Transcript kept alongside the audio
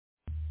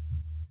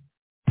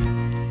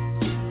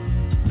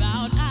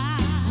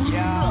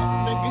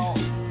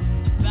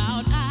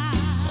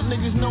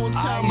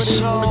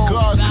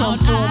stars come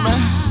through,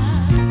 man.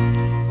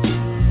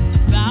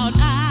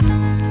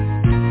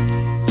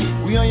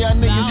 We on y'all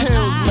niggas'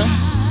 heels,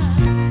 man.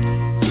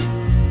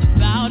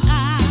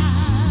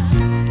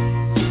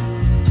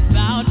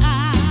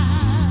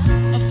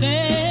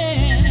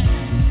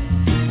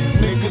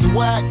 Niggas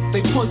whack,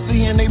 they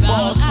pussy and they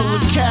balls full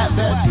of cap,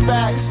 that's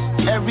facts.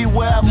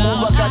 Everywhere I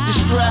move, I got the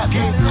strap,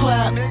 get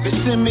clapped. They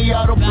send me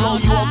out to blow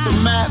you off the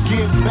map,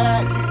 get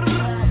back.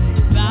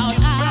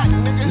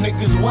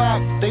 Niggas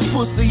whack, they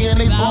pussy and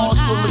they balls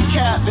full of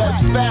cap,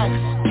 that's facts.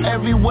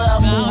 Everywhere I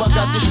move, I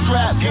got the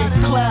strap, get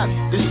clapped.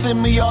 They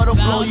send me out to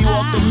blow you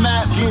off the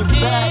map, get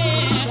back.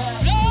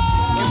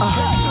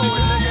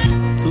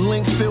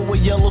 Link filled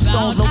with yellow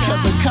stones, no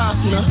Kevin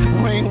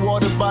Costner.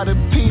 Rainwater by the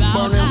peak,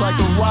 burning like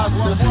a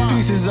roster.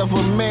 Pieces of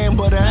a man,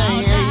 but I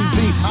ain't AZ.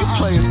 You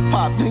players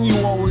pop, then you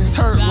always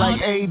hurt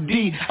like AD.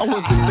 I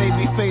was the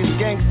baby face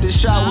gangster,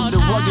 I was the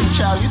rugged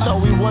child. You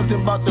thought we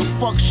wasn't about to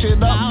fuck shit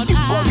up? You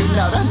bugging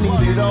out, I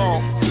need it all.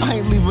 I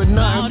ain't leaving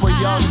nothing for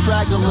y'all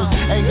stragglers.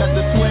 Ain't got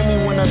to swim me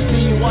when I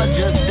see you, I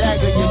just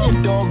dagger you.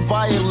 Your dog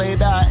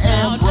violator, I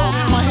am, bro.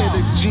 My head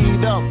is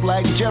G'd up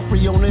like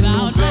Jeffrey on the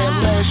new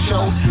Van Last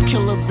show.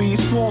 Killer bees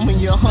swarming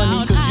your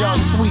honey, cause y'all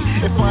sweet.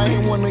 If I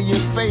ain't one of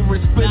your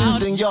favorite spitters,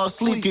 then y'all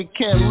sleep. Could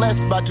care less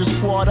about your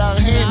squad, I'll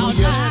handle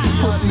ya.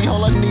 Pussy,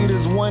 all I need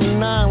is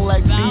 1-9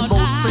 like Debo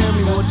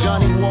Samuel.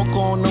 Johnny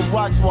Walker on the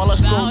rocks while I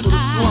stroll through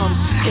the slums.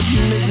 If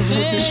you niggas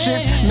with the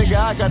shit, nigga,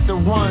 I got the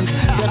runs.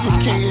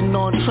 Defecating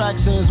on tracks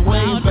since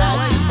way back.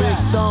 Big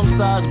thumb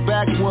size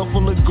backwood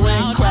full of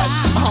green crack.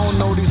 I don't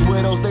know these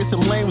widows, they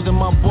some lames in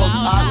my book.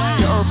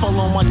 Your earth fell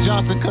on my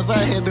Johnson cause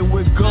I hit it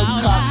with good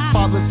cock.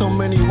 Father so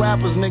many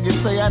rappers,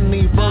 niggas say I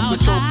need birth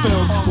control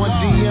pills. One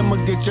DM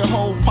will get your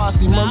whole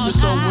posse murder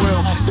so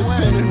real.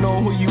 Depending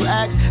on who you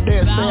ask,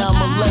 they'll say I'm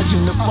a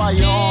legend. The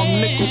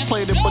firearm nickel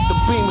plated, but the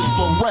beam is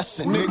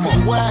fluorescent.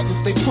 Niggas whack,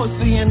 they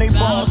pussy and they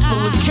balls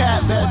full of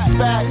cap, that's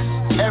facts.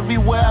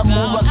 Everywhere I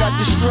move, I got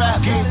the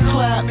strap, get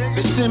clapped.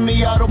 They send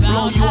me out to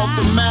blow you off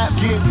the map,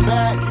 get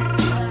back.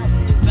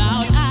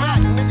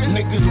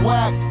 Niggas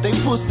whack, they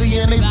pussy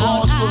and they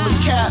balls full of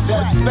cap,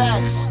 that's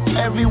facts.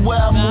 Everywhere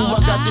I move, I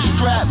got the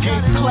strap,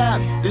 get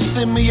clapped. They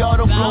send me out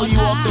to blow you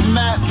off the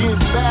map, get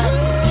back.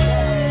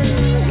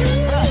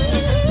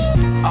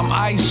 I'm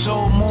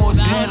ISO, more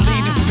deadly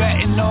than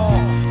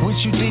fentanyl. What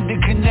you think the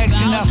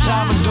connection El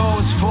Salvador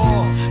is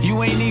for?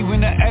 You ain't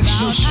even an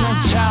extra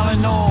strength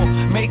Tylenol.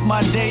 Make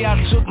my day, I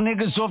took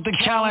niggas off the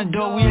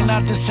calendar. We are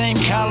not the same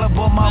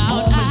caliber, my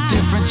boom is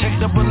different. Check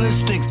the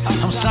ballistics,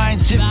 I'm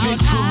scientific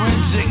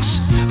forensics.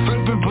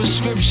 Flipping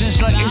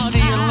prescriptions like it's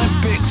the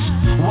Olympics.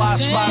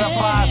 Why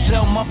Spotify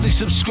sell monthly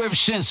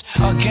subscriptions?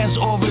 Against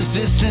all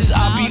resistance,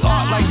 I be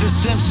art like the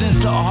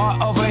Simpsons. The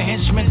heart of a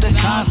henchman, the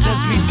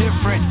concepts be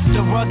different.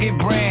 The rugged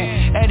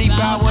brand, Eddie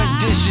Bauer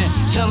edition.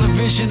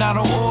 Television, I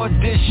don't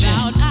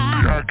audition.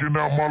 Hacking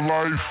out my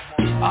life.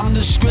 I'm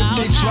the script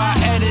they try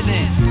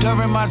editing.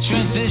 During my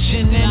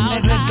transition in, they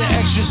let the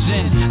extras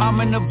in. I'm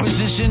in a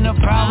position to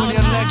power the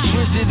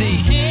electricity.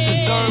 The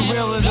third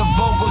reel of the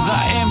vocals,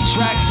 I am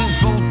tracks and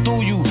flow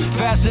through you.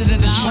 Faster than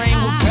the train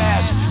will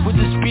pass, with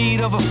the speed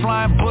of a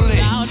flying bullet.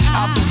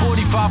 Out the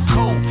 45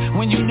 coat.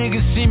 When you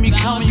niggas see me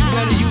coming, you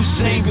better use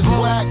same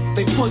niggas whack,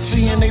 they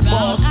pussy and they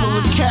balls full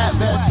of cap,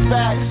 that's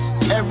facts.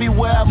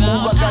 Everywhere I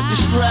move, I got the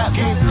strap,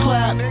 get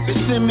clapped. They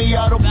send me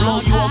out to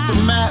blow you off the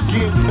map,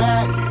 get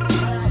back.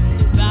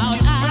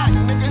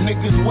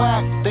 Niggas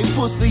whack, they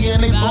pussy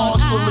and they balls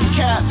full of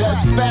cap,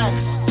 that's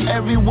facts.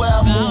 Everywhere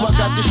I move, I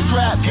got the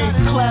strap, get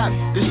clapped.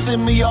 They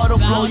send me out to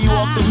blow you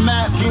off the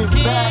map,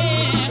 get back.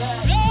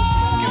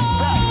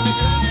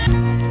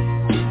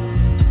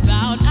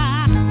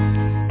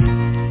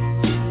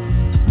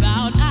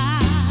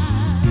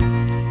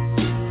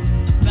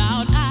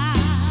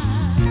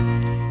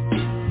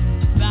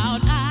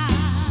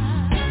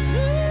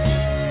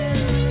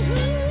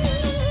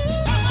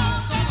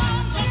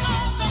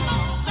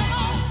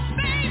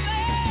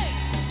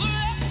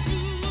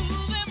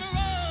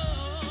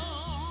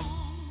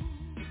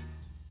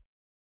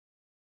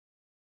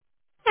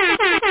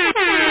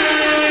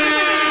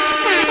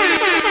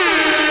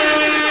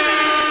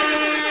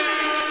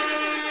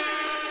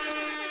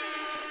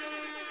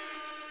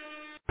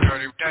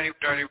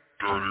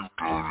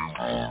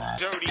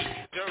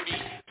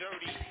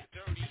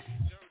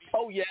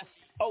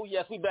 Oh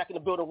yes, we back in the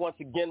building once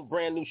again.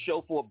 Brand new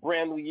show for a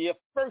brand new year.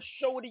 First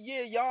show of the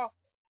year, y'all.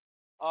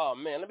 Oh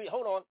man,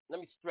 hold on. Let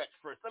me stretch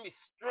first.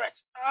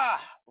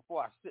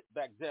 Before I sit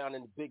back down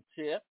in the big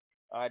chair.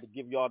 All right, to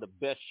give y'all the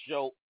best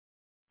show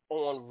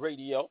on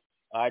radio.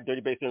 All right,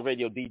 Drtybsmnt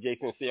Radio, DJ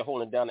Sincere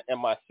holding down the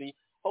MIC.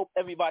 Hope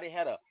everybody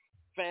had a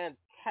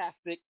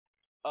fantastic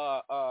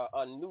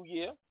new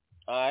year.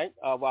 All right,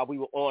 while we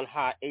were on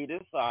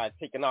hiatus,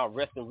 taking our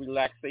rest and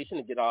relaxation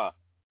to get our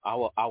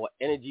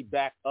energy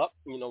back up,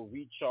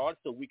 recharge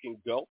so we can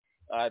go.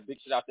 Big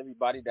shout out to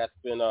everybody that's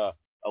been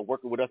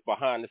working with us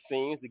behind the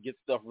scenes to get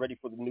stuff ready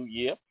for the new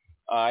year.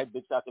 All right,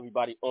 big shout out to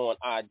everybody on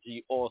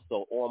IG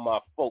also, all my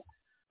folks.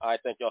 All right,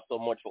 thank y'all so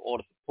much for all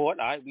the support.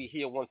 All right, we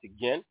here once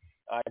again,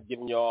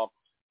 giving y'all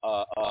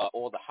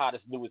all the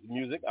hottest, newest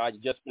music. I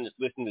just finished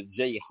listening to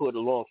Jay Hood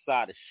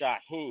alongside of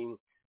Shaheem,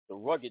 the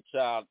Rugged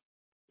Child.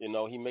 You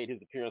know, he made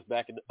his appearance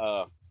back in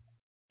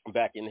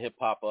hip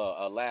hop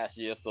last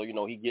year, so you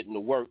know he getting to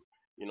work.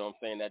 You know what I'm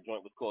saying? That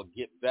joint was called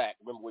Get Back.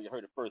 Remember when you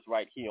heard it first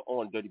right here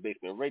on Dirty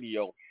Basement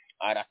Radio.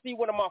 All right, I see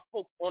one of my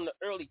folks on the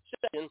early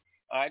check-in.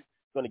 All right,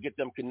 going to get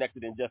them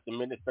connected in just a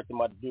minute. Expecting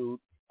my dude,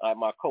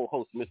 my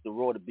co-host, Mr.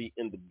 Raw, to be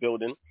in the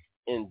building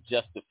in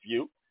just a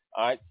few.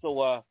 All right,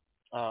 so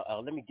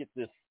let me get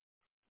this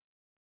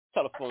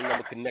telephone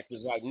number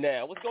connected right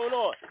now. What's going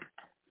on?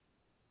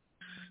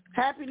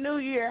 Happy New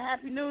Year.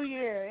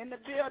 In the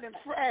building,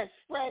 fresh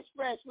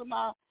with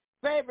my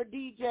favorite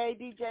DJ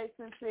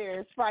Sincere.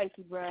 It's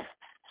spicy, bro.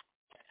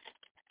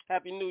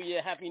 Happy New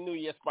Year,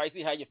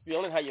 Spicy. How you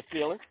feeling?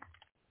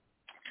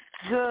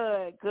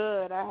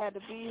 Good. I had to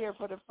be here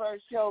for the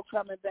first show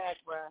coming back,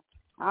 bro.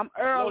 I'm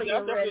early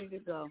and ready to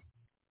go.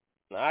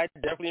 I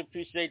definitely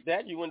appreciate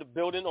that. You in the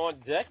building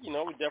on deck. You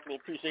know, we definitely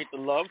appreciate the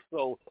love.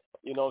 So,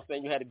 you know what I'm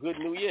saying, you had a good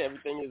New Year.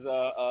 Everything is,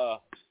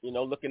 you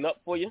know, looking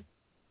up for you.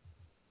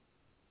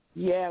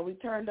 Yeah, we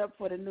turned up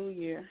for the New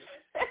Year.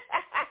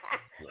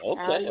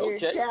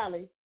 Okay.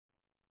 Cali.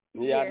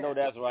 Yeah, I know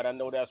that's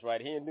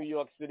right. Here in New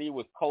York City, it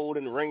was cold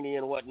and rainy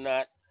and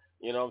whatnot.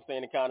 You know what I'm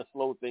saying? It kind of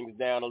slowed things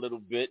down a little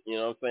bit, you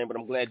know what I'm saying? But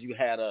I'm glad you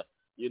had a,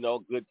 you know,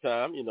 good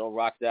time, you know,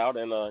 rocked out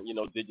and, you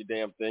know, did your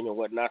damn thing and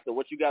whatnot. So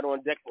what you got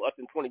on deck for us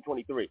in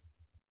 2023?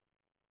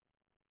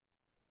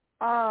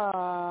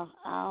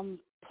 I'm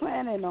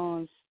planning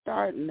on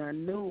starting a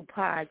new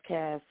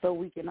podcast so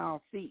we can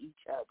all see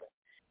each other.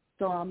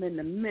 So I'm in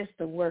the midst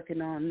of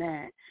working on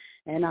that.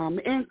 And I'm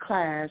in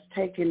class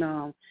taking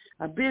a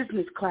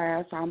business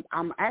class.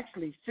 I'm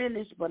actually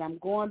finished, but I'm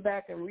going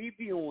back and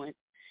reviewing.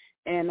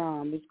 And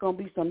it's going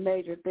to be some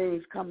major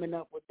things coming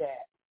up with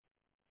that.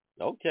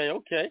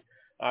 Okay.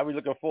 I'll be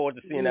looking forward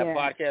to seeing that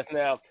podcast.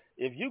 Now,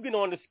 if you get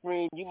on the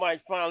screen, you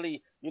might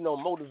finally, you know,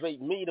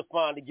 motivate me to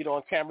finally get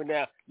on camera.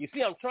 Now, you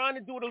see, I'm trying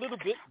to do it a little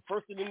bit.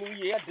 First of the new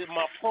year, I did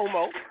my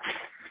promo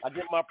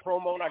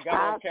and I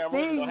got on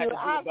camera. I see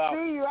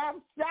you.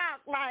 I'm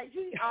shocked like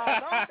he's all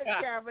on the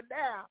camera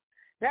now.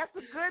 That's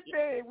a good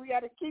thing. We got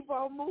to keep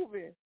on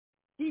moving.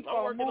 Keep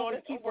on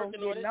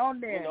getting on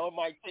there. You know, it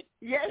might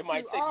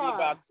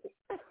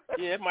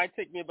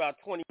take me about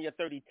 20 or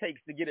 30 takes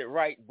to get it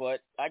right,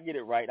 but I get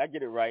it right.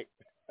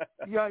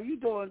 Yo, you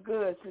doing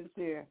good,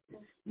 Sincere.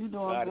 You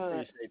doing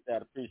good.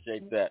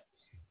 Appreciate that.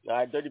 All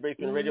right, Dirty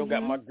Basement Radio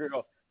got my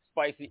girl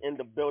Spicy in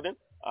the building.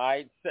 All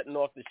right, setting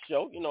off the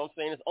show. You know what I'm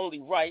saying? It's only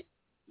right,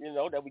 you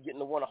know, that we getting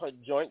to one of her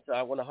joints,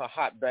 one of her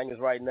hot bangers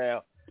right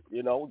now.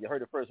 You know, you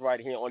heard it first right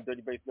here on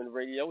Dirty Basement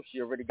Radio. She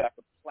already got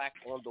the plaque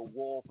on the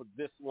wall for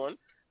this one.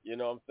 You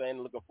know what I'm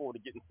saying? Looking forward to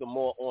getting some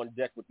more on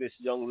deck with this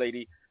young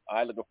lady.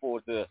 I'm looking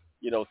forward to,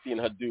 you know, seeing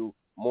her do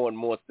more and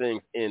more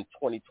things in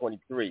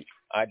 2023.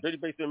 All right, Dirty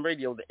Basement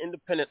Radio, the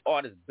independent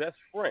artist's best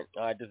friend.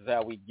 All right, this is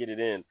how we get it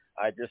in.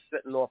 All right, just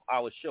setting off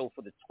our show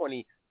for the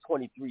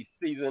 2023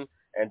 season.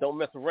 And don't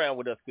mess around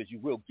with us because you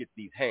will get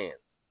these hands.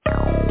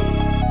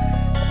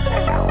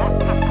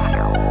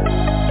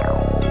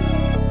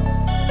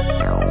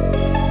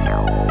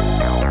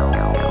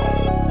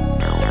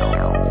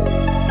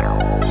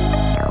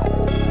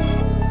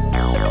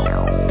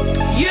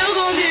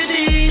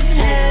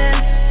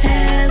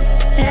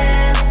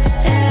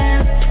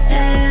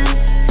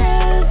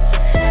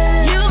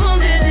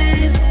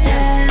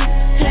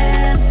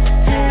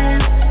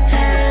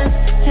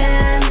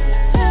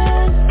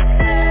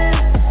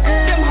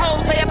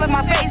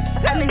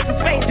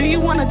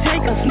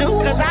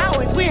 Cause I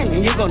always win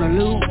and you're gonna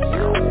lose.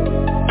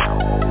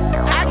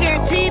 I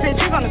guarantee that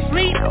you're gonna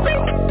sleep.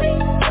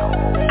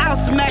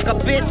 I'll smack a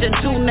bitch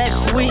until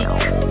next week.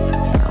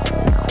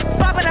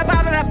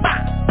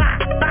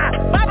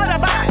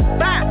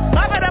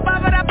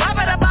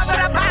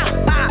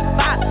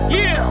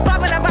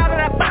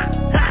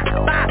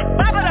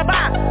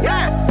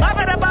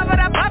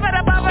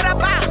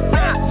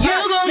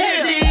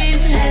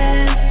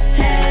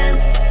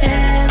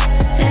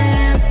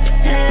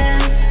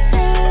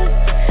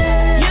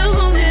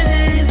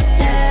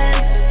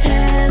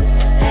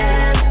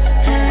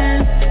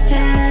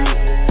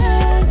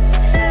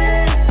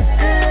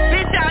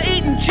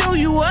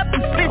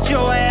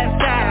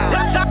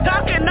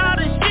 Talking all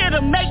this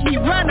shit'll make me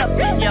run up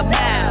in your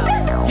mouth.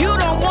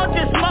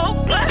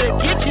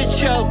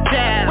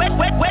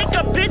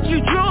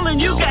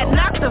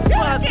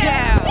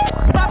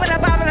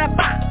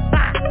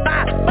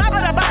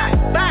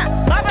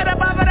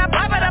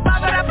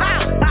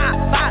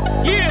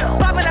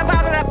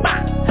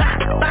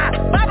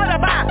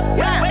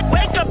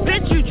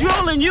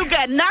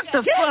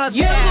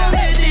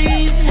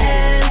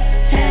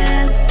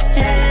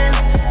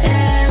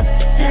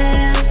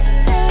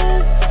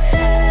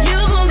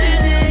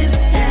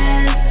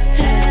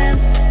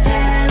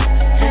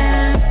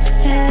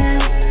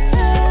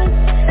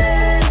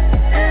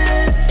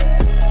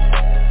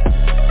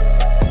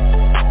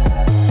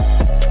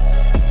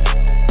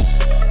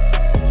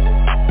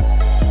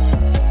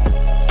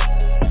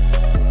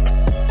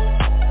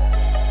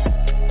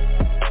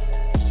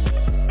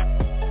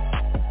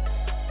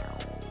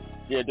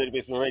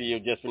 You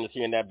just finished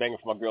hearing that banger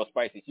from my girl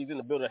Spicy. She's in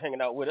the building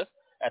hanging out with us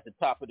at the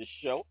top of the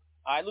show.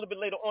 All right, a little bit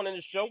later on in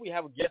the show, we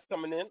have a guest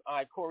coming in. All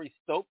right, Corey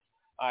Stokes.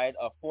 All right,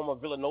 a former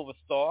Villanova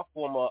star,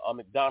 former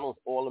McDonald's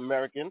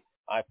All-American.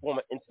 All right,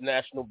 former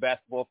international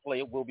basketball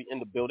player will be in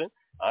the building.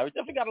 All right, we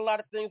definitely got a lot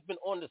of things been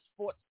on the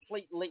sports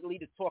plate lately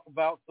to talk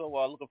about. So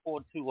looking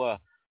forward to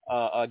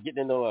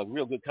getting into a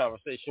real good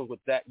conversation with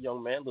that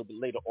young man a little bit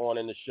later on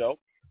in the show.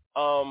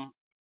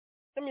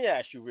 Let me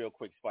ask you real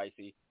quick,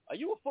 Spicy. Are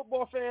you a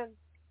football fan?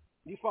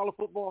 Do you follow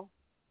football?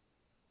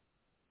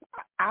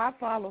 I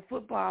follow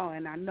football,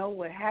 and I know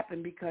what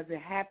happened because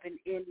it happened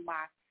in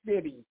my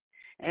city.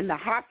 And the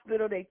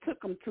hospital they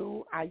took him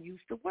to, I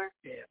used to work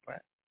there, bro.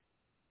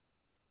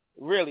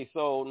 Really?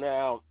 So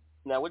now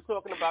we're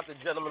talking about the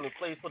gentleman who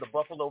plays for the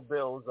Buffalo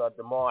Bills,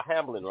 Damar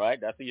Hamlin, right?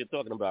 That's who you're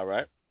talking about,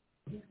 right?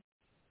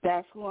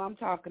 That's who I'm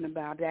talking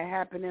about. That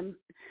happened in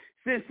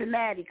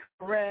Cincinnati,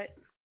 correct?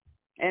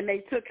 And they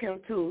took him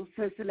to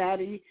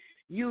Cincinnati,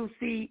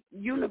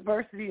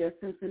 University of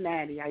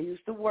Cincinnati. I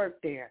used to work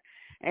there.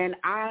 And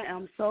I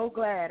am so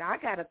glad. I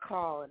got a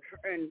call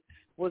and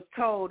was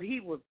told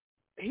he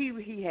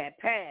had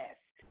passed.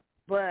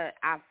 But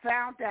I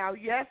found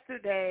out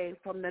yesterday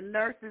from the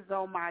nurses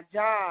on my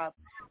job,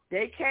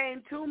 they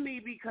came to me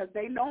because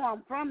they know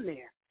I'm from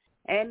there.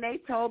 And they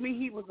told me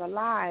he was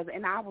alive,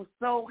 and I was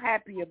so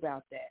happy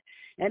about that.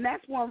 And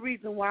that's one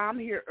reason why I'm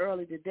here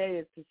early today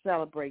is to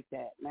celebrate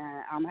that,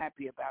 man. I'm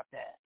happy about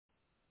that.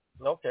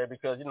 Okay,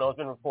 because, it's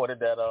been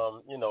reported that,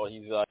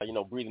 he's,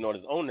 breathing on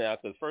his own now,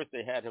 because first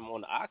they had him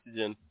on the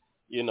oxygen,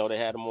 they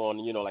had him on,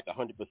 like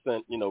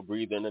 100%,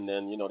 breathing, and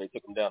then, they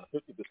took him down to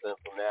 50%.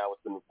 So now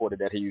it's been reported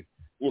that he's,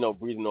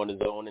 breathing on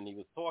his own, and he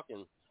was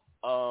talking.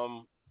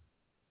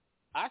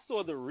 I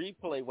saw the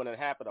replay when it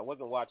happened. I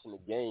wasn't watching the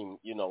game,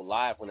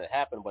 live when it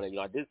happened, but,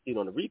 I did see it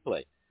on the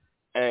replay.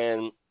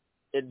 And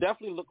it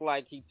definitely looked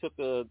like he took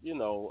a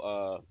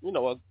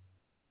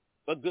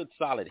good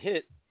solid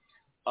hit.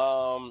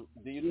 Do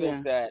you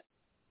think that,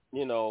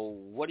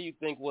 what do you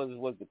think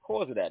was the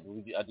cause of that?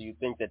 Do you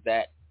think that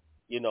that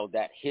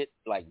hit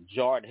like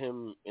jarred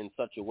him in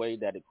such a way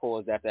that it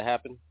caused that to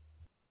happen?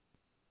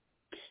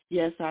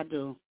 Yes, I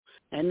do.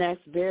 And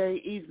that's very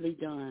easily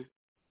done.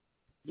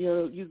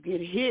 You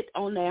get hit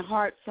on that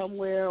heart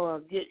somewhere or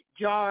get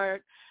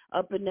jarred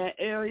up in that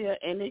area,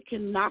 and it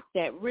can knock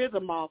that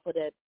rhythm off of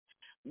that,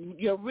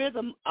 your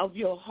rhythm of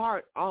your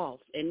heart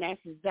off, and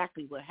that's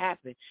exactly what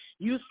happened.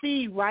 You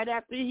see, right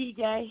after he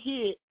got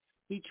hit,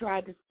 he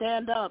tried to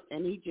stand up,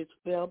 and he just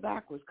fell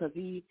backwards because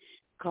he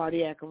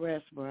cardiac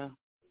arrest, bro.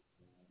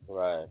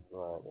 Right.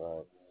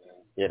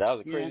 Yeah, that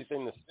was a crazy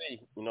thing to see,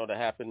 to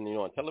happen,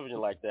 on television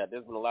like that.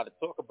 There's been a lot of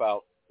talk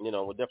about,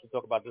 we'll definitely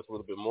talk about this a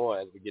little bit more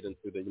as we get into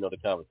the, the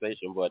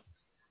conversation. But,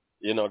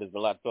 there's been a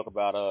lot of talk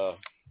about,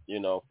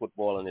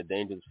 football and the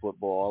dangers of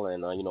football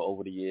and,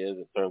 over the years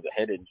in terms of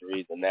head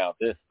injuries and now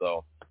this.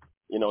 So,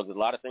 there's a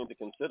lot of things to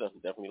consider,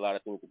 definitely a lot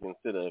of things to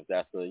consider if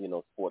that's a,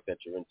 sport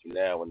that you're into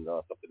now and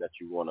something that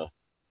you want to,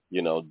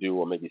 do,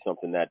 or maybe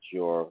something that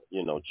your,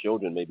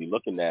 children may be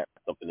looking at,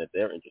 something that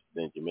they're interested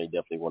in. You may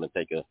definitely want to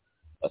take a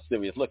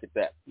serious look at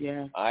that.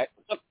 Yeah. All right.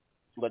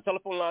 But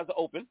telephone lines are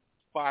open.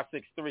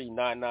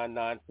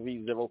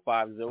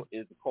 563-999-3050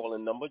 is the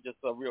calling number. Just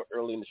real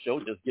early in the show,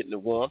 just getting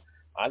it warm.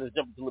 I just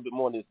jumped into a little bit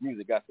more of this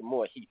music. Got some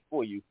more heat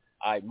for you.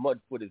 All right,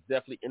 Mudfoot is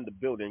definitely in the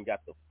building.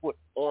 Got the foot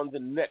on the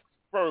neck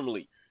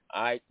firmly.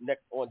 All right,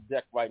 next on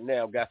deck right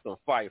now. Got some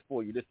fire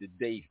for you. This is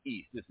Dave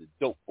East. This is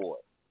Dope Boy.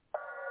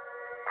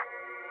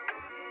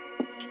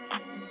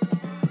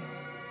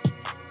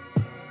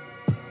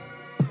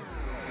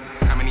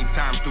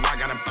 Times do I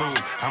gotta prove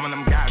I'm one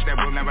of them guys that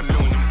will never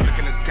lose. Look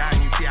in the sky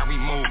and you see how we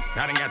move.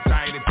 I done got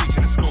tired of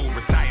teaching in school.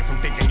 Retired from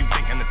thinking you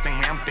thinking the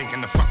same way I'm thinking.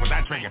 The fuck was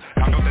I drinking?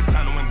 Out of the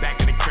tunnel and back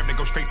in the crib to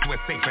go straight to a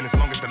safe. And as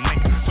long as the link,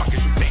 fuck as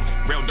you think.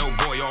 Real dope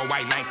boy, all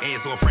white, night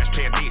airs or a fresh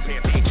pair of D's.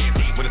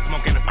 With a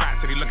smoke in the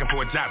spot, city looking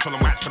for a job. Told him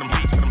watch for them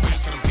beats.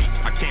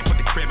 I can't put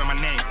the crib in my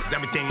name. Cause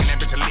everything in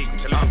that bitch a leak.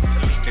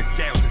 It's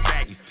jails, it's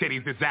baggies,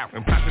 titties is out.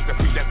 And plus it's a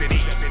few that's it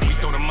eat. We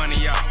throw the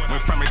money up.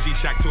 Went from a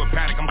G-Shock to a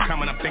paddock. I'm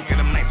coming up thinking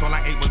them nights. All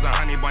I ate was a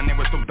honey bun. It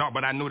was so dark,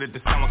 but I knew that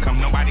the sun would come.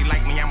 Nobody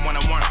like me, I'm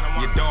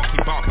one-on-one. Your dog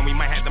keep barking, we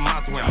might have the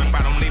muscle in. If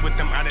I don't leave with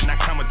them, I did not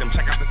come with them.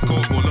 Check out the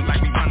scoreboard, look like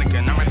we run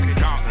again. I might take a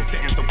dog and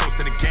sitting so close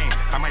to the game.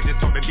 I might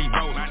just talk to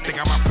D-Rose, stick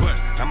out my foot.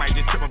 I might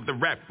just trip up the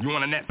rep. You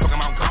on the net talking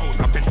about goals.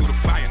 I've been through the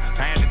fire.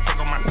 I had to take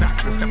off my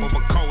socks and step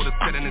over cold to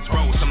sit in this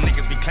road. Some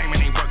niggas be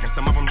claiming they working,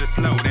 some of them just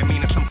slow. That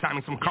mean it's some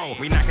timing, some cold.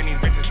 We knocking these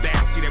bitches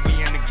down, see that we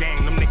in the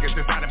game. Them niggas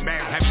just out of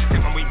bounds. Have you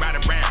seen when we ride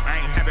around?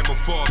 I ain't have it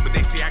before, but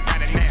they see I got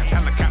it now.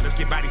 Helicopters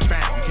get bodies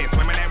found. You can't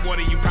swim in that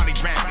water, you probably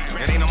drown.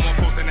 It ain't no more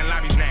posting in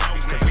lobbies now.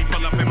 Cause we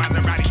pull up in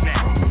Maseratis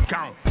now.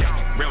 Gone.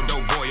 Real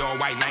dope boy, all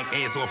white, night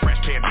airs or a fresh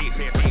pair of D's.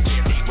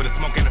 With a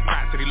smoke in the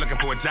spot, city looking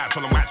for a job.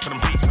 Told him watch for them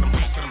beats.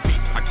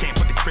 I can't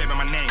put the crib in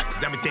my name.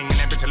 Cause everything in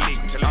that bitch a leak.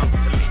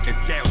 It's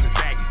jails, it's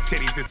baggies,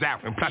 titties is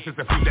out. And plus it's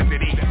a few that's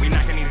it eat. We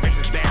knocking these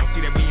bitches down.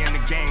 See that we in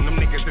the game.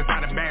 Them niggas just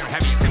out of bounds.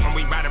 Have you seen when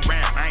we ride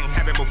around? I ain't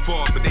have it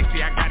before, but they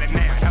see I got it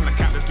now.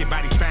 Helicopters get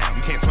bodies found.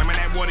 You can't swim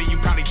in that water, you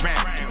probably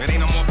round. It ain't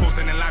no more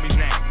posting in lobbies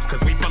now, cause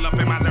we pull up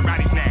in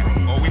Maseratis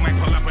now. Or we might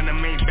pull up in the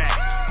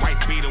Maybach. White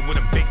beater with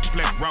a big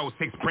split roll,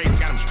 6 braids,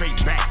 got him straight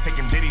back.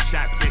 Taking Diddy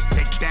shots, bitch,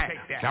 take that.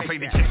 Y'all play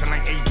the kitchen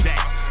like 8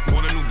 jacks.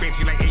 Bought a new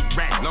Bentley like 8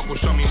 racks. Local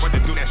show me what to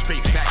do, that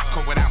straight back.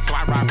 Coat it out so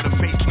I ride with a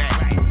face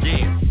mask.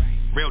 Yeah.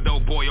 Real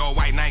dope boy, all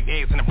white Nike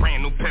Airs and a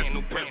brand new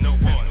pistol.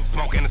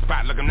 Smoke in the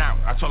spot, looking out.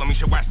 I told him he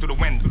should watch through the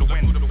window.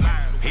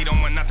 He don't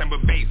want nothing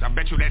but bass. I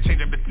bet you that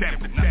change up the set.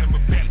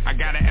 I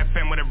got an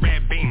FM with a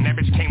red beam. That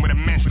bitch came with a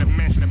mention.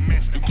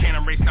 You can't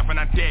erase nothing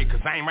I did,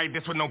 cause I ain't write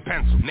this with no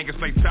pencil. Niggas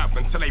play tough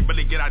until they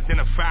really get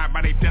identified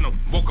by they dental.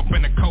 Woke up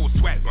in a cold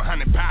sweat,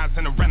 100 pounds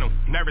in a rental.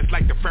 Nervous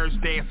like the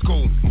first day of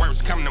school.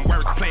 Worst come to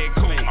worst, play it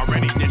cool.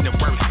 Already did the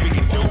worst we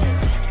can do.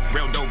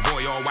 Real dope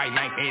boy, all white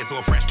Nike Airs or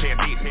a fresh pair of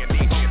these.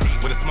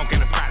 With a smoke in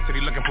the spot, so he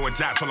looking for a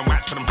job, so I'm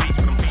watch for them beats.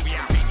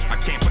 I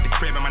can't put the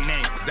crib in my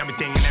name, cause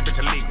everything in that bitch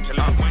a leak. It's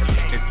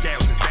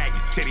jails, it's baggy,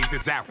 titties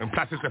is out, and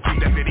plus it's the food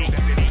that it eats.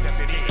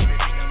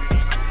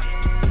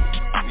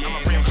 I'm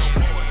a real dope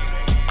boy.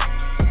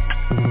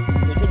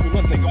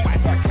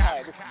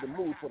 This is the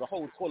move for the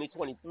whole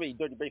 2023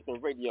 Dirty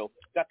Basement Radio.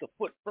 Got the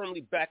foot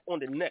firmly back on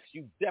the necks.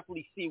 You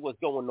definitely see what's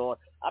going on.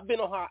 I've been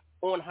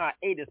on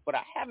hiatus, but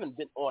I haven't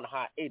been on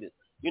hiatus.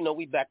 You know,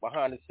 we back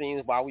behind the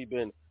scenes while we've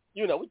been,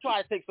 you know, we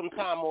try to take some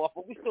time off,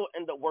 but we still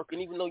end up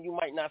working. Even though you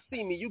might not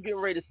see me, you getting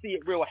ready to see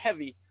it real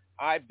heavy.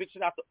 I big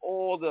shout out to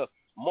all the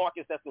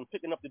markets that's been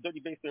picking up the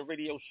Dirty Basement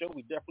Radio show.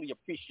 We definitely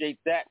appreciate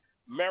that.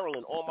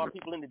 Maryland, all my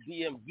people in the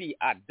DMV,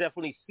 I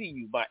definitely see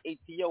you. My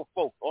ATO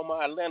folks, all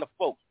my Atlanta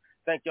folks,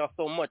 thank y'all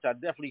so much. I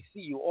definitely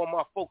see you. All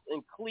my folks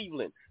in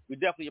Cleveland, we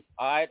definitely,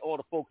 all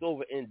the folks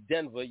over in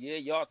Denver, yeah,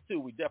 y'all too.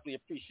 We definitely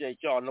appreciate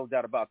y'all, no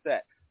doubt about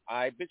that.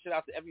 Big shout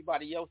out to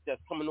everybody else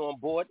that's coming on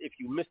board. If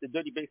you missed the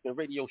Dirty Basement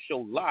Radio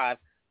show live,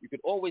 you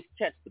can always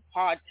catch the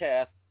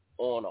podcast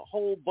on a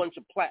whole bunch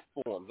of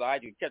platforms. All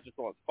right, you can catch us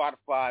on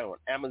Spotify, on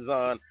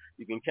Amazon.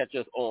 You can catch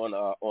us on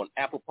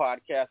Apple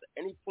Podcasts,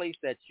 any place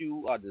that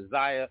you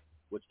desire.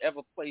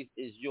 Whichever place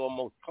is your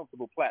most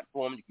comfortable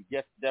platform, you can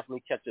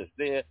definitely catch us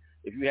there.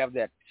 If you have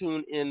that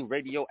TuneIn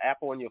radio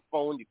app on your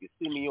phone, you can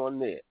see me on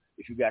there.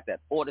 If you got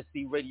that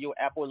Odyssey radio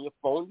app on your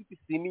phone, you can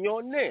see me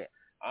on there.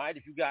 All right,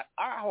 if you got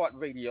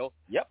iHeartRadio,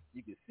 yep,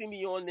 you can see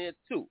me on there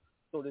too.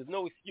 So there's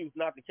no excuse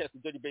not to catch the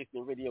Dirty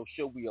Basement Radio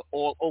show. We are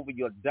all over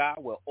your dial.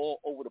 We're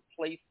all over the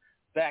place,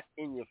 back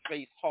in your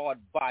face,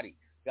 hard body.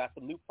 Got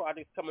some new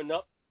projects coming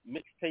up.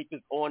 Mixtape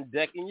is on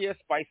deck. And yeah,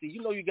 Spicy,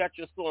 you know you got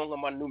your song on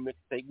my new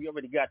mixtape. We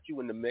already got you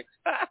in the mix.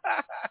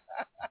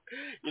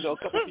 You know,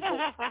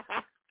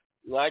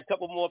 a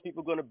couple more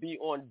people going to be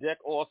on deck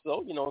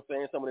also. You know what I'm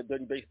saying? Some of the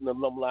Dirty Basement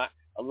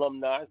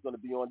alumni is going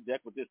to be on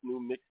deck with this new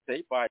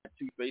mixtape. All right,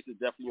 Two-Face is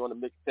definitely on the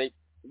mixtape.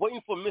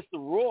 Waiting for Mr.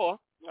 Raw.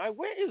 All right,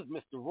 where is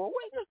Mr. Raw?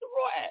 Where's Mr.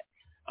 Raw at?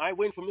 All right,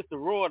 waiting for Mr.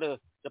 Raw to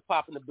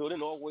pop in the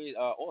building. Always,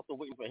 also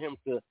waiting for him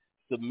to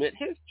submit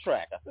his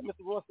track. I said,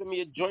 Mr. Raw, send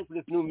me a joint for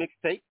this new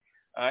mixtape.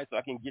 All right, so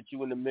I can get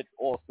you in the mix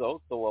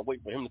also. So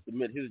wait for him to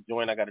submit his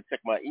joint. I got to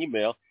check my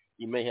email.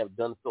 He may have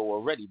done so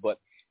already, but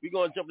we're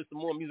going to jump into some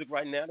more music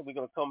right now, and we're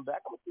going to come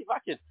back. I'm going to see if I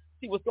can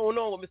see what's going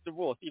on with Mr.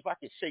 Raw, see if I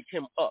can shake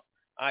him up.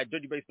 All right,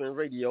 Dirty Basement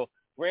Radio,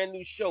 brand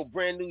new show,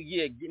 brand new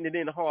year, getting it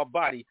in the hard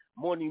body.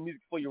 More new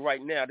music for you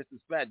right now. This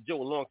is Fat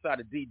Joe alongside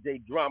of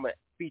DJ Drama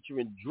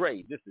featuring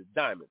Dre. This is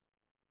Diamond.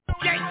 The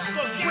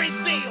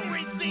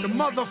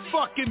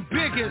motherfucking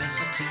biggest.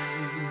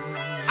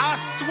 I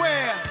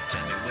swear,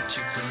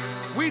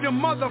 we the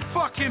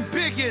motherfucking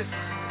biggest.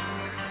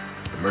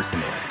 The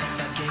mercenary.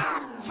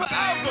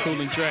 Forever.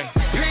 Cool and Dre.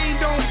 Pain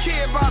don't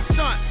care about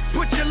son.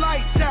 Put your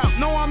lights out.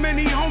 Know how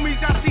many homies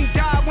I seen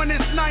die when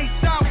it's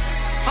nights out.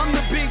 I'm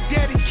the Big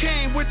Daddy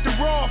Kane with the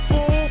raw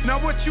fool. Now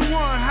what you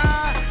want,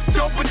 huh?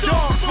 Dope a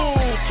dog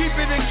fool. Keep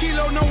it a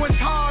kilo, know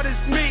it's hard as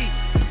me.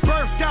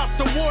 Birthed out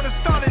the water,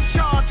 started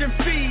charging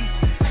fees.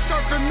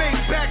 Surfing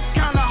Maybach's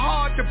kinda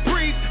hard to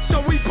breathe,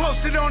 so we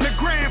posted on the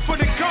gram for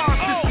the cars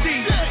to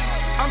see.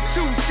 I'm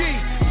 2G,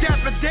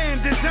 Dapper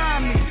Dan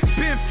designed me.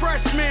 Been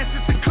freshman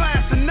since the class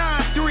of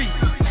 9-3.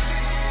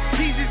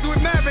 Yeezys with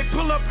Maverick,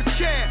 pull up a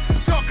chair.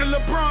 Talking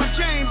LeBron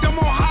James, I'm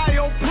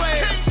Ohio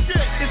player.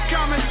 It's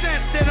common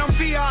sense that I'm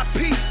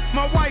VIP.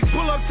 My wife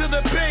pull up to the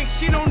bank,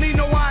 she don't need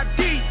no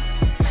ID.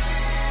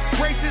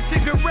 Racing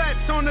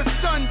cigarettes on a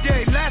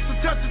Sunday. Last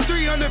one touch the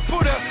 300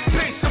 footer,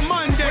 base a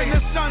Monday. When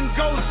the sun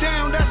goes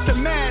down, that's the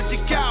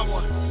magic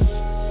hour.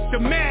 The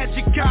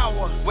magic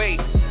hour.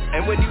 Wait,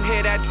 and when you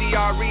hear that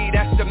DRE,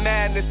 that's the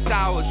madness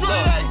hours.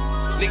 Look.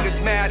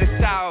 Niggas mad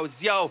as ours,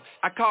 yo.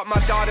 I caught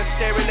my daughter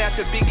staring at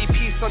the Biggie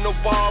piece on the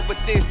wall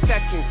within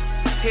seconds.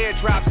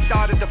 Teardrops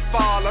started to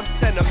fall, I'm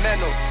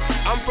sentimental.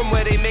 I'm from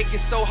where they make it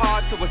so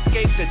hard to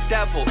escape the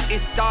devil.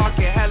 It's dark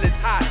and hell is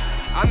hot.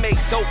 I make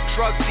dope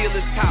drug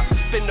dealers top.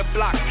 Spin the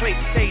block, plate,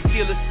 say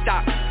dealers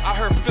stop. I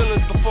hurt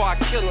feelings before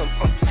I kill them.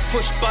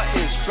 Push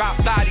buttons,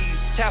 drop bodies.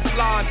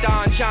 Teflon,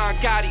 Don, John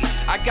Gotti.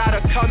 I got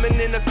her coming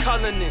in a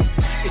Cullinan.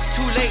 It's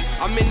too late,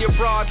 I'm in your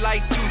broad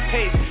like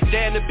toothpaste.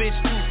 Damn, the bitch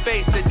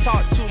two-faced, they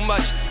talk too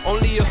much.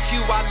 Only a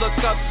few I look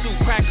up to,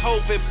 crack,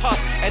 hove, and puff.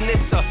 And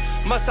it's a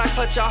must I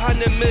clutch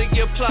 100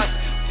 million plus.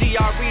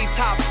 DRE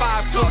top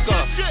 5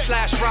 cooker,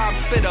 slash rhyme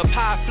spitter,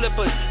 pie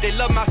flippers. They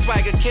love my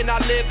swagger, can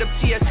I live? Them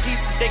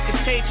TSPs, they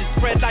contagious,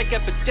 spread like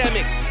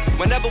epidemic.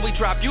 Whenever we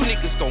drop, you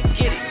niggas gon'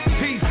 get it.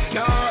 Peace,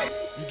 God.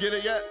 You get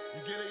it yet?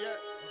 You get it yet?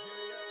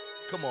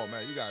 Come on,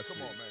 man. You guys.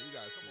 Come on.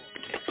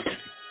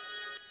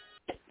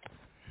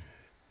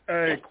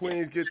 Hey,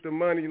 Queens, get the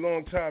money.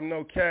 Long time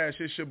no cash.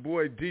 It's your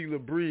boy D.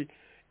 LeBrie,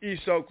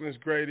 East Oakland's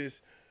greatest.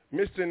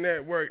 Mr.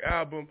 Network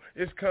album.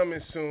 It's coming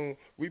soon.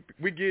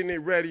 We getting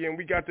it ready, and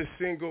we got the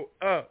single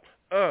Up,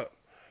 Up,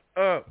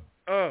 Up,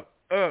 Up,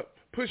 Up.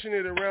 Pushing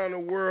it around the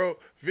world.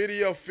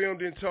 Video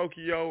filmed in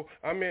Tokyo.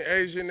 I'm in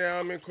Asia now.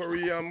 I'm in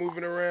Korea. I'm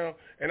moving around.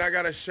 And I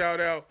got to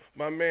shout out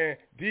my man,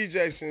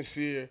 DJ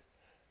Sincere,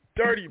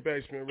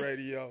 Drtybsmnt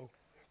Radio.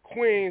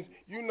 Queens,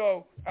 you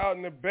know, out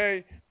in the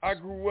Bay, I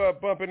grew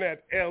up bumping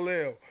that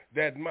LL,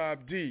 that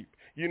Mobb Deep.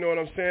 You know what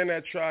I'm saying?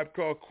 That Tribe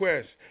Called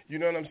Quest. You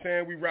know what I'm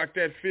saying? We rock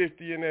that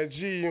 50 and that G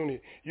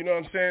Unit. You know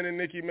what I'm saying? The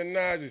Nicki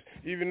Minaj's.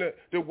 Even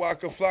the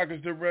Waka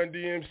Flockas, the Run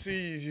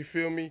DMCs, you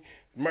feel me?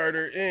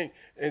 Murder Inc.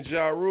 and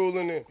Ja Rule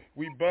and them.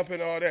 We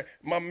bumping all that.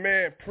 My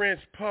man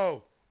Prince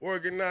Poe,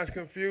 Organized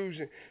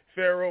Confusion,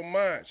 Pharaoh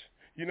Monch.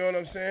 You know what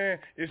I'm saying?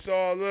 It's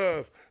all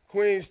love.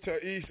 Queens to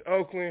East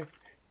Oakland,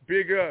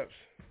 big ups.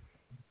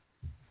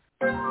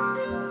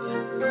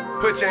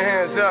 Put your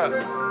hands up.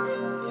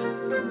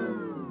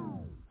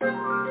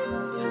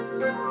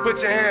 Put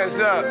your hands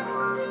up.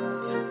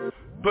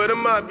 Put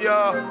them up,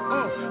 y'all.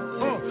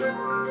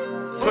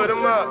 Put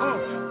them up.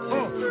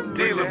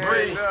 D.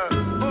 LeBrie.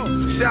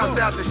 Shouts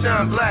out to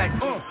Sean Black.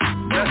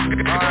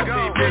 R.I.P.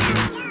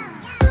 Biggie.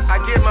 I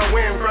get my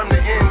win from the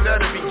end of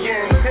the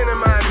beginning. 10 of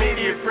my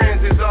immediate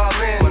friends is all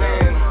in.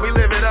 And we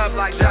live it up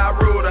like Ja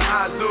Rule to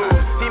Azul.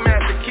 He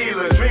mad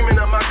tequila, dreaming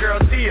of my girl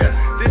Tia.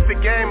 This the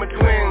game of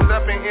twins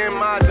up in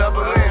MI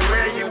double N.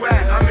 Where you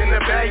at? I'm in the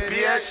Bay,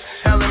 bitch.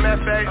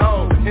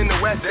 LMFAO, in the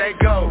West they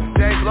go.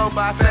 They blow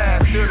by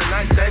fast, till the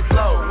night they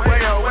flow.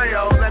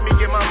 Wayo, let me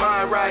get my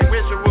mind right.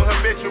 Ritual,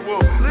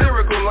 habitual,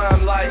 lyrical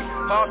limelight.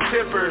 Off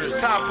tippers,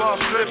 top off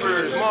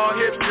slippers. More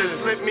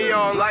hipsters, slip me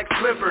on like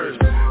slippers.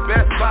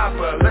 Best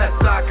bopper, less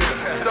soccer.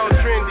 So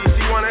trendy,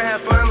 she wanna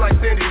have fun like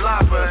Cindy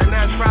Lauper. And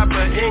that's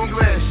proper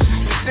English.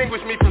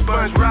 Distinguish me from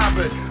Sponge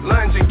Robert.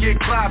 Lunge and get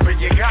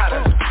clobbered, you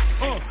gotta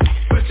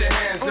put your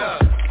hands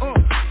up.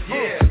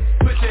 Yeah,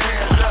 put your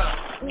hands up.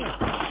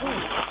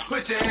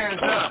 Put your hands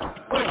up.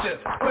 Put your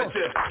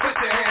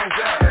hands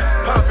up.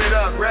 Pump it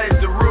up, raise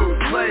the roof,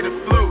 play the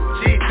flute.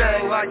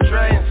 G-Tang like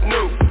Dre and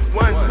Snoop.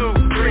 1,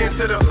 2, 3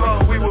 into the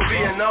 4, we will be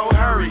in no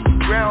hurry.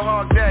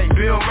 Groundhog Day,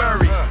 Bill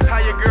Murray.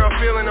 How your girl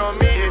feeling on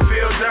me? It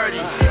feels dirty.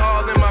 She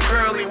all in my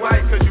pearly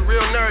white, cause you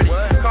real nerdy.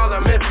 Call her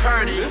Miss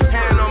Purdy.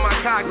 Hand on my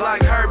cock like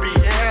Herbie.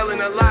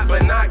 Inhaling a lot,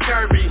 but not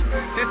Kirby.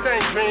 This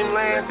ain't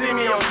dreamland, see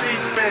me on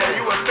C-SPAN.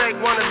 You a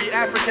fake wannabe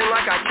African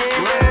like I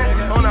can,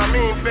 man. On our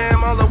mean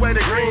fam, all the way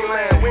to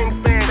Greenland.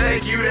 Wingspan,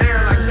 take you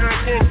there like John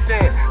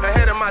Kingston.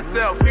 Ahead of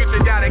myself,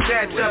 future gotta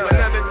catch up.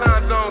 Another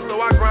time zone,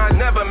 so I grind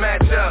never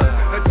match up.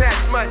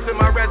 Attach much to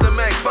my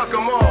resume, fuck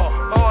them all.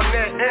 All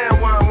net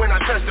and one when I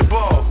touch the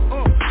ball.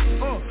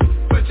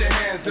 Put your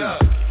hands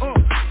up.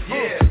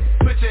 Yeah,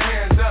 put your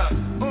hands up.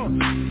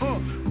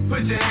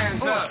 Put your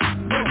hands up.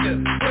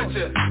 Put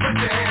your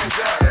hands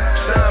up.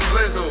 Sean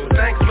Blizzle,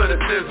 thanks for the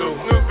sizzle.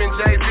 Snoop and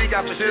Jay-Z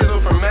got the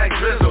shizzle from Mac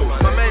Drizzle.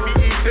 My maybe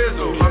E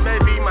Fizzle, my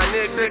maybe my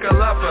Nick Picker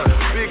Luffer.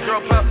 Big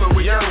Dro Puffer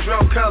with young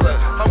Dro color.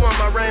 I want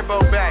my rainbow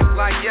back,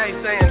 like Ye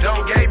saying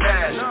don't gay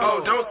bash.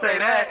 Oh, don't say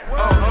that.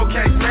 Oh,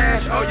 okay,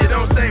 smash. Oh, you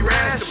don't say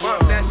rash. The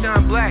bump that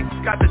Sean Black,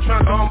 got the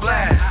trunk on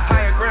blast.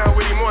 Higher ground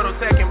with Immortal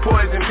Tech and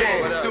Poison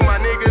Pen. To my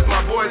niggas,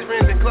 my boys,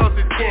 friends, and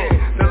closest kin.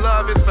 The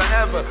love is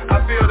forever,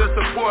 I feel the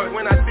support.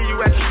 When I see you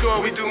at the store,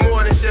 we do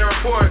more than share a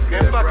port.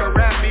 And fuck a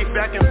rap beef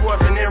back and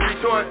forth and then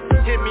retort.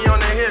 Hit me on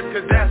the hip,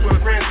 cause that's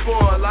what friends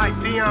for. Like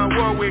Dionne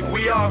Warwick,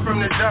 we all from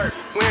the dirt.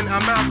 When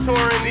I'm out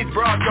touring, these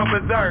bras go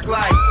berserk.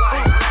 Like,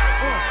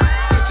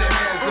 put your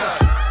hands up.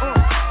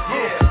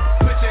 Yeah,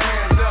 put your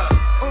hands up.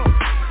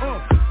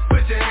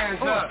 Put your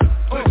hands up.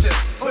 Put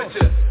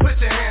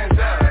your hands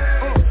up.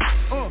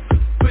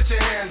 Put your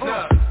hands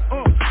up.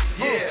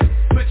 Yeah,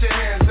 put your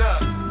hands up.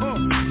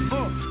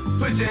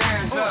 Put your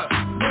hands up.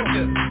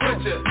 Put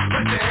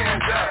your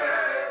hands up.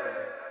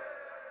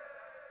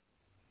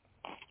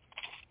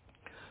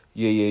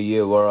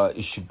 Yeah, what up?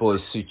 It's your boy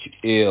Switch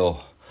Ill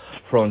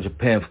from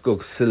Japan,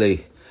 Fukuoka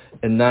City.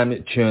 And I'm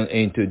tuned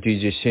into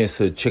DJ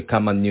Shinsu. Check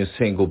out my new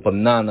single,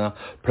 Banana,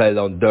 played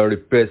on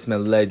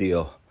Drtybsmnt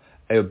Radio.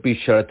 A big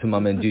shout out to my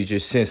man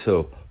DJ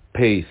Shinsu.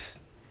 Peace.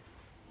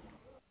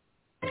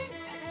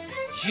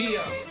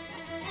 Yeah,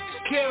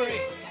 scary,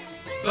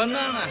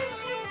 banana,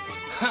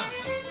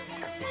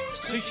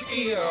 Switch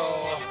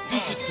Ill,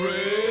 DJ Dre.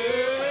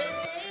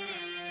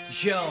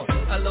 Yo,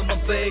 I love my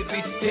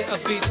baby, still a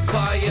bit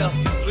fire.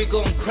 We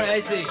going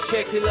crazy,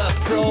 shake it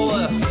up, throw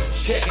up.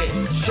 Shake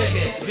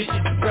it,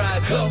 bitches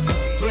drive up.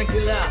 Drink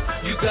it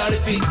up, you got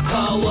a big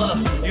power.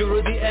 You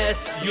rule the ass,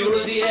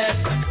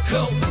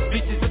 go.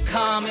 Bitches are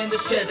calm and the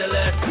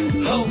shadowless.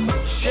 Ho,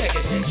 shake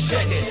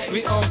it,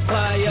 we on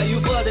fire.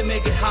 You better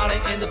make it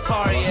hotter in the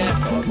party, yeah.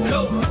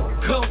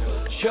 Go.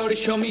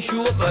 Shorty, show me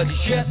your body,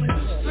 yeah.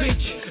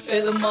 Switch,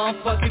 in the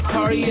motherfucking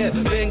party, yeah.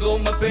 Bang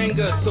on my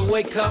banger, so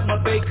wake up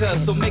my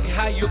baker. So make it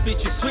high, you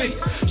bitches sweet.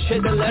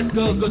 Shit, let's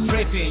go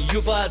draping.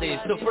 Your body,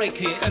 so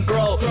freaky and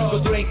bro.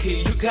 Go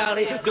drinking, you got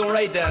it, don't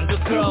write down,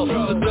 just throw.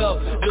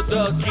 The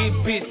dog, keep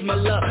beats, my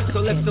love.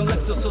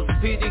 So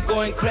speeding,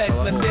 going crazy.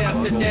 My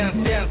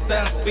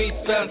dance, beat,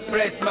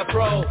 press, my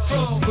bro.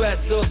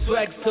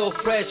 Swag so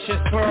fresh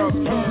and pearl.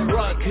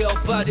 Rock your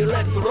body,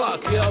 let's rock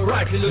your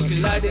right.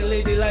 Looking like a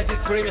lady, like this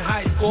screaming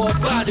high score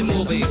body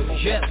movie.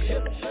 Yes,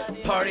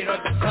 party like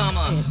a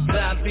summer.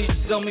 Bad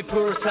bitches on me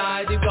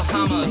poolside in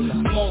Bahamas.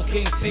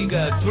 Smoking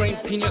cigar, drink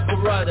pina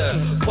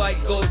colada.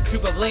 White gold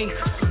Cuba link,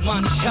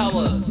 money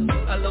shower.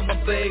 I love my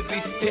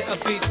baby, still a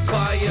bit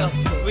fire.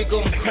 We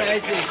going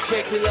crazy,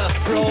 shake it up,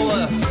 throw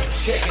up.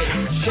 Shake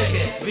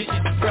it,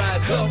 bitches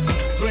drive up.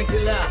 Drink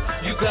it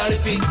up, you got a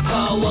big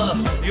power.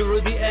 You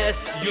rule the ass,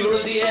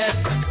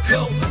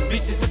 go.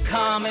 Bitches are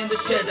calm and the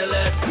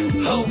shadowless.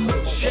 Ho,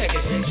 shake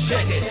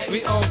it,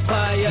 we on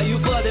fire. You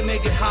better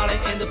make it hotter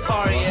in the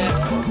party, yeah.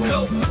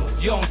 Go,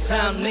 young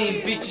time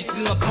name, bitches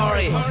in my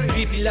party.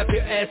 Beef it up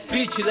your ass,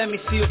 bitch, let me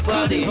see your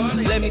body.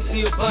 Let me see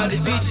your body,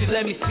 bitch,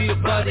 let me see your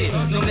body.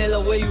 No matter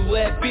where you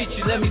at,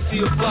 bitch, let me see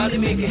your body.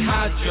 Make it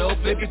hot, Joe,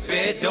 baby,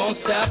 bed, don't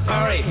stop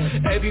party.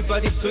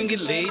 Everybody swinging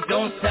late,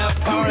 don't stop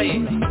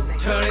party.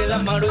 Turn it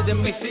up, out of the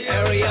mixed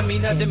area.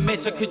 미나들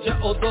매쳐 그저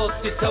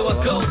오도스 so I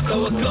go.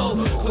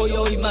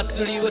 고요히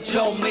마트리와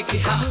쳐, make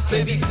it hot.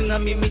 Baby,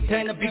 쓰나미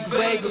밑에는 big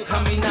wave,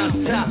 coming out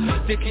top.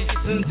 듣기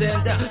짓은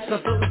된다,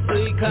 서서히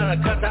쓰이가라.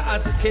 가다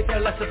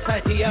아스케텔라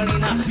society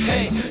아리나.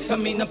 Hey,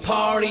 선미는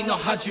party, 너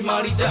하지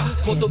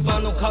말이다.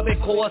 고도반호 가베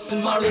고와스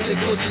말을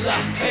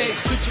고질라. Hey,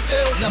 switch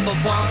ill, number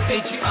one,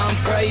 H,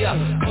 I'm prayer.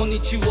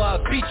 Konnichiwa,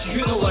 bitch,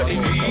 you know what it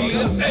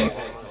is. Hey.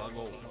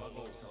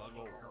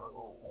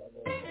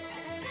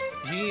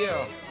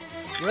 Yeah,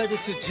 ladies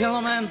and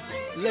gentlemen,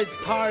 let's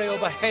party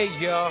over here,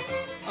 y'all.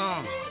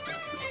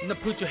 Now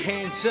put your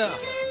hands up.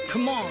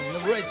 Come on,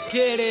 now let's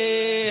get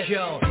it.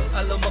 Yo,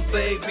 I love my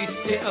baby,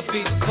 still a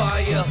big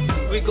fire.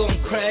 We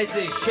going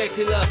crazy, shake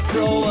it up,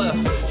 throw up.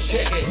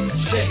 Shake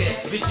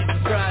it,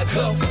 bitches drive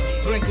up.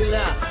 Drink it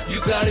up, you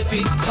got a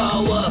big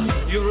power.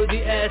 You rule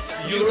the ass,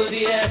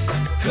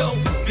 go.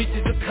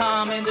 Bitches are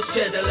calm and the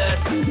shadowless.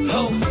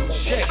 Ho,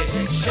 shake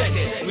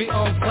it, we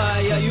on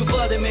fire. You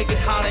better make it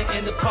hotter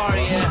in the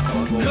party, yeah.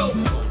 Go,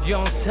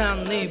 young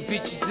time name,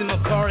 bitches in my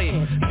party.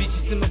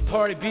 Bitches in my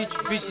party,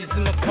 bitches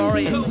in my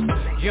party.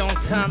 Young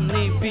time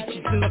name,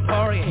 bitches in my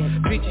party.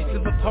 Bitches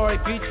in my party,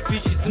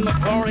 bitches in my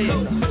party.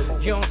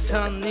 Young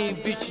time name,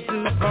 bitches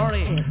in my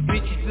party.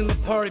 Bitches in my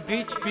party,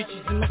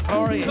 bitches in my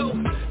party.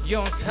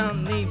 Young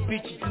time name,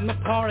 bitches in my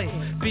party.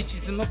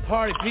 Bitches in my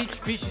party,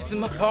 bitches in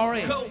my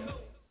party.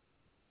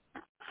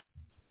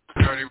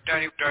 Dirty.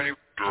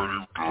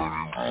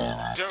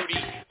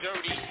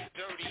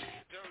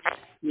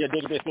 Yeah,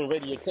 Drtybsmnt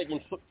Radio, taking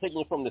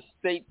you from the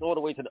States all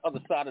the way to the other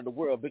side of the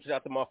world. Big shout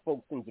out to my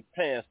folks in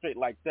Japan, straight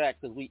like that,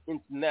 because we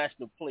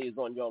international players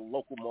on y'all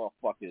local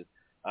motherfuckers.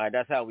 All right,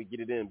 that's how we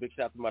get it in. Big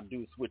shout out to my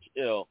dude, Switch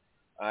Ill.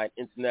 All right,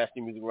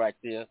 international music right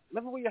there.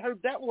 Remember when you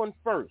heard that one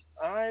first?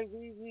 All right,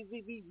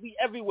 we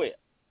everywhere.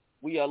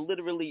 We are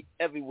literally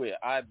everywhere.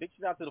 All right, big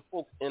shout out to the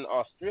folks in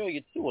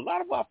Australia, too. A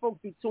lot of our folks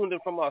be tuned in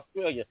from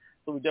Australia,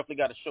 so we definitely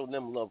got to show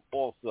them love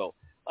also.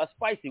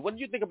 Spicy, what did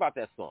you think about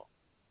that song?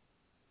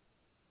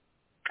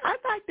 I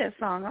like that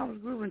song. I was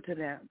grooving to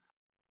that.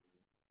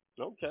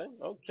 Okay.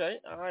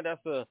 All right,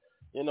 that's a,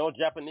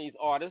 Japanese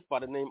artist by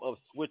the name of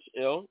Switch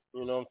Ill.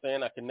 You know what I'm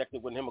saying? I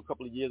connected with him a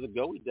couple of years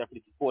ago. He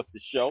definitely supports the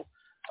show.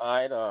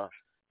 All right,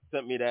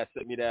 sent me that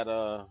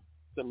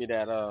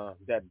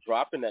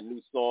drop in that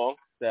new song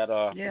that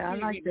yeah, I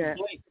like that.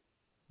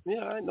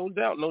 Yeah, no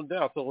doubt.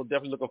 So we're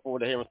definitely looking forward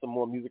to hearing some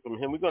more music from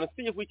him. We're going to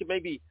see if we can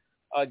maybe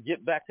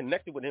get back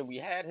connected with him. We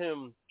had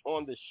him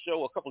on the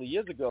show a couple of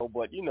years ago,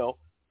 but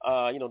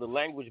the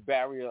language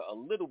barrier a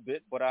little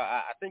bit, but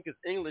I think his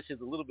English is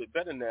a little bit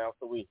better now,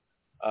 so we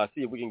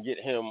see if we can get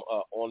him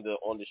on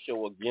the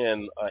show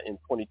again in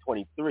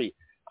 2023.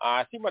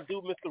 I see my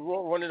dude, Mr.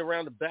 Raw, running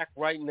around the back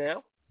right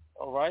now.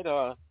 All right,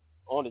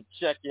 on the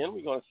check-in.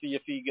 We're going to see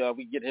if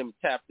we get him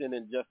tapped in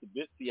just a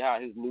bit, see how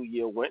his new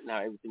year went and how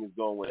everything is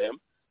going with him.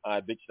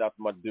 Big shout out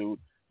to my dude,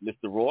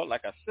 Mr. Raw.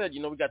 Like I said,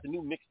 we got the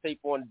new mixtape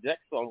on deck,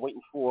 so I'm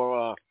waiting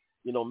for,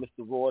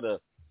 Mr. Raw to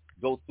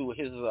go through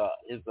his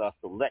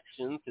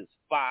selections, his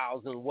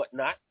files and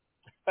whatnot.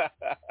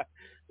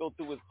 Go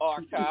through his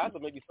archives,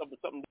 or maybe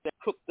something that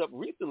cooked up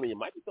recently. It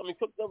might be something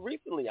cooked up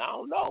recently. I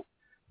don't know.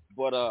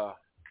 But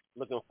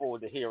looking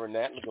forward to hearing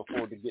that. Looking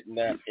forward to getting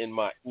that in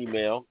my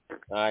email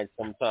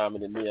sometime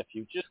in the near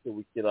future, so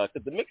we could.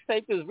 Because the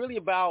mixtape is really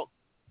about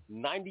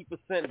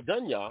 90%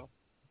 done, y'all.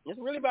 It's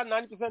really about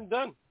 90%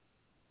 done.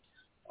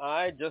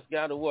 I just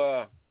got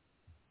to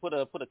put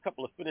a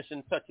couple of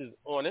finishing touches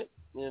on it,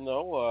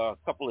 a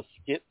couple of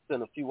skits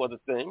and a few other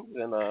things,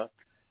 and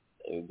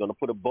going to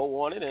put a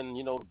bow on it and,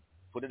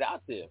 put it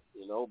out there.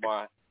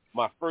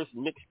 My first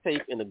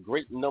mixtape in a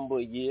great number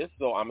of years,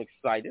 so I'm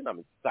excited.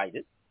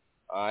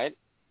 All right.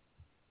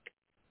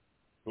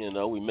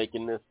 We're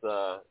making this,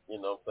 we're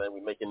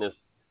making this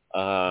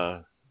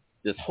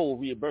whole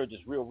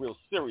reemergence real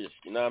serious,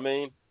 you know what I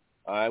mean?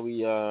 All right,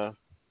 we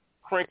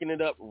cranking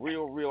it up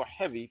real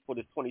heavy for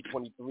this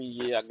 2023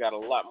 year. I got a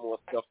lot more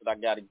stuff that I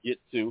got to get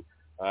to.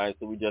 All right,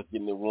 so we just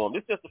getting it warm.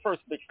 This is just the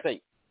first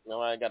mixtape.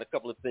 I got a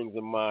couple of things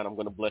in mind I'm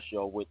going to bless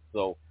y'all with.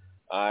 So,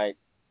 all right,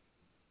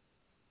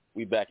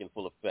 we back in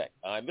full effect.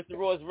 All right, Mr.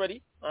 Raw is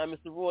ready. All right,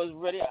 Mr. Raw is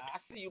ready. I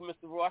see you,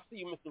 Mr. Raw.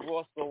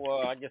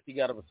 So I guess he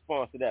got a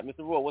response to that. Mr.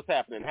 Raw, what's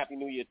happening? Happy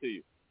New Year to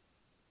you.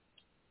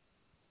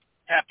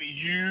 Happy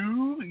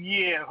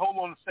yeah. Hold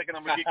on a second,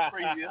 I'm gonna get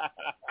crazy.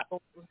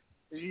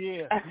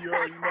 Yeah, you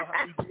already know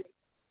how we do it.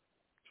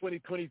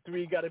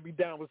 2023 got to be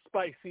down with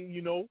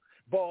spicy.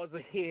 Bars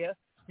are here.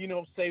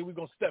 Say we're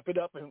gonna step it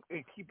up and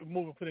keep it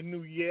moving for the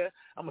new year.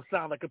 I'm gonna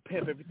sound like a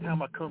pimp every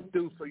time I come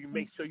through, so you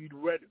make sure you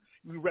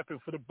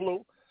repping for the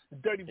blue. The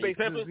Dirty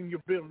Basement is in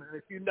your building.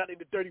 If you're not in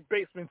the Dirty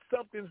Basement,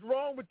 something's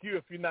wrong with you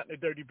if you're not in the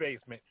Dirty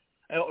Basement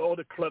or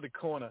the Cluttered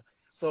Corner.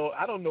 So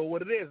I don't know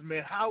what it is,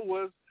 man. How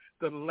was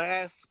the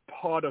last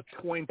part of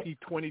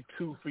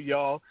 2022 for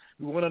y'all?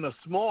 We went on a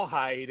small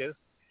hiatus,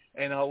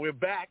 and we're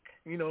back,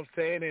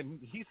 and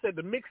he said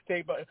the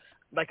mixtape,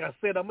 like I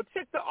said, I'm going to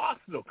check the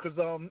arsenal because,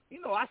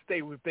 I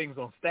stay with things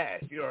on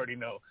stash. You already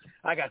know.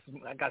 I got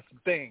some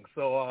things.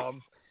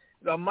 So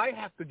I might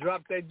have to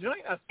drop that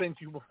joint I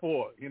sent you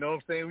before.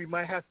 We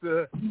might have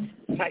to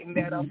tighten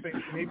that up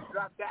and maybe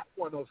drop that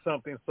one or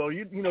something. So,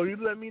 you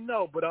let me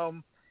know. But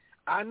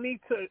I need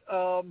to,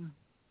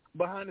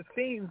 behind the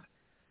scenes,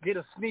 get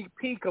a sneak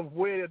peek of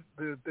where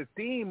the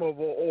theme of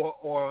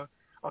or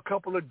a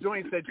couple of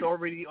joints that's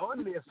already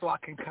on there, so I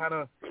can kind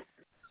of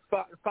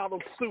follow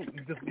suit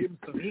and just give them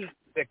some heat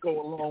that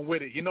go along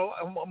with it.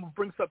 I'm gonna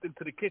bring something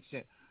to the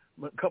kitchen,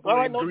 a couple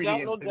of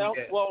ingredients. No doubt.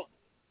 Well,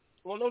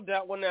 no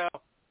doubt. Well, now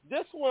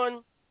this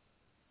one,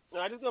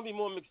 there's gonna be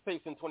more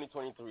mixtapes in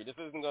 2023. This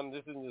is not.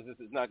 This is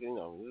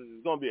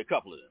gonna be a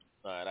couple of them.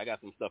 All right, I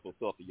got some stuff in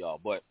store for y'all,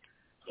 but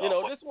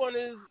this one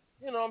is,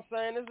 what I'm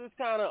saying, this is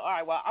kind of all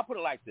right. Well, I'll put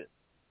it like this.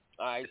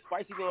 All right,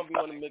 Spicy gonna be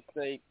on the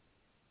mixtape.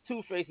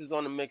 Two Faces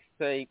on the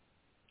mixtape.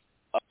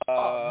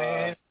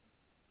 Man.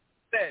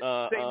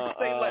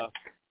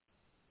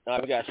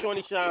 We got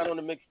Shorty Shine on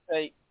the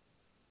mixtape.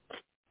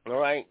 All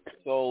right,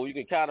 so you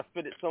can kind of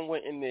fit it somewhere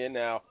in there.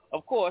 Now,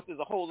 of course, there's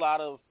a whole lot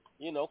of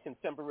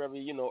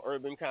contemporary,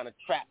 urban kind of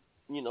trap,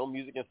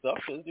 music and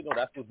stuff. Cause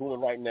that's what's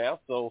booming right now.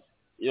 So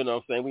what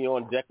I'm saying, we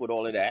on deck with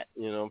all of that.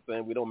 What I'm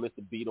saying, we don't miss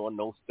a beat on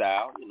no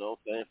style. What I'm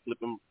saying,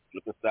 flipping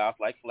styles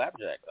like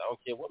flapjacks. I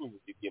don't care what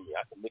music you give me,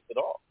 I can mix it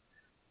all.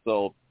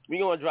 So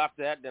we're gonna drop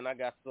that. Then I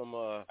got some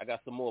more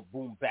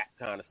boom bap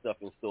kind of stuff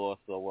in store.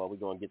 So we're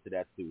gonna get to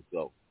that too.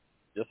 So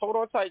just hold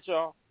on tight,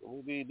 y'all.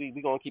 We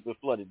gonna keep it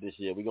flooded this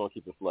year. We're gonna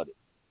keep it flooded.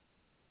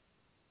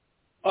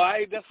 All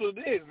right, that's what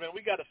it is, man.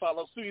 We got to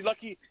follow suit. You're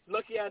lucky I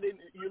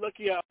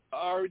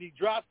already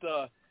dropped.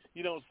 Lay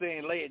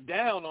it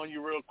down on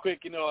you real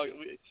quick.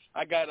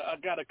 I got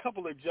a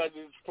couple of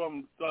judges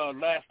from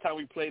last time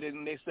we played it,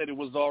 and they said it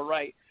was all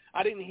right.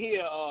 I didn't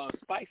hear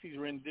Spicy's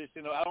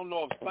rendition. I don't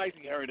know if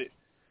Spicy heard it.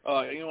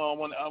 I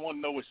want to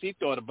know what she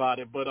thought about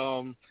it, but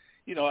I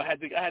had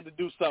to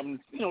do something,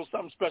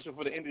 something special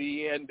for the end of the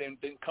year, and then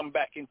come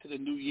back into the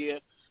new year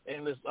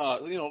and let's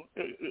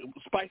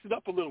spice it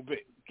up a little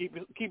bit. Keep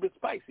it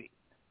spicy.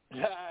 I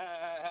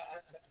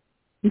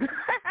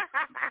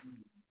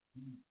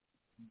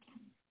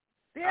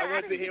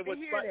want to hear what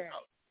Spicy.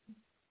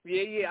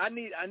 Yeah. I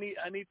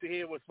need to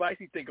hear what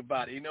Spicy think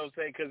about it. You know what I'm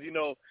saying? Because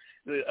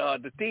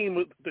the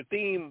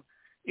theme.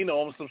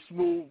 On some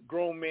smooth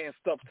grown man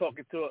stuff,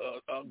 talking to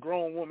a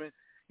grown woman.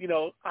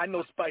 I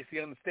know Spicy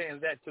understands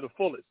that to the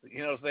fullest. You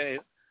know what I'm saying?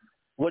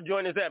 What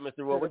joint is that, Mr.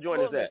 Raw? What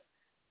joint is that?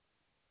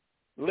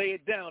 Lay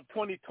It Down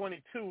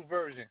 2022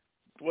 version.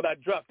 What I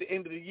dropped the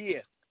end of the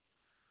year.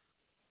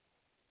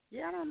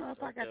 Yeah, I don't know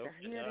if I got to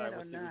hear that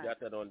or not. We got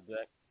that on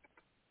deck.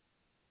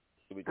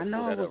 I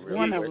know it was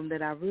one of them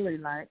that I really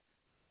liked.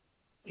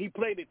 He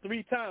played it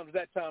 3 times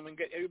that time, and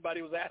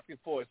everybody was asking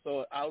for it.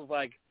 So I was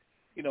like,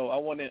 I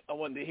wanted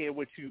to hear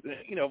what you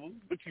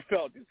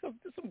felt. It's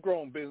some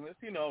grown business,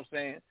 you know what I'm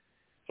saying?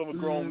 From a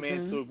grown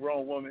man to a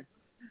grown woman.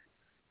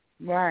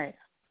 Right.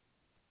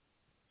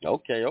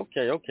 Okay. All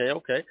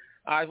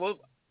right, well,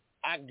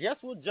 I guess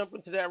we'll jump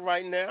into that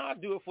right now. I'll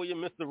do it for you,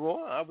 Mr.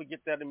 Raw. I will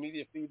get that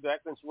immediate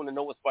feedback since you want to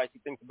know what Spicy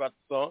thinks about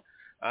the song.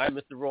 All right,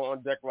 Mr. Raw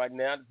on deck right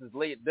now. This is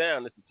Lay It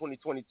Down. This is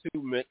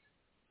 2022 mix.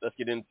 Let's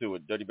get into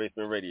it. Dirty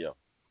Basement Radio.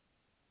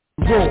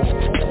 You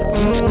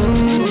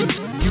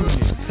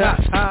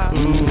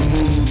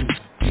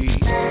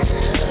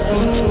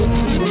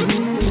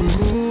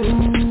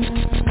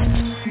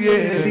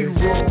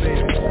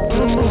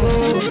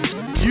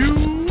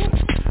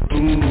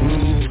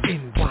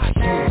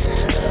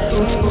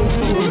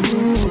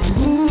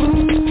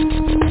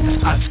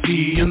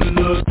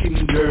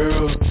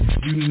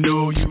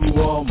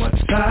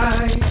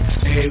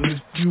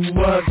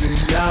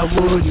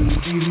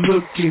wouldn't be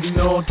looking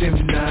all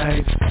them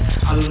nights.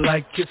 I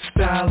like your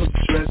style of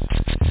dress.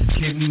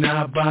 Can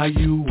I buy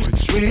you a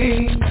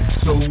drink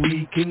so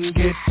we can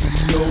get to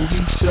know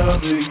each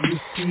other? You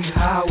see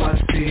how I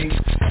think.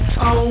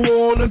 I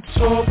wanna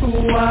talk a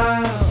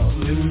while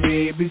and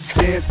maybe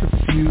dance a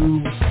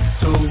few,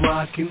 so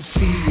I can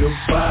see your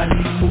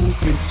body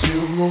moving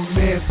till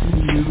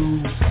romancing you.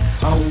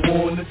 I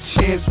want a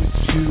chance with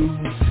you,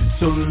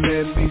 so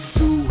let me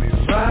do it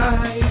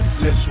right.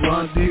 Let's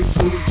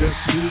rendezvous, just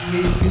me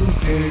and you,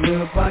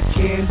 dinner by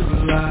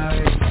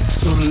candlelight.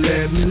 So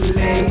let me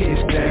lay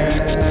it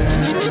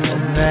down,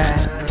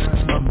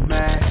 my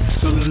Mac.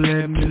 So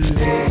let me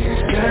lay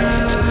it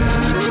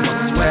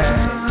down, my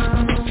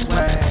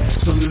swag.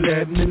 So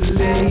let me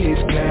lay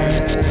it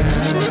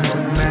down,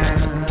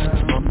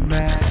 my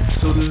Mac.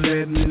 So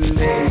let me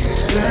lay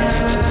it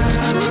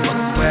down, my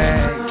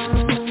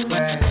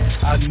swag.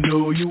 I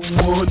know you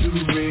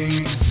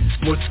wondering,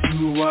 what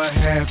do I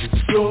have in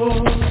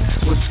store?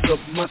 What's up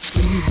my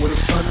sleeve, what I'm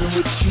trying to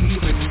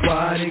achieve, and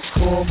why they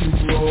call me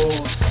raw?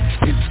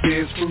 It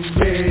stands for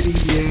ready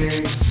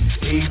and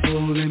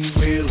able and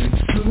willing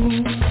to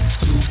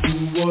do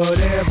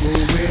whatever,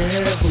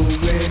 wherever,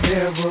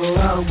 whenever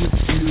I'm with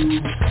you.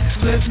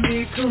 Let me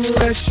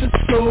caress your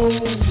soul,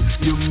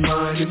 your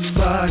mind and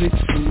body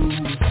too.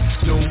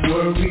 Don't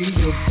worry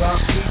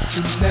about me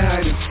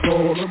tonight, it's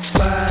all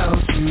about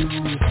you.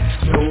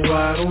 No, I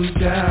don't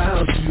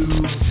doubt you,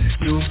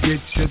 you'll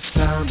get your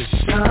time to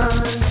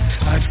shine.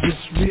 I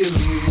just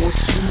really want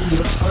you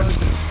to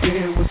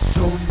understand what's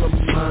on my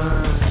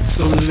mind.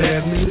 So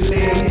let me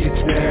lay it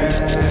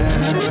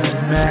down,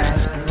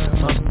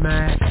 my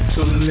Mac.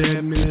 So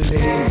let me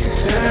lay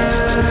it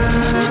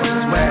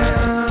down, my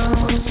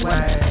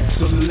swag.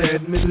 So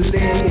let me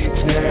lay it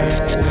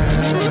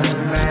down,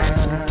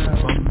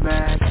 my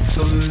Mac.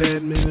 So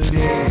let me lay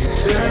it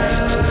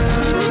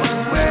down,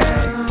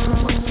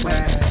 my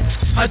swag.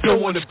 I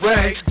don't wanna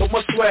brag, but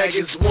my swag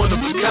is one of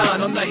a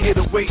kind. I'm not here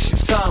to waste your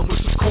time with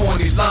some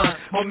corny line.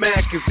 My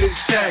Mac is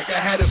intact, I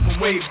had it from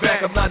way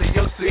back. I'm not a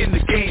youngster in the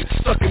game,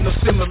 stuck in the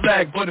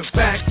Similac. But in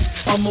fact,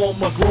 I'm on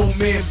my grown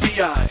man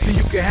B.I. So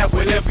you can have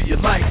whatever you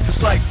like,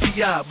 just like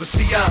T.I. But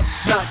see, I'm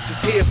not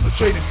just here for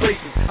trading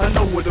places. I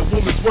know what a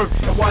woman's worth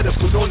and why they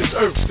put on this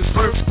earth. This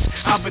birth,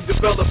 I've been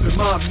developing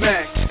my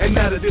Mac, and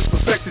now that it's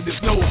perfected,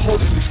 there's no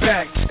holding me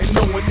back. And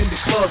no one in the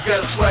club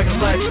got a swagger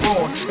like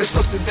more. It's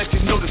something that you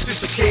notice since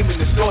you came in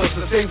the door. It's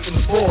the same from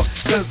the floor,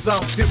 cause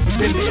I'm different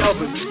than the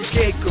others. You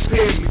can't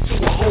compare me to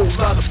a whole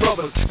lot of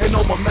brothers. And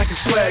on my Mac and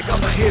swag,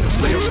 I'm not here to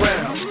play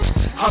around,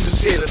 I'm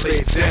just here to lay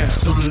it down.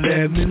 So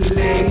let me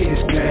lay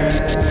it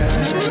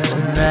down,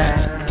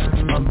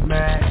 my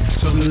Mac.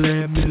 So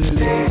let me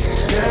lay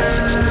it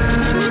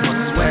down, my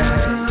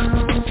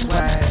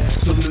swag.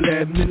 So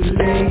let me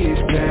lay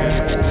it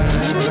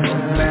down, my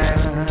Mac.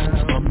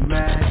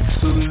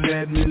 So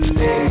let me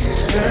lay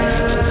it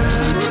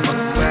down, my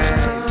swag.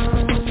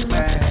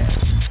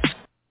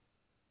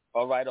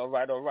 All right.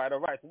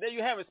 So there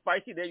you have it,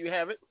 Spicy. There you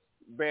have it.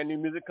 Brand new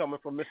music coming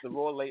from Mr.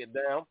 Raw, Lay It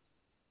Down.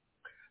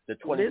 The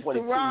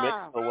 2022 mix.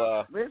 So,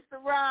 Mr.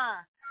 Ron,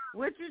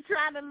 what you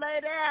trying to lay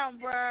down,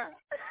 bro?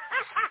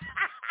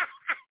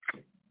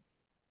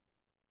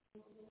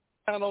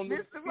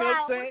 Mr.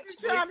 Ron, what you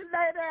trying to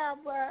lay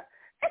down, bro?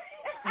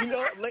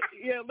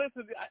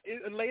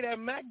 Lay that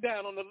Mac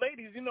down on the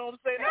ladies. You know what I'm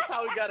saying? That's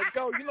how we gotta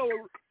go.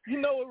 You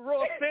know what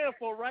Raw stand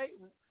for, right?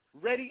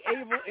 Ready,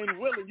 able, and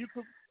willing.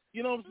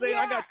 You know what I'm saying?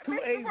 I got 2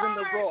 A's in the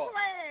Raw.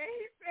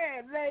 He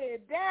said, lay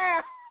it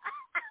down.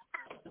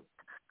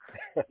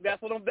 That's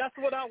what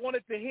I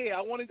wanted to hear.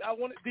 I wanted.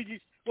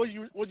 Was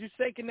you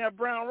shaking that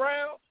brown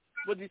round?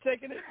 Was you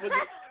taking it?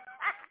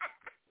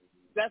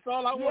 That's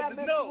all I wanted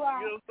to know.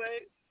 Ryan. You know what I'm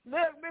saying?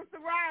 Look, Mr.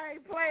 Ryan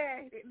ain't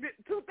playing.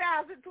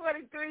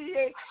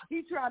 2023,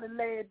 he trying to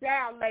lay it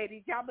down,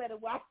 ladies. Y'all better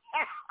watch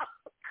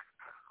out.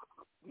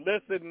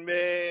 Listen,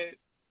 man,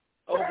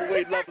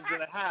 overweight lovers in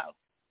the house.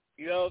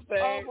 You know what I'm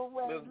saying?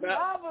 Overweight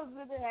lovers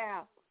in the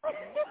house.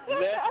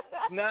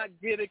 Let's not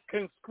get it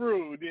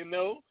construed,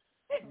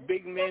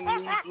 Big men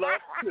need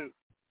love too.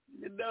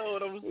 You know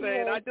what I'm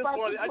saying? Yeah,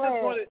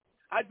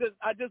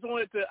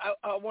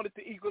 I wanted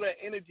to equal that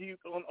energy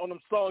on them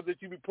songs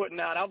that you be putting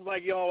out. I was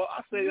like, yo,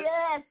 I say,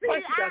 yeah. See,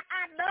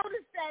 I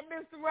noticed that,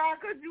 Mr.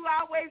 Rock, because you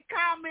always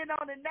comment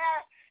on it.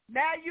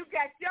 Now you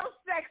got your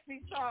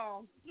sexy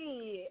song.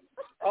 Yeah.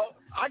 Oh,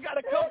 I got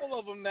a couple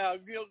of them now.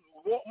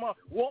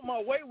 Walk My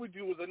Way With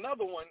You was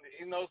another one.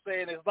 You know what I'm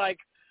saying? It's like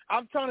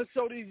I'm trying to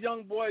show these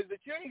young boys that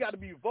you ain't got to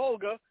be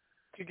vulgar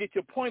to get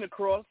your point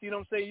across. You know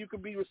what I'm saying? You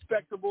can be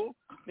respectable,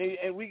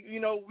 and we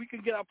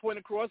can get our point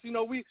across.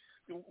 We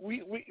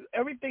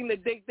everything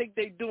that they think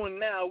they doing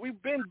now,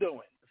 we've been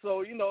doing.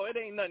 So it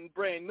ain't nothing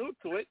brand new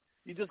to it.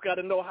 You just got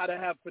to know how to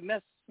have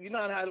finesse. You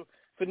know how to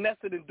finesse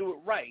it and do it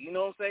right. You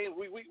know what I'm saying?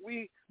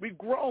 We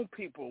grown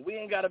people. We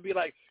ain't got to be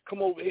like,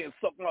 come over here and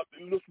suck my,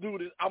 let's do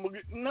this.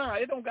 Nah,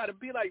 it don't got to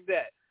be like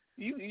that.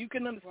 You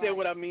can understand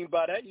what I mean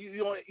by that.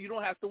 You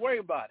don't have to worry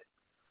about it.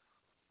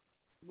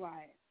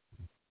 Right.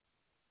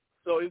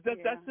 So that's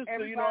just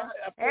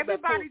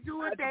everybody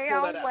do it their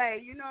own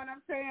way. You know what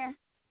I'm saying?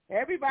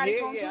 Everybody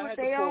gonna do it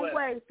their own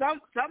way. Some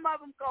of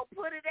them gonna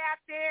put it out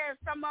there, and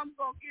some of them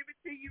gonna give it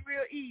to you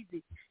real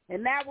easy.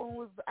 And that one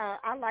was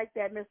I like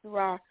that, Mr.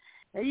 Raw.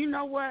 And you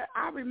know what?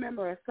 I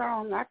remember a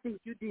song I think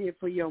you did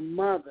for your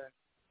mother.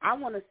 I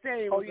want to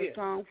say it was a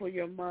song for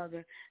your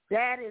mother.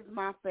 That is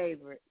my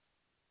favorite.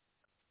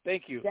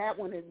 Thank you. That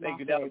one is my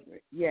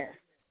favorite. Yes.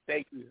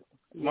 Thank you.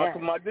 Yes.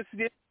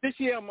 This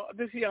year I'm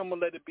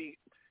gonna let it be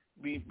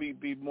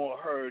more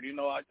heard. You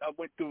know, I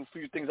went through a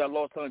few things. I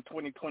lost her in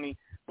 2020,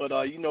 but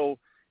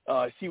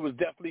she was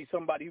definitely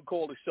somebody who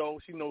called the show.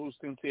 She knows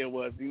who Cynthia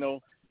was. You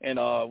know, and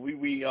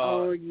she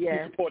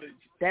supported.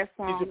 That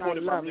song, she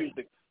supported my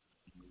music.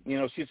 You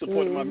know, she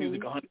supported my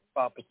music 105%.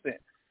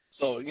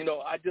 So you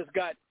know, I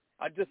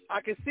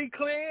can see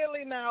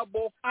clearly now.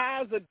 Both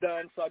eyes are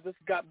done. So I just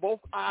got both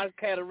eyes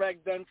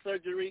cataract done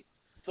surgery.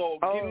 So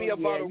give me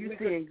about a week.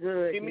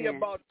 Give me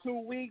about 2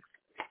 weeks,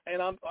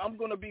 and I'm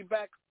going to be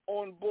back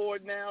on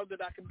board now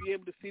that I can be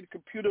able to see the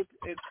computer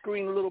and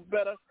screen a little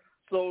better.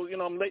 So you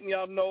know, I'm letting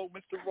y'all know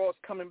Mr. Ross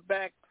coming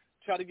back.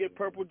 Try to get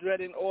Purple Dread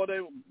in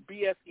order.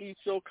 BSE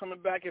show coming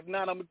back. If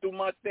not, I'm gonna do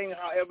my thing.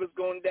 However it's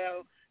going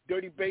down.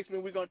 Dirty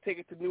Basement. We're gonna take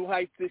it to new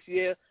heights this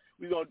year.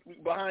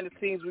 Behind the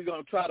scenes, we're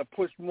gonna try to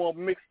push more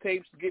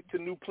mixtapes, get to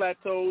new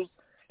plateaus,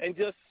 and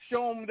just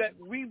show them that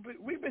we've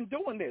been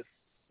doing this.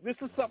 This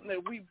is something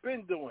that we've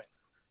been doing.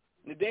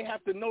 They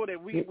have to know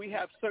that we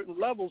have certain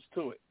levels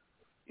to it.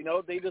 You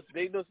know, they just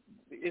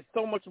it's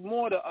so much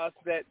more to us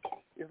that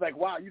it's like,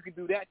 wow, you can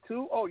do that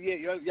too? Oh yeah,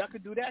 y'all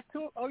can do that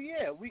too? Oh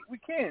yeah, we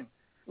can.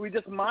 We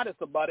just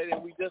modest about it,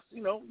 and we just,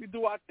 you know, we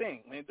do our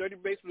thing, man. Dirty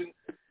Basement,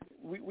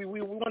 we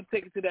want to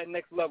take it to that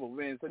next level,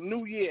 man. It's a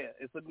new year.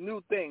 It's a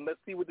new thing. Let's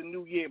see what the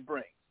new year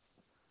brings.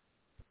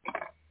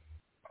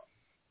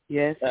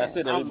 Yes. That's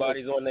it.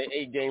 Everybody's on their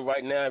A game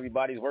right now.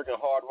 Everybody's working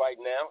hard right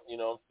now. You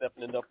know,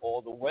 stepping it up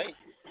all the way.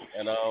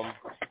 And,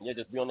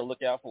 just be on the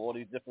lookout for all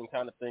these different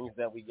kind of things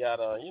that we got.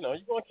 You're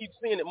going to keep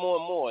seeing it more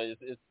and more.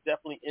 It's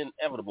definitely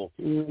inevitable.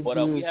 Mm-hmm.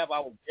 But we have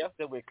our guest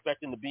that we're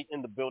expecting to be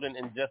in the building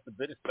in just a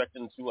bit,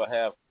 expecting to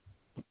have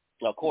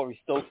Corey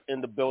Stokes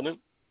in the building.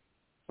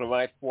 All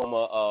right,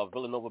 former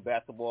Villanova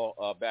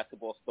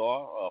basketball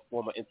star,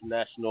 former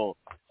international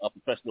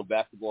professional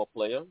basketball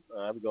player.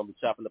 We're going to be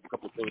chopping up a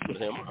couple of things with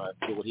him,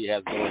 see what he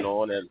has going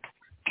on, and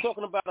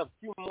talking about a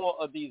few more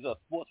of these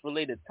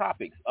sports-related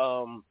topics.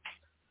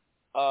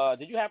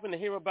 Did you happen to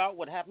hear about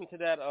what happened to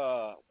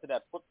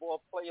that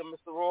football player,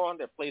 Mr. Ron,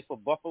 that plays for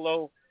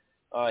Buffalo?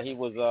 He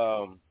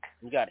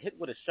got hit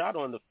with a shot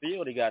on the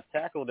field. He got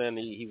tackled, and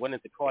he went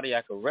into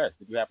cardiac arrest.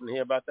 Did you happen to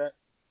hear about that?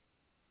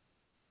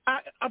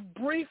 I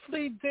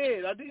briefly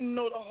did. I didn't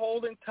know the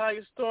whole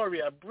entire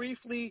story.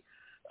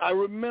 I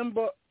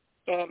remember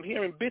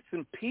hearing bits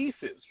and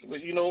pieces.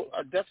 But, you know,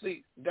 I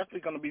definitely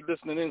going to be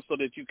listening in so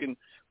that you can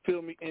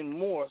fill me in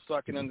more so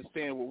I can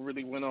understand what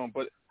really went on.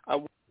 But I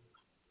was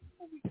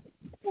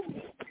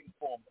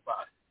informed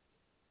about it.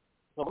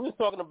 So we were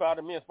talking about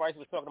it. Me and Spice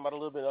was talking about it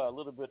a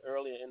little bit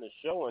earlier in the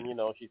show, and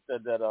she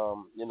said that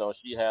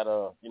she had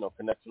a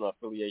connection or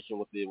affiliation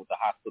with the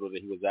hospital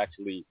that he was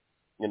actually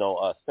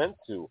sent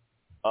to.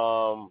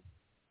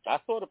 I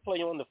saw the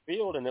play on the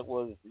field, and it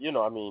was, I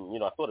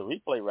saw the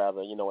replay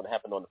rather, what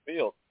happened on the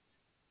field.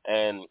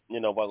 And,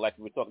 but like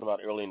we were talking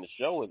about earlier in the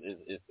show, it's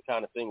the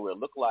kind of thing where it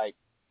looked like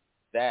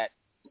that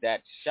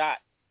shot,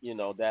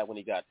 that when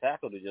he got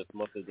tackled, it just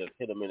must have just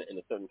hit him in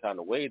a certain kind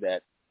of way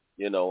that,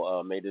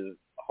 made his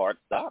heart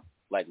stop,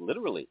 like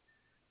literally,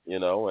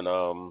 and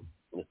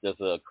it's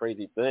just a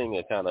crazy thing,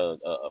 a kind of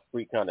a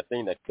freak kind of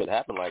thing that could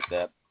happen like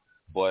that.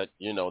 But,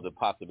 the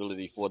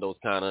possibility for those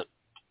kind of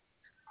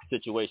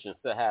situations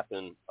to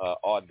happen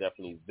are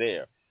definitely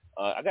there.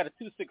 I got a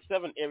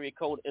 267 area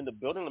code in the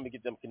building. Let me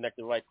get them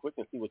connected right quick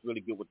and see what's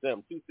really good with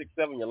them.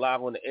 267, you're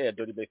live on the air,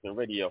 Dirty Basement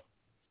Radio.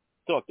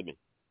 Talk to me.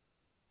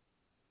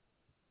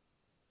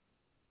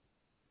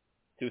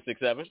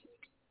 267.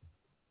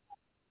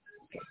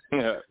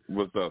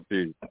 What's up,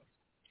 Pete?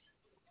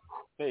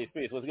 Peace.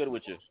 What's good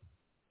with you?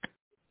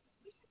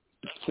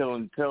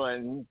 Chilling.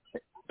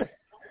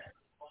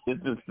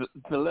 It's the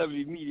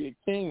celebrity media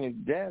king is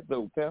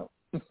Jazzo, pal.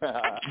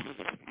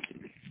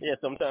 Yeah,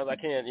 sometimes I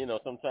can't,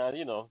 sometimes,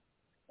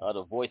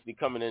 the voice be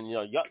coming in,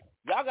 y'all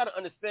got to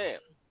understand,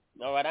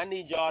 all right, I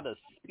need y'all to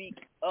speak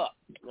up,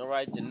 all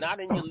right? You're not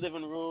in your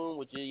living room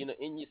with your,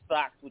 in your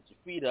socks with your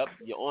feet up.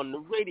 You're on the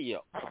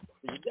radio.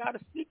 So you got to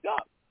speak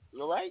up,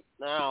 all right?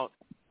 Now,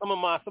 some of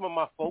my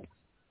folks,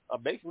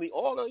 basically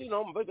all the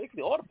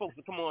folks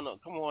that come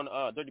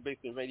on Dirty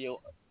Basement Radio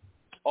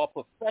are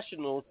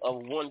professionals of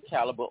one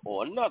caliber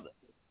or another.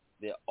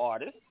 They're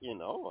artists,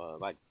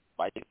 like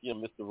Spicy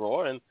and Mr.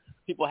 Raw, and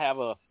people have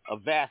a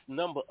vast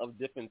number of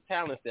different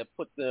talents that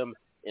put them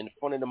in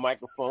front of the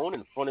microphone,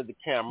 in front of the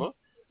camera,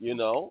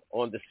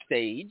 on the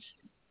stage.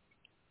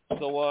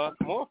 So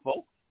come on,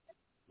 folks.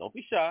 Don't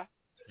be shy.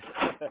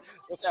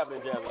 What's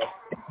happening, Jazzo?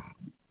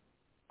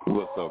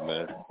 What's up,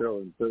 man?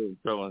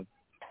 Chilling.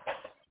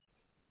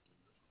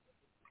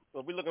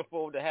 So we're looking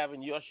forward to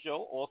having your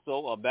show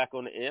also back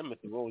on the air.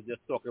 Mr. Rose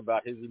just talking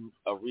about his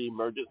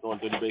reemergence on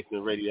Dirty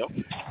Basement Radio.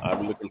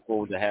 We're looking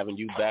forward to having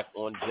you back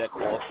on deck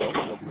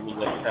also. Bringing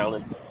your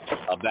talent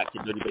back to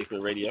Dirty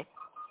Basement Radio.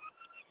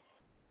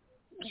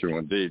 Sure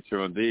indeed.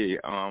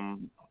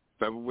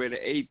 February the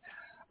 8th.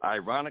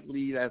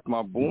 Ironically, that's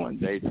my born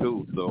day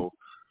too. So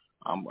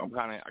I'm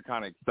kind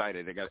of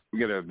excited. We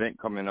got an event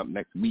coming up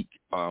next week,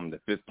 the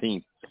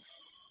 15th.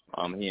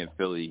 Here in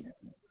Philly.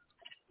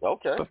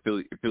 Okay. So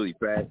Philly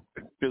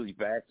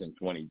Fashion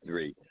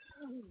 23.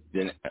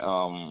 Then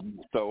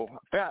so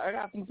I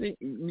got some things.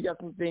 We got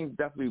some things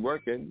definitely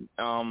working.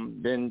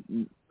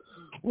 Then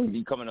we'll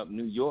be coming up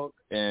New York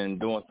and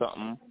doing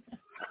something.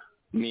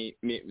 Me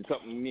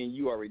and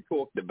you already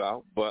talked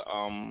about, but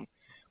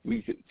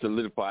we should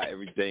solidify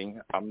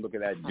everything. I'm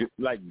looking at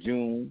like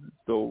June,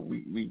 so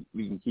we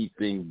can keep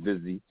things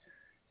busy.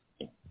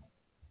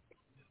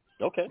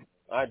 Okay.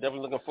 All right,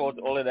 definitely looking forward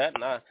to all of that.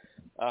 And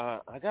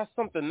I got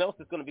something else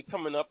that's going to be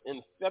coming up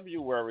in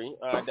February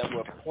that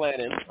we're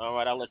planning. All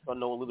right, I'll let y'all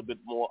know a little bit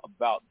more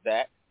about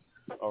that.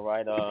 All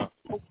right,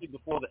 hopefully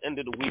before the end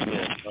of the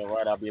weekend. All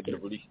right, I'll be able to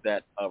release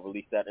that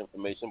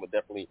information, but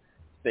definitely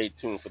stay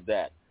tuned for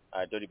that.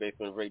 Dirty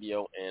Basement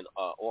Radio and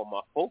all my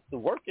folks are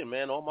working,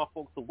 man. All my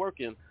folks are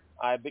working.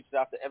 Big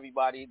shout out to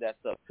everybody that's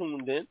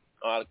tuned in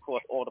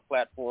across all the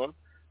platforms.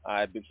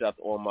 Big shout out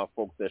to all my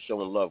folks that's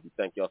showing love. We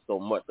thank y'all so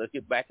much. Let's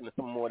get back into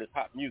some more of this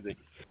hot music.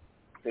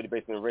 Dirty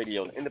Basement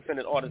Radio, an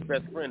independent artist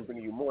best friend,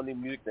 bringing you more new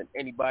music than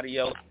anybody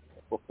else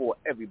before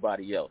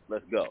everybody else.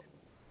 Let's go.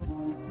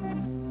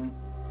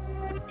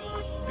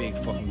 Big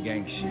fucking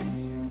gang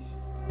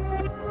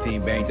shit.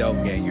 Team Bang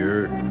Dope Gang, you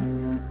heard?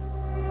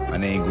 My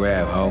name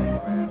Grab, ho.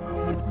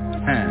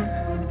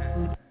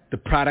 The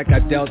product I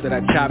dealt it,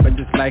 I chop it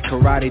just like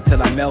karate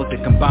till I melt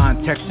it.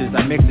 Combine textures,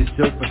 I mix it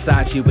silk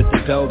Versace with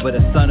the velvet,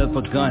 a son of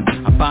a gun.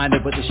 I bind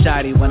it with the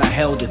shotty when I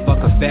held it. Fuck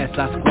a vest,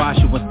 I squash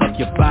you and stuck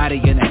your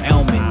body in a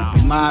helmet.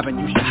 You mobbing,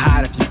 you should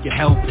hide if you can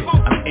help it.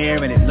 I'm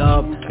airing it,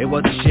 love, it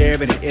wasn't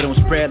sharing it. It don't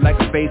spread like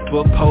a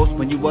Facebook post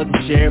when you wasn't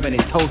sharing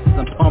it. Toasters,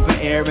 I'm pumping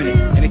air in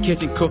it. In the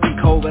kitchen cooking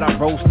cold, but I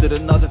roasted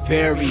another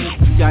berry.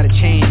 You got a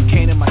chain, you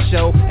came to my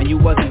show and you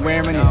wasn't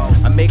wearing it.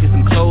 I'm making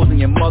some clothes and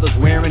your mother's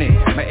wearing it.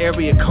 My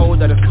area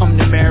code that is come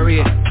to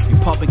marry it. You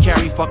pump and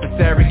carry fucking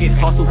surrogates.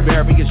 Hustle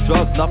various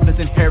drugs, nothing's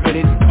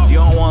inherited.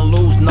 You don't wanna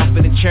lose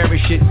nothing and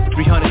cherish it.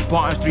 300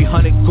 Spartans,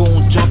 300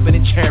 goons jumping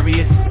in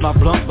chariots. My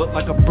blunt look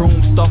like a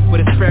broom stuffed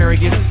with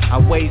asparagus. I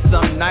weigh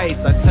some nice,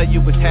 I tell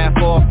you it's half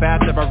off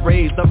after I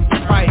raised up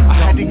the price. I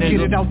had to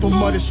get it out, the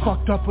mud is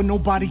fucked up and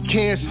nobody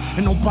cares.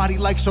 And nobody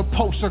likes or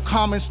posts or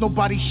comments,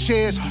 nobody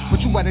shares.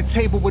 But you at a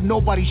table with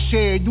nobody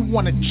shared. You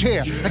want a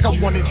chair, like I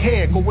wanted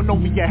hair. Going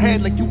over your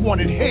head like you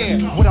wanted hair.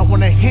 What I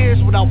wanna hear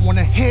is what I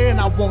wanna hear.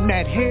 And I want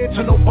that hair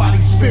to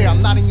nobody's fair.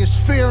 I'm not in your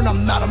sphere and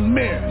I'm not a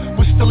mayor,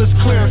 but still it's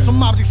clear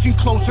some objects seem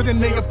closer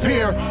than they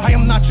appear. I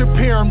am not your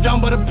peer, I'm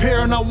down by the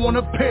pair and I want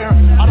a pair.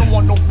 I don't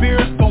want no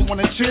beers, don't want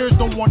no cheers,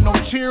 don't want no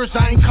cheers.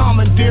 I ain't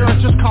commandeer, I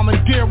just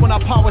commandeer when I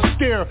power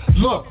steer.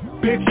 Look,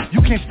 bitch,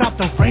 you can't stop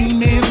the rain,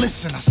 man,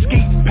 listen. I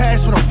skate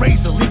past with a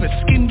razor, leave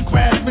a skin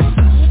grass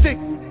missing. Stick,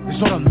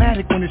 it's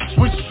automatic when it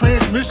switch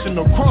transmission.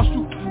 Across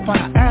you, find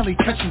an alley,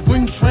 catch a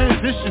wing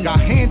transition. Got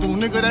handle,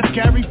 nigga, that's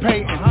Gary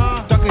Payton.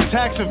 Ducking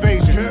tax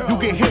evasion, you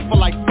get hit for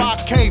like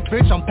 5K,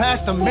 bitch, I'm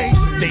past the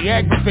mason. They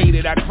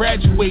aggravated, I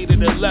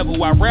graduated a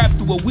level. I rap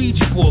through a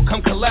Ouija board,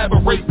 come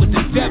collaborate with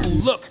the devil.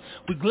 Look,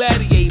 we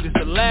gladiators,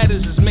 the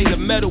ladders is made of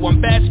metal.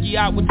 I'm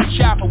Basquiat with the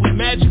chopper, we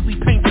magically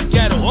paint the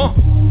ghetto.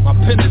 My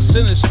pen is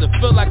sinister,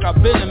 feel like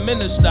I've been a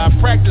minister. I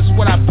practice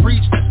what I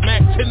preach, this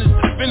Mac 10 is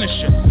the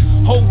finisher.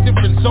 Whole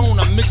different zone,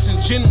 I'm mixing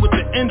gin with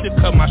the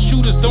indica. My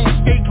shooters don't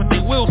escape, but they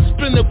will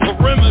spin the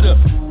perimeter.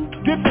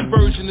 Different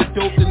version of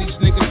dope than these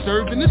niggas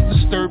serving. It's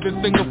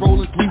disturbing, finger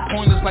rolling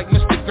 3-pointers like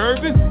Mr.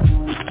 Gervin.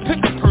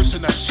 Pick a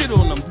person, I shit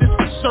on them,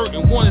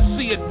 disconcerting. Wanna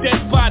see a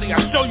dead body,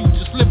 I show you,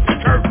 just lift the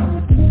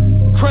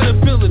curtain.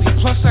 Credibility,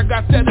 plus I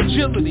got that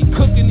agility.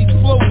 Cooking these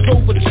flows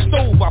over the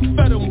stove, I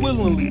fed them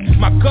willingly.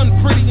 My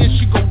gun pretty and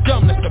she go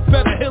dumb, that's the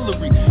better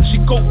Hillary.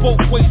 She go both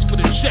ways for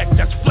the check,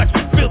 that's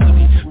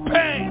flexibility.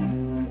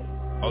 Pain!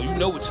 Oh, you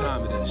know what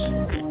time it is.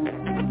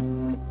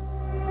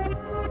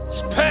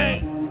 It's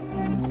pain!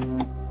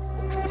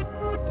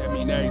 That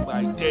mean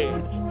everybody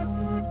dead.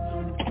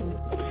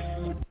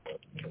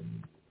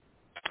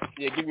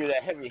 Yeah, giving you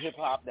that heavy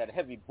hip-hop, that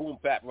heavy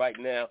boom-bap right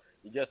now.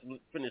 You just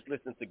finished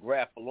listening to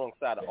Graph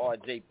alongside of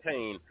R.J.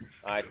 Payne.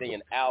 They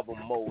in album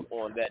mode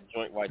on that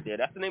joint right there.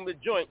 That's the name of the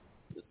joint.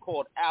 It's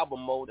called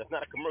album mode. That's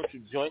not a commercial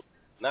joint.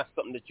 Not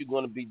something that you're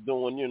going to be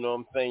doing, you know what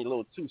I'm saying, a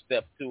little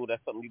two-step to.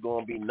 That's something you're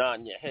going to be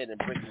nodding your head and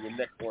breaking your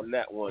neck on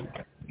that one.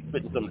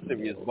 Spitting some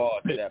serious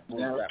bars to that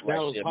boom-bap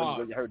right there.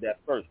 When you heard that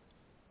first.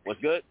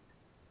 What's good?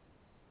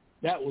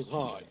 That was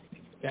hard.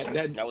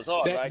 That was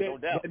hard, right? No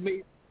doubt. That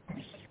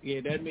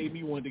made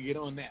me want to get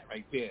on that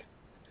right there.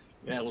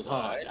 That was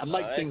hard. I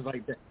like things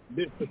like that.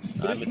 This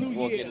new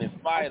year,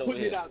 I'm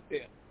putting it out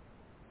there.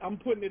 I'm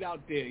putting it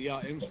out there,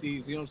 y'all MCs.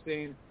 You know what I'm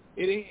saying?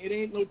 It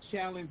ain't no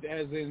challenge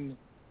as in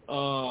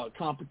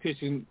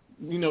competition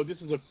this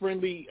is a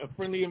friendly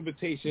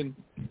invitation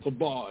for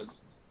bars.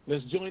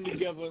 Let's join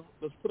together.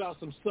 Let's put out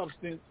some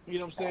substance. You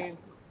know what I'm saying?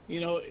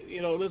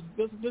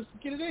 Let's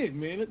get it in,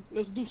 man.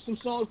 Let's do some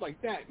songs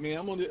like that, man.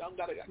 I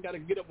gotta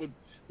get up with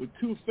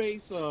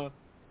Two-Face. I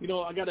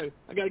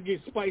gotta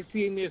get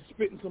Spicy in there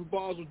spitting some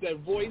bars with that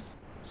voice.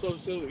 So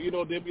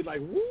they'll be like,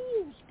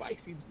 woo,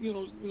 Spicy.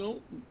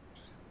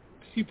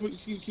 She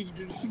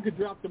could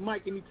drop the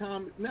mic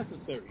anytime it's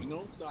necessary.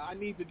 So I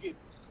need to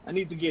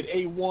get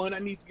A1. I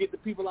need to get the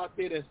people out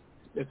there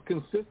that's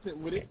consistent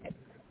with it.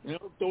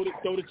 Throw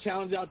the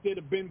challenge out there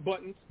to bend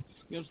buttons.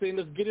 You know what I'm saying?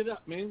 Let's get it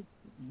up, man.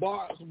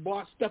 Bar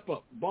step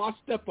up. Bar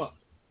step up.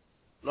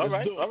 All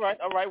right.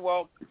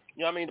 Well,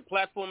 the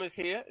platform is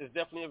here. It's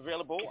definitely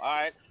available. All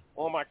right.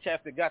 All my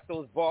cats that got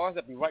those bars,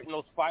 that be writing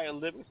those fire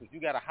lyrics. If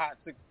you got a hot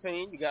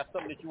 16, you got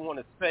something that you want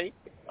to say,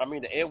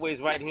 the airways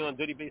right here on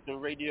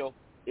Drtybsmnt Radio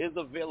is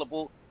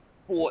available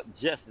for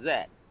just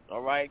that.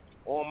 All right?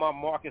 All my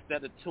markets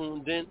that are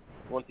tuned in,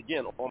 once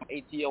again, all my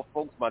ATL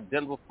folks, my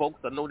Denver folks,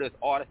 I know there's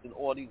artists in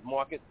all these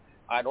markets.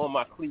 All right, all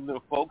my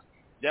Cleveland folks,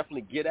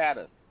 definitely get at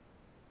us.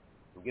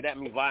 Get at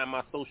me via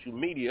my social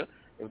media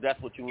if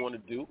that's what you want to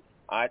do.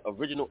 All right,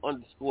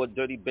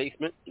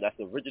 original_Drtybsmnt. That's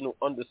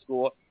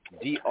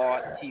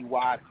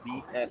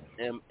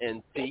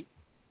original_DRTYBSMNT.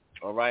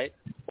 All right,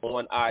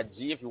 on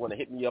IG if you want to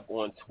hit me up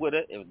on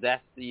Twitter, if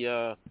that's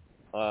the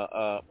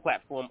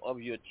platform of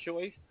your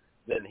choice,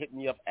 then hit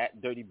me up at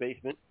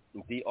Drtybsmnt,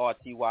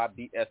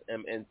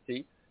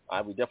 DRTYBSMNT. All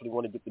right, we definitely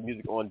want to get the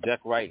music on deck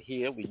right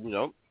here.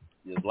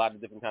 There's a lot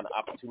of different kind of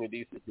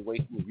opportunities,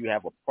 situations. If you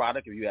have a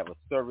product, if you have a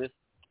service,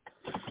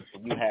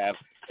 if you have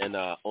an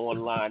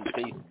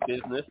online-based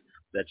business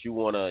that you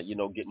want to,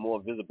 get more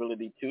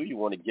visibility to, you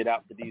want to get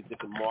out to these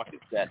different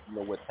markets that,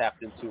 we're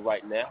tapped into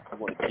right now. You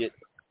want to get,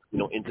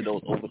 into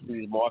those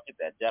overseas markets,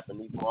 that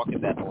Japanese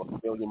market, that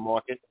Australian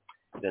market,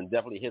 then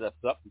definitely hit us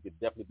up. We could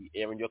definitely be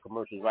airing your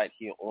commercials right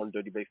here on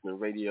Drtybsmnt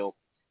Radio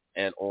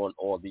and on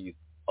all these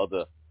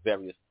other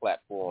various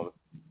platforms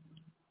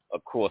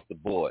across the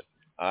board.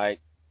 All right.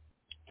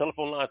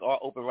 Telephone lines are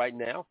open right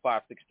now,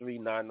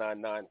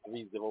 563-999-3050.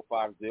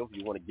 If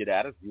you want to get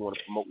at us, if you want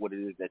to promote what it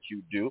is that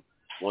you do.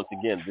 Once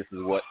again, this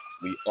is what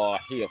we are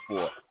here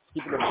for.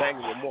 Keeping them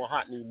banging with more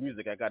hot new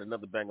music. I got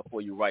another banger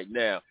for you right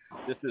now.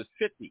 This is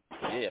 50.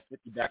 Yeah,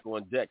 50 back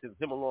on deck. This is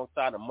him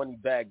alongside of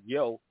Moneybag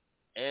Yo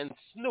and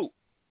Snoop.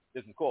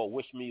 This is called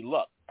Wish Me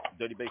Luck.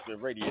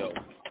 Drtybsmnt Radio,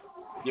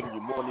 giving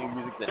you more new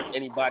music than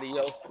anybody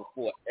else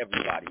before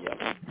everybody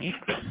else.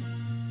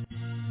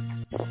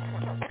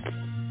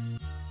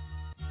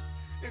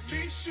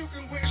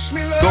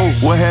 Go,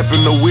 what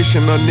happened to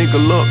wishing a nigga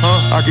luck?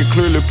 I can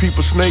clearly peep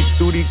a snake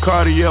through these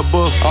Cartier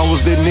buffs. I was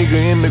that nigga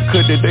in the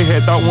cut that they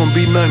had thought wouldn't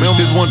be nothing.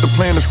 Just wanted to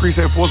play in the streets,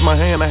 had forced my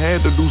hand, I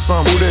had to do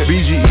something.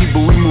 BGE,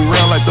 but we move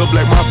around like the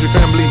Black Mafia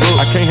family.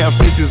 I can't have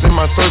snitches in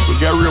my circle,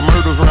 got real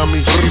murders around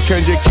me. You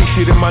can't just kick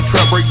shit in my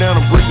trap, break down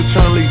a brick to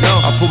Chun-Li.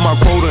 I put my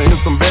quota in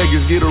some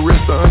baggage, get a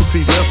wrist to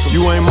auntie.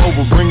 You ain't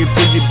mobile, bring it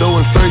to your door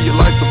and serve you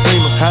like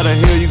subpoena. How the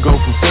hell you go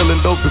from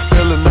selling dope to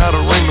selling out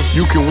arenas?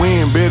 You can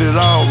win, bet it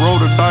all, roll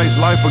the dice,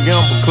 life a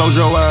gamble. Close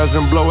your eyes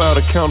and blow out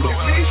a candle.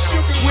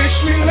 Wish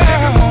me luck.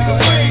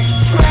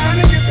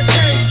 Trying to get the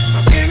cake.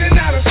 I'm in and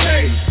out of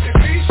state.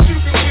 At least you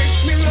can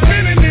wish me luck.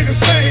 Many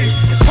niggas say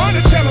it's hard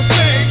to tell a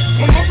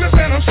thing. One more flip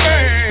and I'm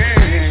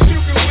staying.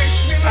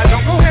 I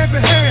don't go hand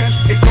to hand.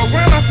 It go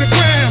round off the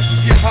ground.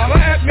 You holler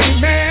at me,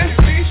 man. At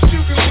least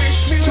you can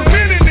wish me luck. Too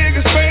many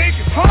niggas fake.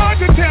 It's hard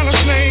to tell a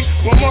snake.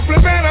 One more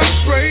flip and I'm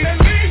straight. At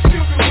least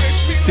you can wish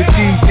me luck. The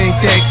G's ain't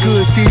that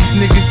good. These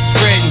niggas is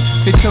threatening.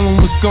 They tell them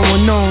what's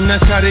going on,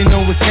 that's how they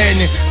know what's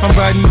happening. I'm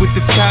riding with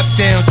the top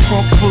down,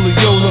 trunk full of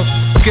Yola.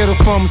 Ghetto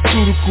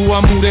pharmaceutical,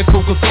 I move that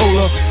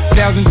Coca-Cola.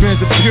 1,000 grams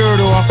of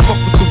Purito, I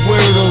fuck with the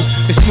weirdos.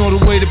 They snort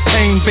away the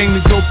pain, bang the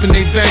dope in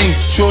they veins.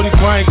 Shorty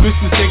crying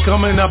Christmas, they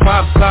coming, I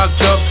pop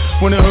locked up.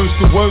 When it hurts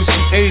the worst,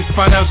 she AIDS,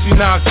 find out she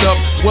knocked up.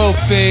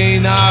 Welfare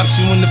ain't an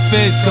option when the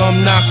feds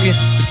come knocking.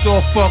 It's all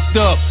fucked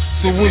up,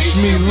 so wish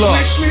me luck.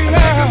 Wish me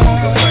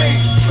luck.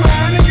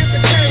 Trying to get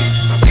the cake.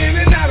 I'm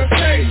in and out of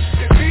state.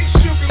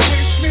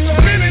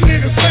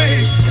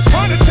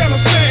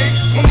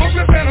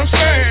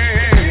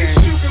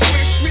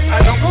 I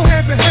don't go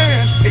hand to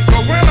hand. It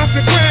go round off the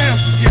ground.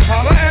 You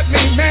holler at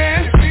me,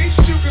 man. At least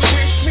you can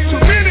wish me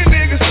luck. Too many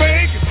niggas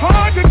fake. It's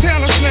hard to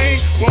tell a snake.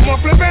 One more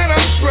flip and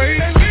I'm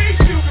straight. At least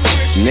you can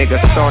wish me luck. Nigga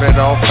started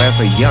off as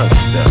a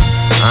youngster,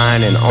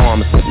 iron in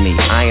arms with me.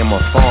 I am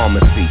a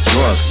pharmacy,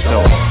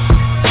 drugstore.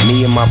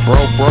 Me and my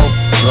bro,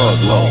 drug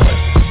lords.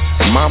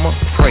 Mama,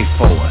 pray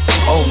for us,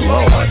 oh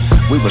Lord.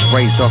 We was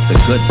raised off the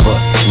good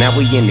book. Now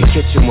we in the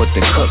kitchen with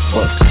the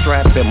cookbook.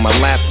 Strapped in my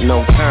lap,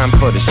 no time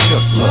for the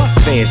shook look.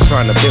 Fans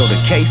trying to build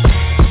a case,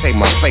 say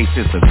my face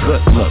is a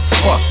good look.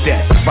 Fuck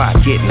that, spot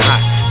getting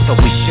hot, so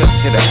we shook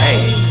to the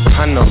A.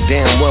 I know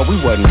damn well we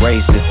wasn't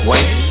raised this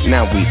way.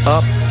 Now we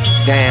up,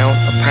 down,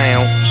 a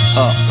pound,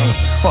 up,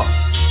 fuck,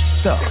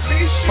 stuff,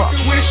 fuck.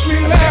 Wish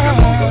me luck.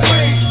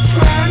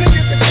 Trying to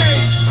get the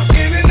cake. I'm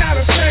in and out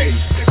of state.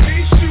 At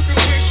least you can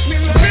wish me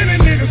luck. Many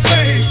niggas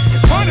say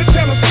it's hard to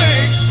tell a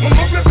thing.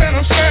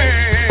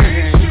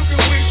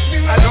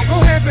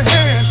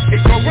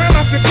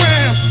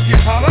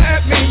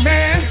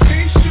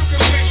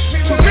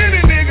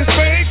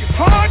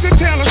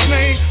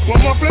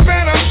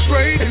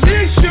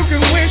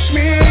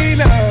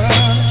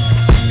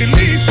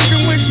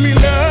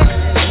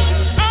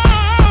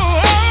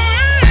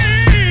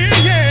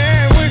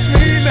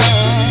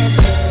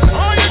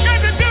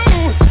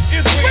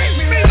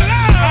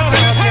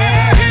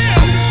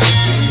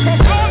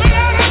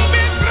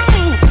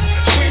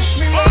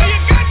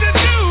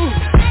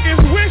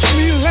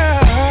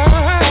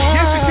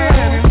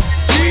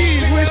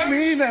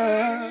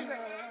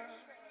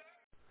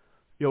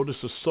 Yo, this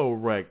is Soul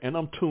Rack, and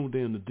I'm tuned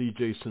in to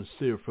DJ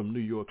Sincere from New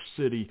York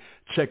City.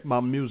 Check my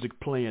music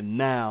playing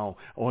now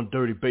on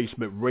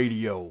Drtybsmnt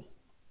Radio.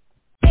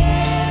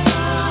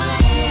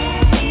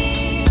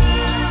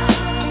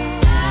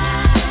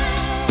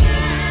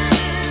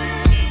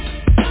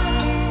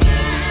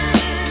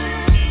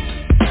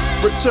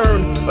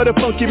 Return of the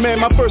funky man,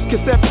 my first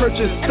cassette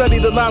purchase.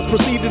 Studied the lines,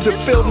 proceeded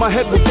to fill my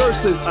head with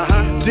verses.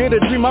 Did a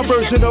dream my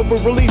version of a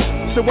release,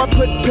 so I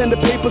put pen to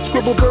paper,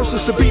 scribble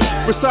verses to beat.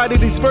 Recited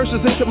these verses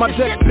into my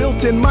deck,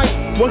 built-in mic.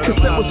 One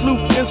cassette was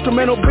loop,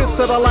 instrumental bits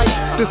that I like.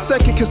 The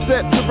second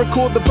cassette to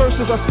record the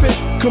verses I spit.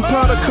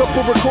 Compiled a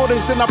couple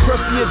recordings, then I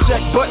pressed the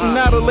eject button.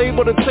 Now the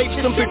label to tape,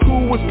 something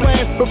cool was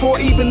planned. Before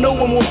even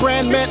knowing what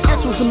brand meant, X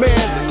was the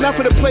man. Now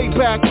for the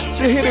playback,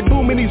 to hit it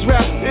boom in these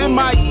raps. In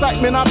my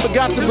excitement, I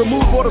forgot to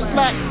remove all the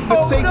slack. The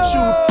tape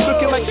shoes,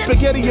 looking like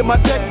spaghetti in my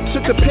deck.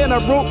 Took the pen I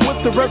wrote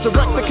with the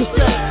resurrected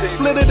cassette.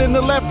 Slid it in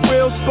the left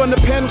rail, spun the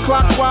pen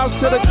clockwise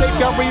to the tape.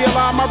 Got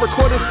realized my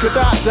recordings could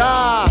not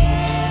die.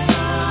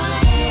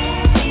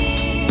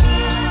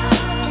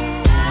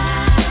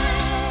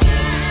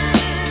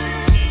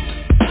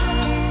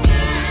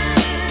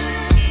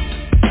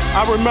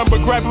 I remember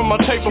grabbing my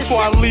tape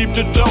before I leave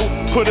the door.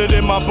 Put it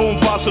in my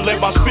boombox and let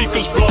my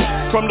speakers blow.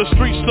 From the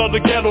streets of the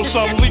ghetto,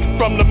 some leak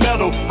from the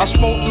metal. I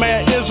smoke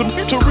mad-ism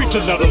to reach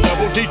another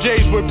level.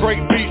 DJs with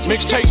break beats,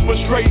 mixtapes with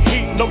straight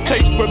heat. No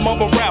tapes with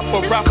mumble rap,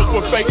 but rappers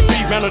with fake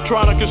beat.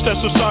 Manatronic and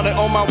Sonic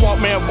on my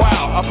Walkman,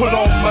 wow. I put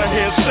on my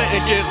headset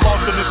and get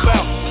lost in the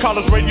sound.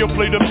 College radio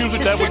play the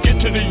music that would get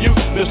to the youth.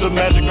 Mr.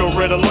 Magical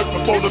red alert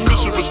before the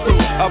mission was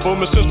through. Our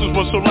booming sisters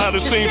were so loud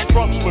it seems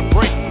trunks would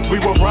break. We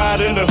would ride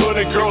in the hood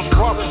and girls'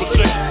 rocks would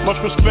shake. Much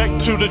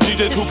respect to the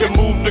DJs who can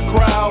move the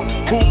crowd,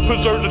 who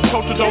preserve the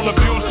culture, don't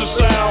abuse the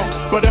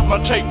sound. But if my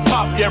tape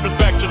pop, yeah, it's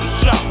back to the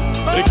shop.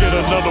 They get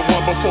another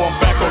one before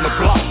I'm back on the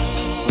block.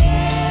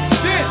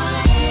 This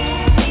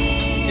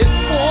is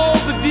for all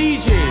the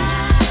DJs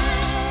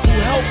who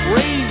help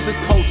raise the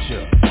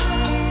culture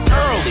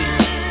early.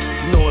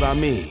 You know what I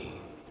mean?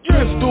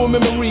 Drift through a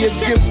memory of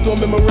gifts on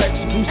Memorex.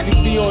 Brucey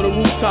B on the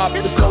rooftop,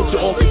 the culture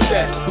on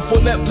cassette.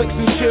 Before Netflix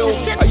and chill,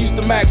 I used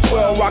to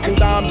Maxwell, rockin'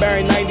 Don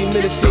Barry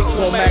 90-minute takes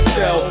on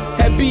Maxell.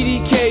 Had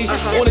BDK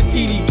on the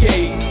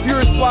TDK,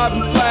 Pure Suave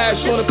and Flash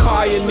on the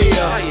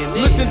Pioneer.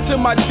 Listen to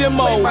my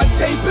demo, my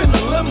tape in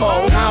the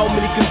limo. How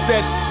many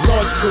cassettes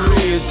launched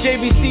careers?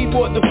 JVC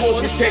bought the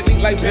force technique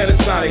like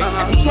Panasonic.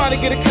 I'm trying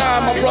to get a car,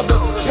 my brother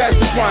passed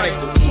the chronic.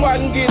 So I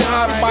can get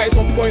hot bites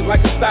on point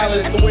like a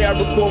stylist. The way I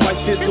record my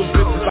shit so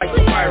bitches like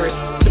the virus.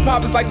 The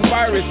pop is like a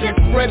virus and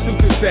spread through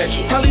cassette.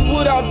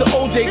 Hollywood out the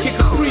OJ, kick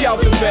a free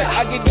out the vet.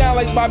 I get down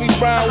like Bobby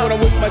Brown when I'm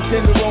with my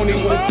tenderoni.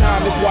 When it's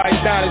time, it's why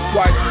it's down, it's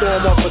why I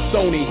storm off of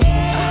Sony.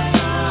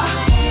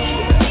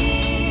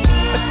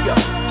 Let's go.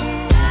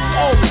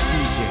 All the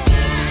DJs,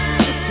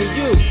 it's for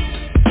you.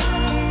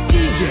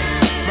 DJ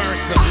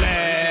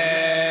Merciless.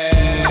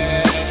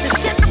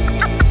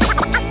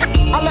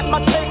 I let my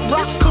tape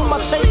rock through my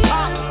tape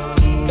pop.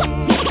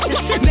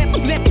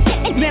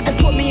 Never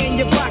put me in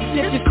your box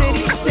if you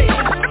city.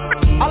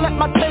 I let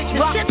my tape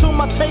rock to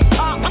my tape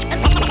pop.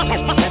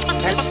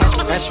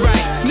 That's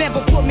right.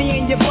 Never put me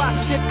in your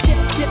box if you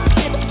city.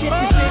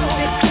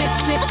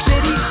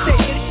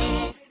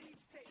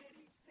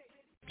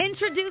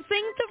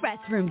 Introducing the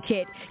Restroom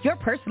Kit, your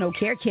personal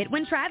care kit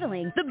when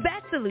traveling. The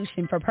best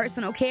solution for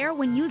personal care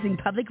when using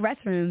public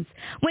restrooms.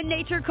 When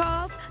nature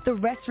calls, the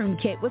Restroom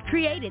Kit was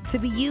created to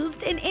be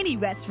used in any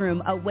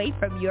restroom away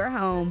from your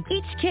home.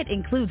 Each kit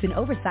includes an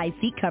oversized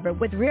seat cover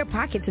with rear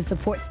pocket to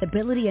support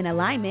stability and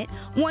alignment,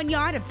 1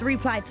 yard of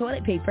 3-ply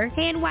toilet paper,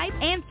 hand wipe,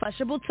 and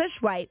flushable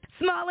tush wipe.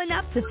 Small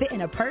enough to fit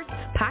in a purse,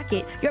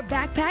 pocket, your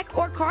backpack,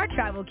 or car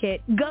travel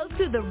kit. Go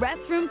to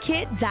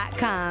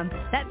therestroomkit.com.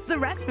 That's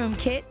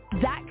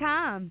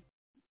therestroomkit.com.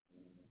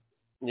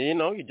 You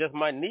know, you just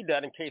might need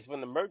that in case of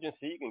an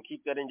emergency. You can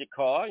keep that in your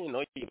car, you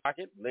know, your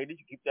pocket. Ladies,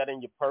 you keep that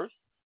in your purse,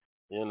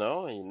 you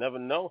know, and you never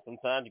know.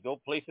 Sometimes you go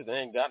places that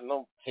ain't got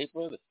no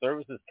paper. The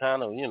service is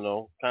kind of, you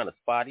know, kind of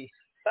spotty.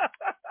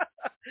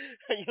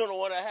 You don't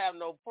want to have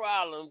no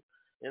problems,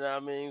 you know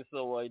what I mean?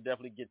 So you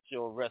definitely get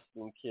your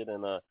restroom kit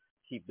and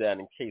keep that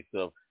in case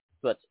of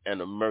such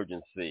an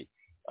emergency.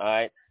 All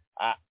right.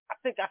 I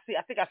think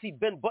I see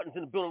Ben Buttons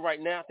in the building right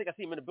now. I think I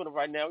see him in the building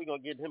right now. We're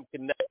going to get him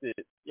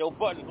connected. Yo,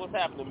 Buttons, what's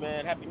happening,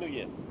 man? Happy New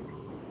Year.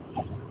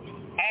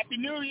 Happy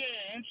New Year.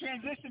 In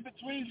transition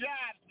between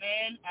jobs,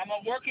 man. I'm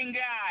a working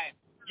guy.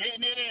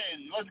 Getting it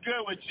in. What's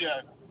good with you?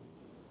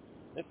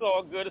 It's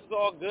all good. It's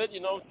all good.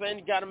 You know what I'm saying?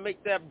 You got to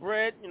make that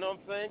bread. You know what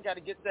I'm saying? Got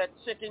to get that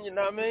chicken. You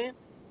know what I mean?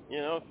 You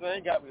know what I'm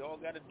saying? We all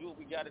got to do what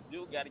we got to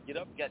do. Got to get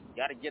up.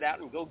 Got to get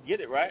out and go get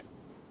it, right?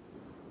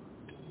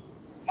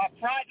 My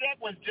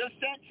project was just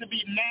sent to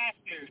be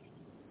mastered.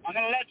 I'm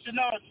going to let you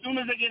know as soon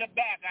as I get it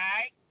back, all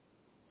right?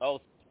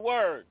 Oh,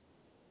 word.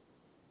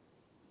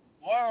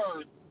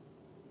 Word.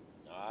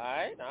 All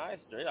right,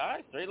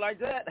 straight like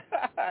that.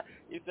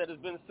 You said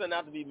it's been sent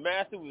out to be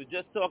mastered. We were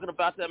just talking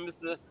about that,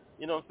 Mr.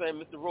 You know what I'm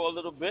saying, Mr. Raw a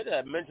little bit.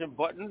 I mentioned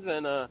Buttons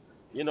and,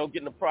 you know,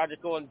 getting the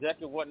project on deck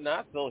and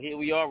whatnot. So here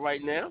we are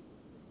right now.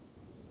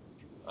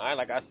 All right,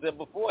 like I said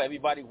before,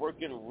 everybody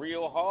working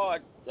real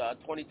hard.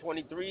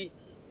 2023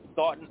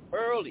 starting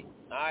early.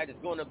 All right,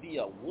 it's going to be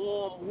a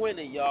warm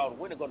winter, y'all.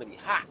 The winter going to be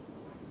hot.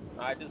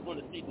 All right, this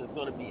winter season is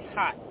going to be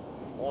hot.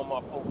 All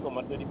my folks on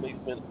my Dirty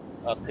Basement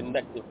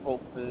connected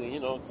folks, you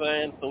know what I'm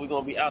saying? So we're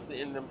going to be out there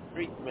in them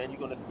streets, man. You're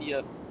going to see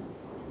us,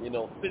 you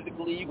know,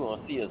 physically. You're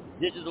going to see us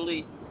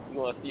digitally.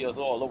 You're going to see us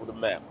all over the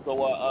map.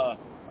 So,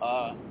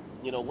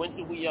 you know, when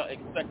should we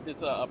expect this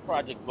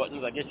Project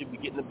Buttons? I guess you'll be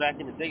getting it back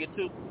in a day or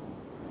two.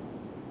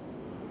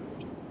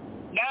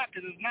 Nah,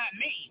 because it's not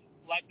me.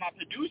 Like my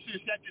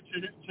producer sent it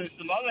to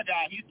some other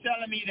guy. He's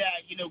telling me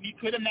that, you know, he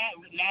could have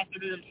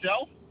mastered it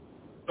himself,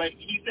 but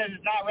he says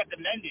it's not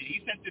recommended.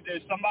 He sent it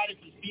to somebody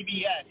from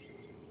CBS,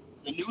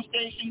 the news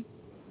station.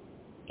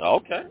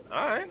 Okay.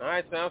 All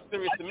right. Sounds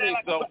serious to me.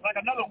 Like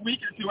another week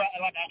or two. Like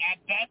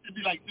at best it'd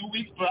be like 2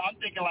 weeks, but I'm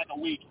thinking like a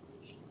week.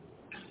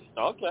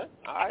 Okay.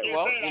 All right.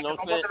 Well, you know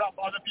what I'm saying? I'm working off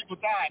other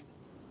people's time.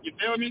 You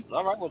feel me?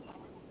 All right. Well,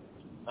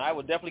 I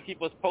will definitely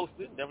keep us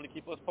posted. Definitely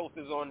keep us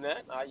posted on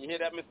that. You hear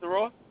that, Mr.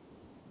 Roy?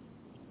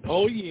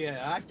 Oh,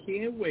 yeah. I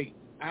can't wait.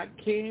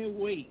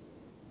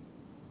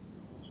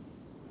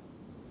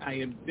 I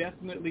am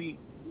definitely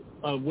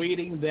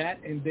awaiting that.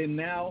 And then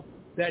now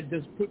that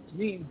just puts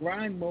me in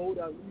grind mode.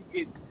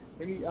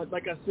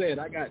 Like I said,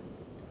 I got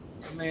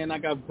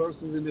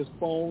verses in this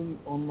phone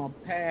on my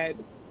pad.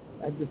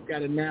 I just got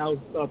to now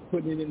start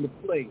putting it into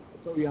play.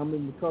 I told you I'm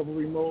in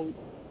recovery mode.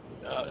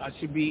 I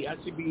should be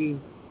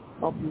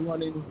up and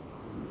running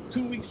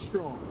 2 weeks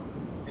strong.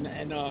 And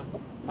I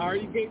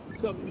already gave you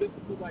something to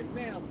listen to right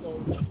now,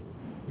 so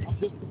I'm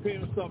just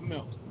preparing something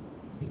else.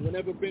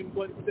 Whenever Ben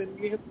Buddy send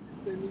me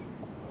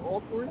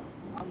offering,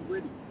 I'm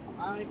ready.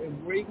 I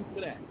am waiting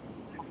for that.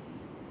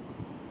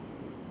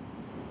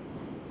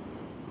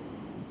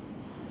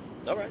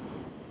 All right,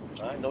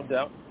 no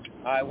doubt.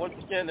 All right, once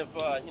again, if,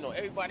 you know,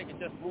 everybody can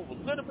just move a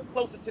little bit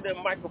closer to their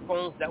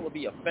microphones, that would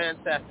be a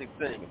fantastic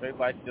thing. If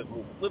everybody can just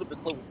move a little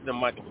bit closer to their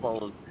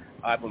microphones,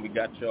 all right, when we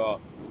got y'all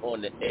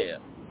on the air.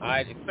 All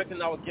right,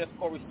 expecting our guest,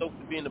 Corey Stokes,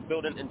 to be in the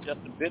building in just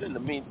a bit. In the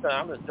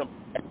meantime, let's jump.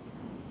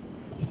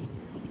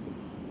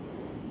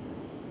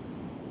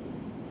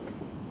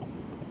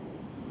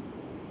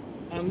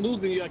 I'm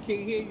losing you. I can't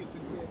hear you,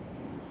 Sincere.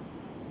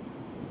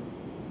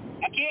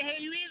 I can't hear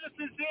you either,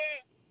 Sincere.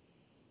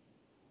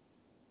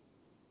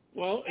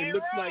 Well, it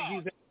looks like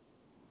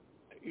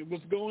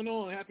what's going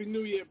on? Happy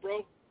New Year,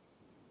 bro.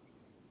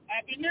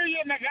 Happy New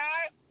Year, my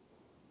guy.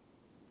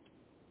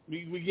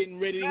 We getting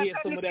ready to hear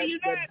some of that. I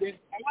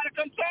want to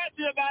come talk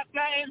to you about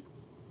something.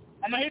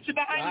 I'm going to hit you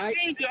behind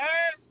the scenes, you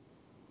heard?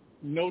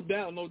 No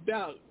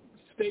doubt.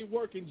 Stay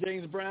working,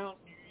 James Brown.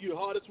 You're the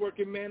hardest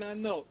working man I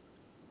know.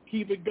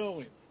 Keep it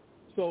going.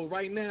 So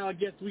right now, I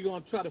guess we're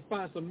going to try to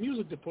find some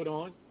music to put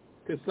on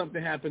because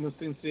something happened to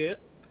Sincere.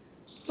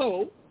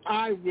 So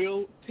I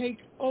will take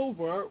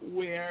over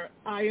where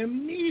I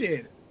am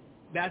needed.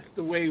 That's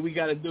the way we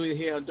got to do it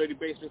here on Dirty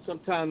Basement.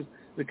 Sometimes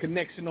the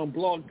connection on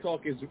Blog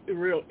Talk is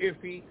real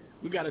iffy.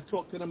 We got to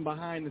talk to them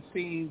behind the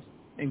scenes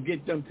and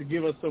get them to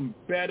give us some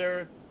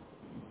better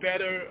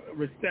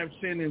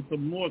reception and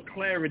some more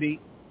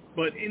clarity.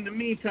 But in the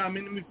meantime,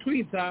 in the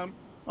between time,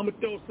 I'm going to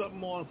throw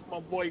something on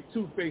for my boy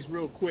Two-Face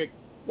real quick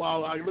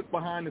while I look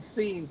behind the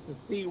scenes to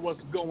see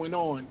what's going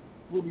on.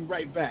 We'll be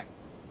right back.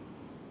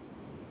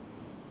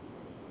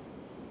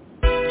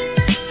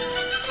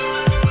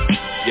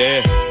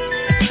 Yeah.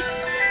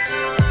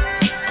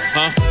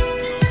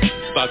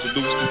 About to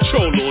lose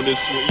control on this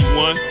one,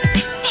 E1.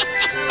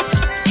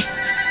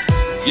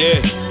 Yeah.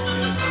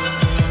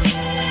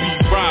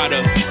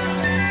 B-Rider.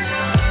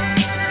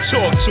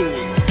 Talk to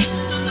him.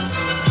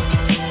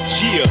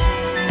 Yeah.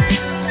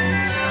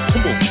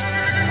 Come on.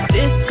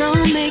 This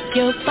gon' make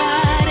your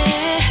body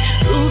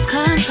lose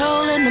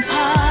control in the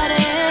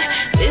party.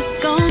 This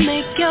gon'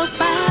 make your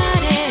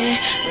body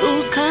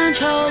lose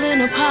control in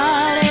the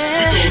party.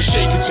 We gon'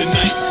 shake it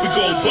tonight. We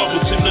gon'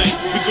 bubble tonight.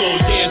 We gon'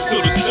 dance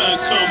till the sun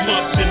come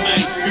up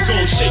tonight. We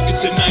gon' shake it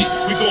tonight.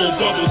 We gon'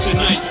 bubble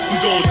tonight. We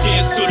gon'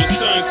 dance till the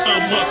sun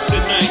come up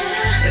tonight.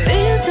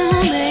 This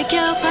gon' make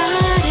your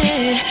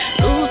body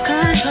lose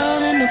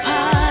control in the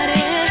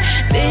party.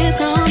 This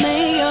gon'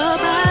 make your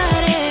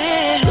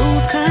body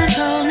lose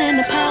control in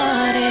the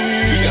party.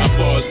 We got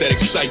bars that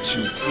excite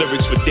you,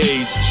 lyrics for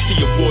days. See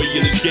your boy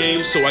in the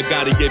game, so I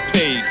gotta get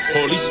paid.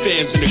 All these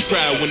fans in the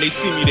crowd, when they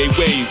see me, they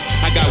wave.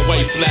 I got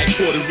white, black,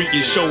 Puerto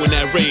Rican showing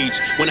that rage.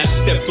 When I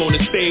stepped on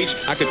the stage,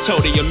 I could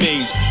tell they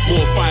amazed.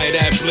 More fire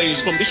that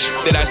blaze from the shit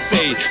that I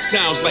say.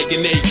 Sounds like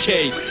an AK.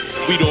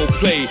 We don't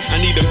play. I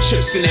need them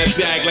chips in that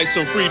bag like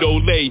some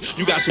Frito-Lay.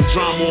 You got some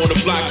drama on the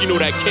block, you know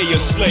that K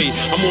or Slay.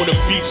 I'm on the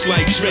beach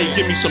like Dre,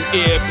 give me some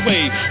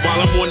airplay. While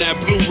I'm on that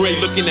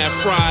Blu-ray looking at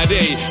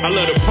Friday. I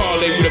love to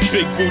parlay with a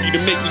big booty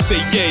to make me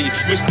say yay.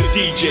 Mr.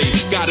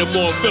 DJ, got them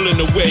all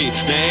feeling the way.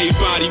 Now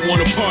everybody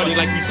wanna party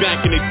like we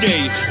back in the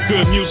day.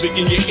 Good music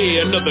in your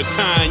ear, another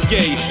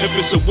Kanye. If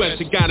it's a West,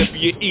 it gotta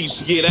be an East,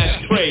 yeah,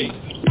 that's Trey.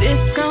 This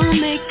gon'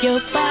 make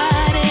your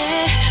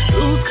body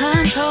lose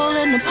control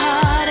in the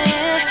party.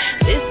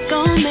 This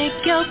gon'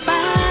 make your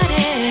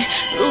body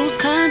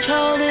lose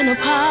control the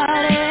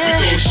party.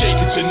 We gon'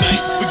 shake it tonight,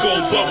 we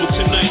gon' bubble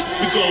tonight,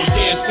 we gon'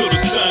 dance till the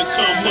sun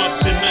come up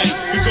tonight.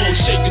 We gon'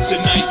 shake it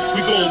tonight,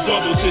 we gon'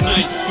 bubble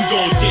tonight, we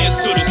gon'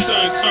 dance till the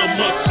sun come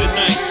up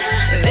tonight.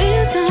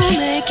 This gon'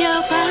 make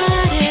your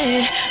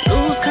body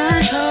lose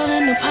control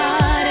in the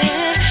party.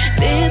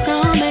 This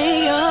gon'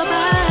 make your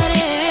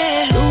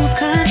body lose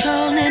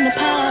control in the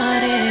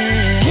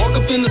party. Walk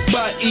up in the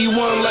spot,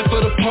 E1 life for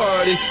the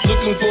party.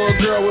 Looking for a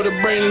girl with a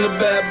brain and a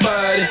bad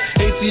body.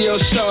 ATL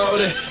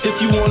shawty, if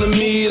you wanna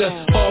meet her.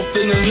 Off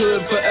in the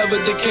hood, forever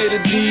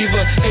Decatur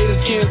diva.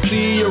 Haters can't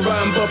see her,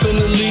 riding bumping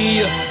the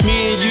Leah.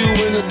 Me and you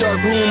in the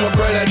dark room, a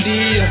bright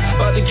idea.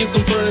 About to get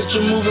some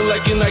furniture moving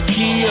like in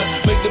IKEA.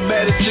 Make the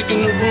baddest chick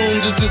in the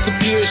room just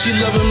disappear. She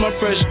loving my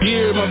fresh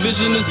gear, my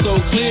vision is so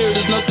clear.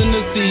 There's nothing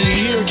to see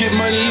here. Get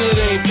money, it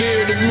ain't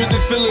fair. The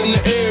music filling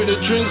the air, the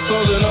drinks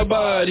all in our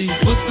body.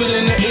 Whispered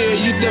in the air,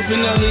 you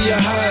definitely a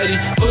hottie.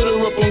 Put her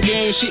up on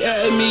game, she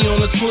added me on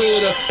the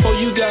Twitter. Oh,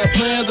 you got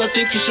plans? I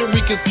think you should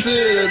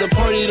reconsider. The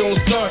party don't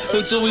start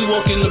until we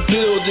walk in the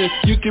building.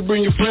 You can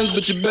bring your friends,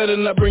 but you better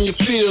not bring your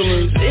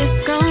feelings.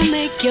 This gon'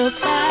 make your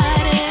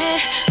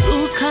body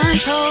lose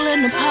control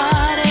in the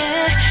party.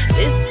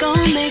 This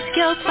gon' make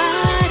your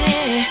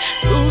body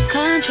lose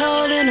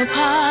control in the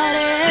party.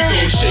 We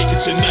gon' shake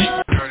it tonight.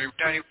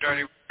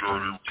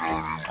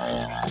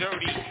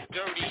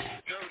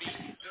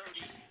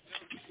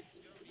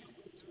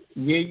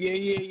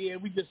 Yeah.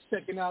 We just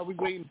checking out. We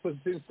waiting for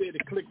Sincere to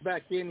click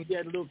back in. He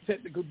had a little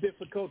technical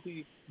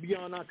difficulty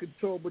beyond our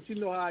control, but you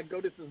know how I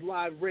go. This is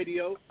live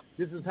radio.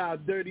 This is how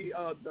Dirty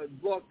the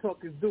Blog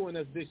Talk is doing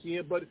us this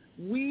year. But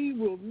we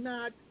will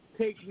not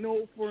take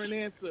no for an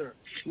answer.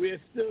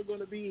 We're still going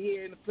to be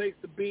here in the place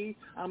to be.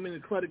 I'm in the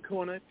cluttered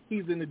corner.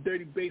 He's in the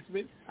dirty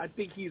basement. I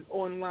think he's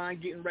online,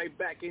 getting right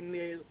back in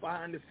there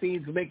behind the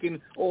scenes,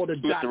 making all the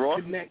dots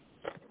connect.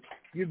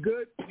 You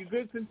good? You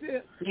good,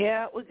 Sincere?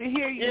 Yeah, we can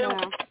hear you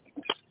now.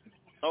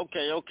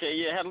 Okay.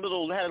 Yeah, had a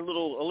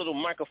little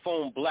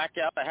microphone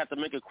blackout. I had to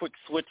make a quick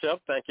switch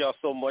up. Thank y'all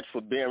so much for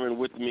bearing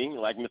with me.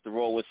 Like Mr.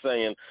 Roy was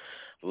saying,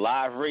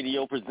 live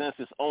radio presents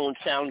its own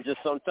challenges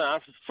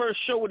sometimes. It's the first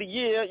show of the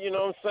year, you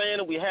know what I'm saying,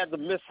 and we had the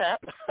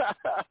mishap.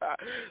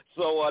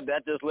 So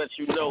that just lets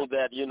you know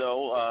that,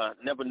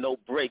 never no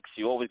breaks.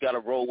 You always got to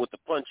roll with the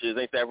punches.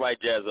 Ain't that right,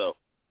 Jazzo?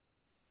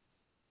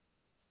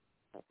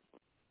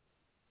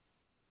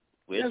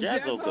 Where's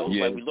Jazzo go?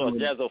 Yeah. Like we lost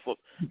Jazzo.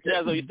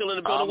 Jazzo, you still in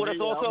the building with us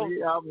also?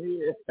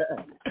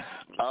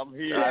 I'm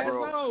here,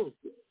 bro.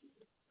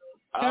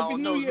 Happy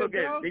New Year,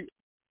 bro.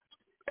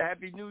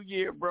 Happy New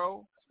Year,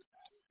 bro.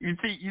 You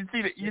see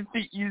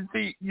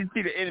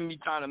the enemy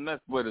trying to mess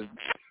with us.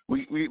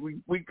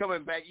 We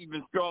coming back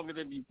even stronger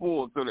than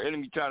before, so the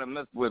enemy trying to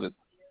mess with us.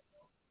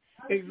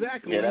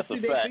 Exactly. Yeah, that's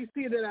a fact.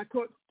 They see that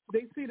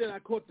I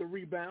caught the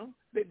rebound.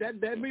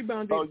 That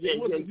rebound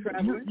wasn't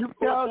traveling. You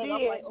sure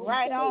did.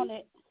 Right on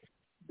it.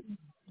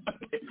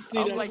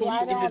 I'm like,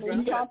 right on it.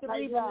 You got the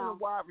rebound.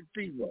 Wide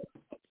receiver.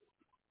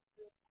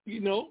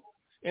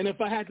 And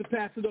if I had to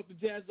pass it up to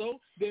Jazzo,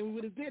 then we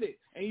would have did it.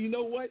 And you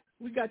know what?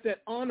 We got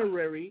that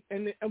honorary,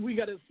 and we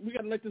gotta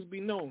let this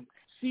be known.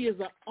 She is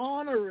an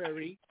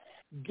honorary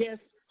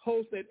guest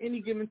host at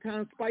any given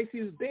time. Spicy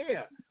is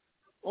there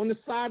on the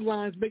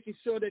sidelines, making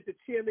sure that the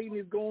cheerleading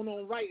is going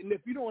on right. And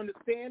if you don't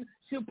understand,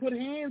 she'll put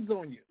hands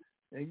on you.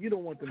 And you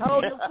don't want to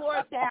hold your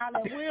foot down,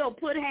 and we'll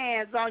put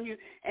hands on you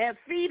and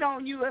feet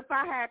on you if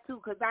I had to,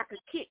 because I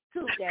could kick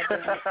too.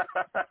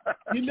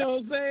 You know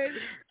what I'm saying?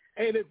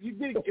 And if you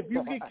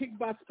get kicked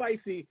by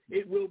Spicy,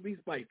 it will be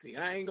spicy.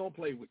 I ain't gonna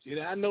play with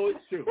you. I know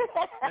it's true.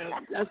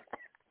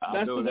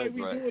 That's the way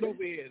we do it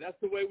over here. That's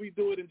the way we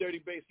do it in Dirty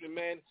Basement,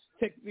 man.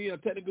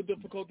 Technical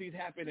difficulties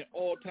happen at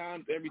all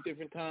times, every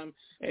different time.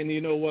 And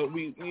you know what?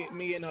 Me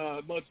and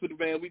Mud Twitter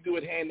Man, we do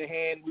it hand in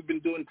hand. We've been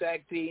doing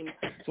tag team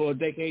for a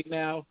decade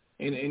now.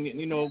 And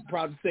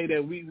proud to say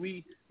that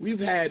we've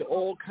had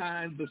all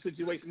kinds of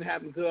situations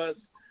happen to us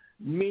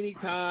many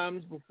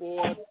times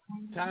before,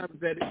 times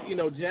that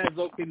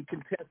Jazzo can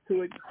contest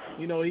to it.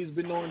 He's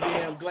been on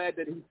there. I'm glad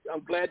that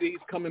he's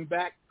coming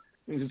back.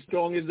 He's as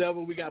strong as ever.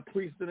 We got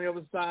Priest on the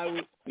other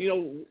side.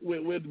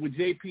 With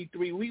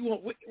JP3,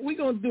 we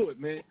gonna do it,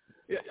 man.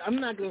 I'm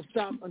not gonna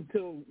stop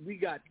until we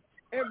got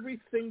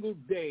every single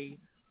day.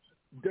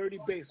 Dirty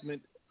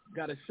Basement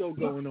got a show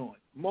going on.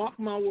 Mark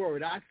my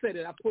word. I said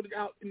it. I put it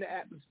out in the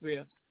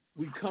atmosphere.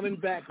 We coming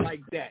back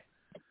like that.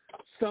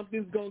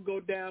 Something's going to go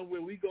down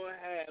where we're going to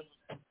have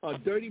a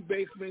Dirty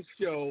Basement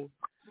show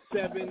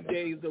 7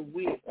 days a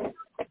week.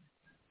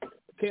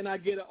 Can I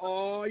get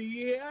oh,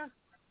 yeah?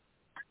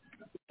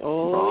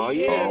 Oh,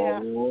 yeah.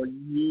 Oh,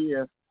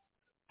 yeah.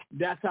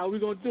 That's how we're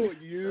going to do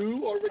it.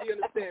 You already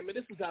understand, man.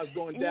 This is how it's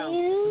going down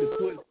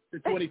the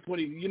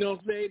 2020. You know what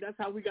I'm saying? That's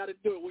how we got to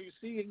do it. When you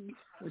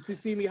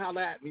see me,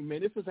 holler at me,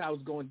 man. This is how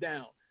it's going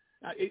down.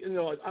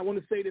 I want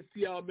to say this to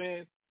y'all,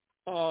 man.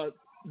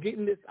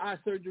 Getting this eye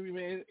surgery,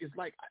 man, it's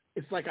like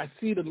I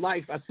see the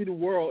life. I see the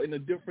world in a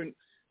different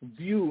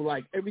view.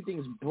 Like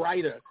everything's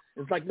brighter.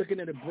 It's like looking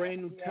at a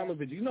brand new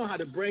television. You know how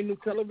the brand new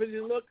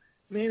television look?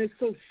 Man, it's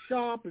so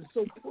sharp and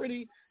so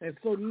pretty and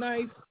so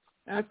nice.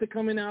 after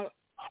coming out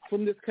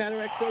from this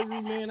cataract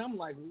surgery, man, I'm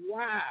like,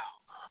 wow.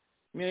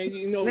 Man,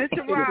 you know.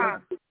 Mr.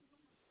 Rob.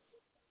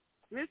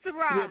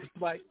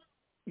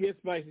 Yes,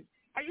 Spicy.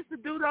 I used to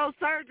do those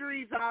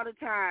surgeries all the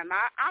time.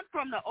 I'm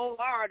from the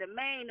OR, the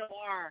main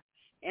OR,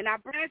 and I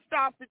branched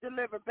off to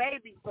deliver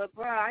babies, but,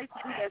 bro, I used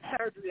to do that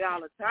surgery all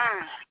the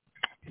time.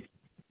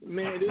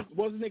 Man,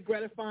 wasn't it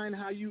gratifying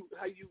how you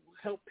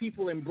helped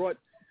people and brought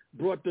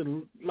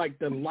the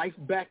life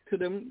back to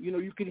them? You know,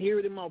 you can hear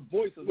it in my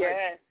voice. It's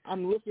like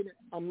I'm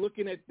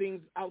looking at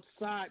things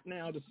outside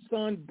now. The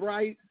sun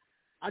bright.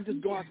 I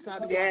just go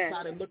outside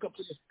and look up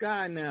to the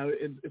sky now.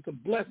 It's a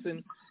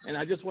blessing, and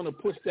I just want to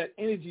push that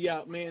energy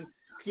out, man.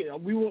 You know,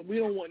 we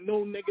don't want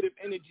no negative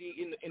energy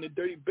in the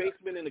dirty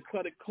basement, in the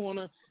cluttered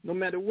corner. No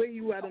matter where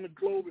you at on the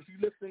globe, if you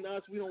listen to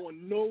us, we don't want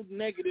no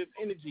negative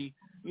energy.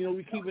 You know,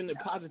 we keeping it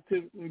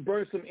positive. We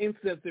burn some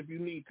incense if you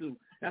need to.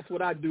 That's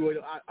what I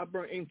do. I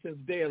burn incense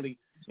daily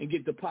and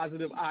get the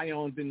positive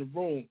ions in the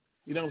room.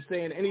 You know what I'm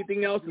saying?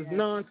 Anything else is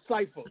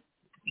non-cipher.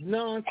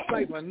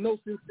 Non-cipher. No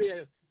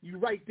sincere. You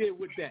right there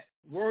with that.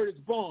 Word is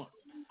born.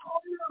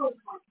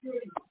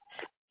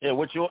 Yeah,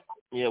 with you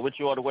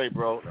all the way,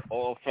 bro.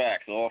 All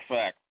facts. All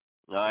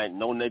right,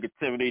 no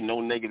negativity, no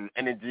negative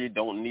energy.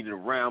 Don't need it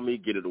around me.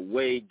 Get it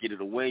away.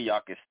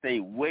 Y'all can stay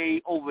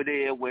way over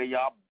there where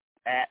y'all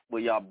at,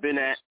 where y'all been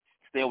at.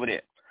 Stay over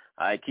there.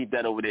 All right, keep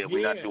that over there.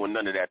 We're not doing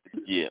none of that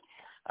this year.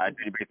 All right,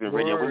 Drtybsmnt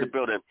Radio, we're in the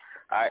building.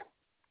 All right,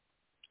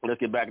 let's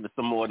get back into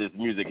some more of this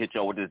music. Hit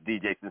y'all with this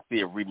DJ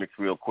Sincere remix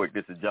real quick.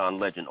 This is John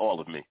Legend,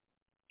 All of Me.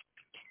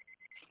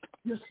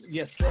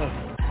 Yes, sir.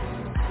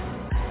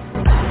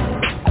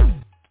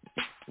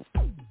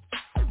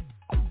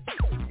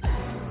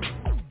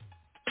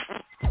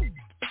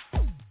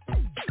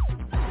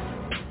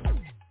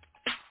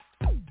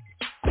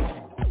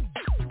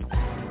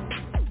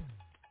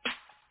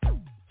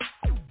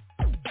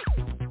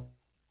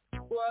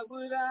 What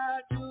would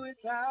I do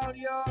without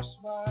your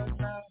smile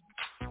now?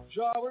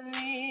 Drawing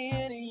me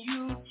in and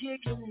you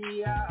kicking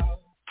me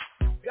out.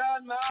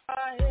 Got my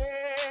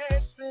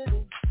head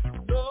spinning,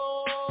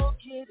 no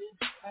kidding,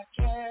 I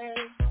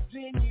can't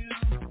pin you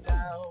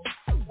down.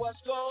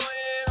 What's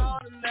going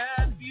on in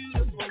that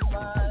beautiful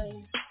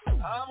mind?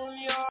 I'm on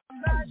your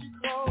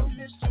magical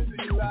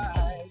mystery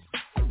ride,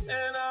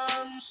 and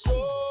I'm so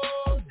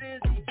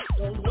dizzy,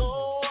 don't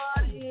know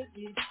what hit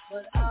me,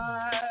 but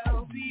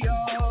I'll be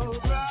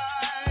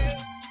alright.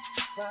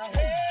 My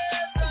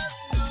head's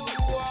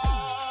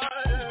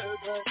underwater,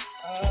 but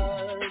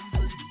I'm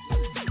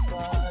breathing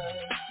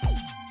fine.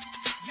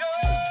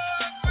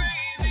 You're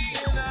crazy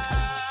and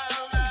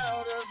I'm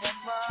out of my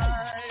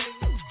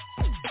mind.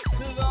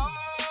 'Cause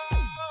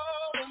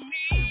all of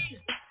me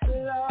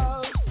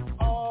loves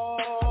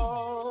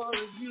all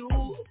of you.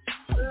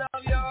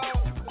 Love your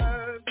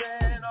curves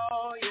and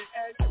all your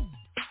edges,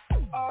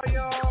 all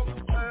your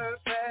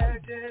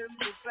perfect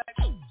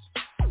imperfections.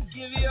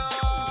 Give your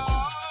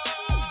all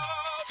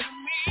to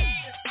me.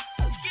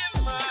 Give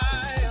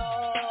my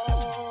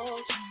all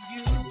to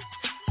you.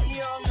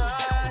 You're my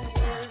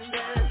end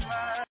and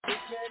my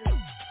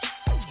beginning.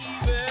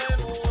 Even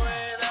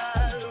when I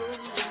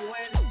lose and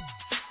win,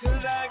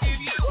 'cause I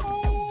give you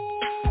all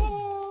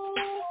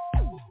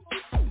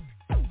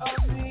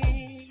of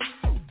me,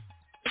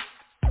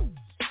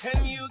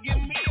 and you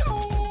give me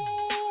all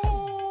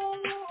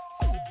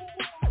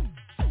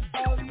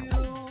of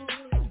you.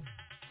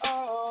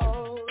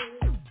 Oh,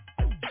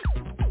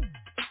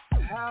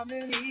 how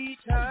many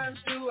times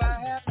do I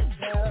have to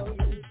tell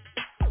you?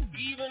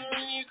 Even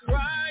when you're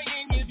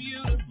crying, you're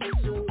beautiful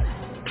too.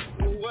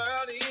 The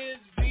world is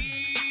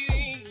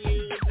beating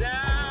you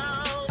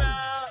down,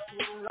 out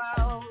and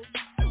around,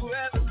 through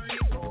every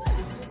move.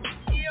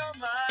 You're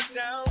my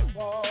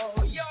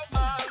downfall, you're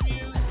my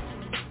muse,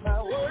 my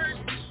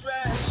worst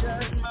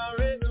distraction, my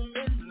rhythm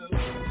is blue.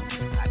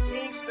 I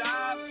can't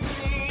stop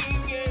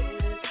singing,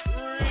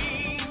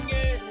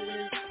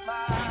 ringing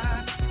my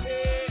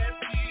head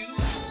to you.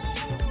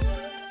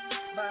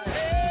 My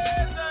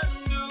head's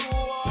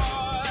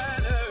underwater,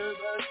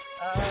 but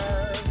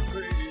I'm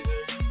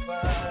breathing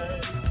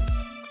fine.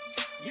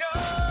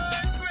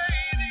 You're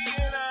crazy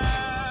and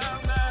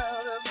I'm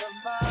out of my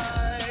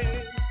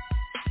mind.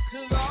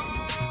 'Cause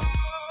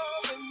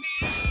all of me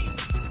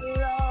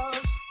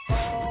loves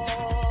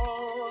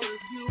all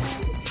of you.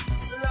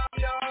 Love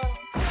your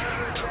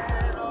curves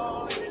and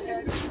all your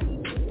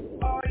edges,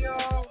 all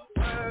your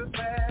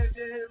perfect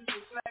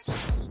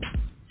imperfections.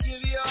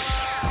 Give your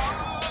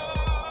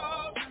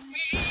all to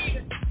me.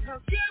 Now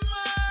give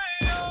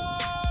my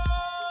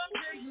all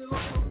to you.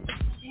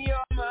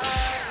 You're my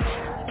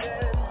end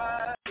and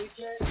my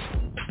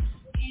beginning.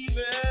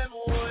 Even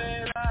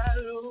when I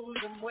lose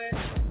and win,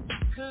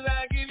 'cause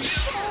I give you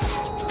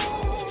all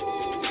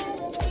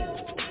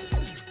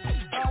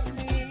of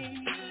me,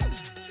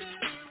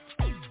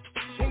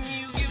 and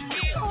you give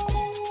me all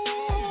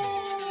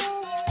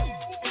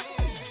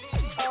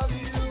of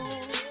you.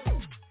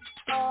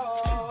 Oh,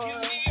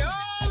 give me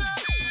all of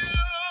you.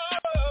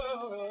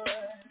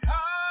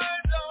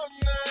 Hearts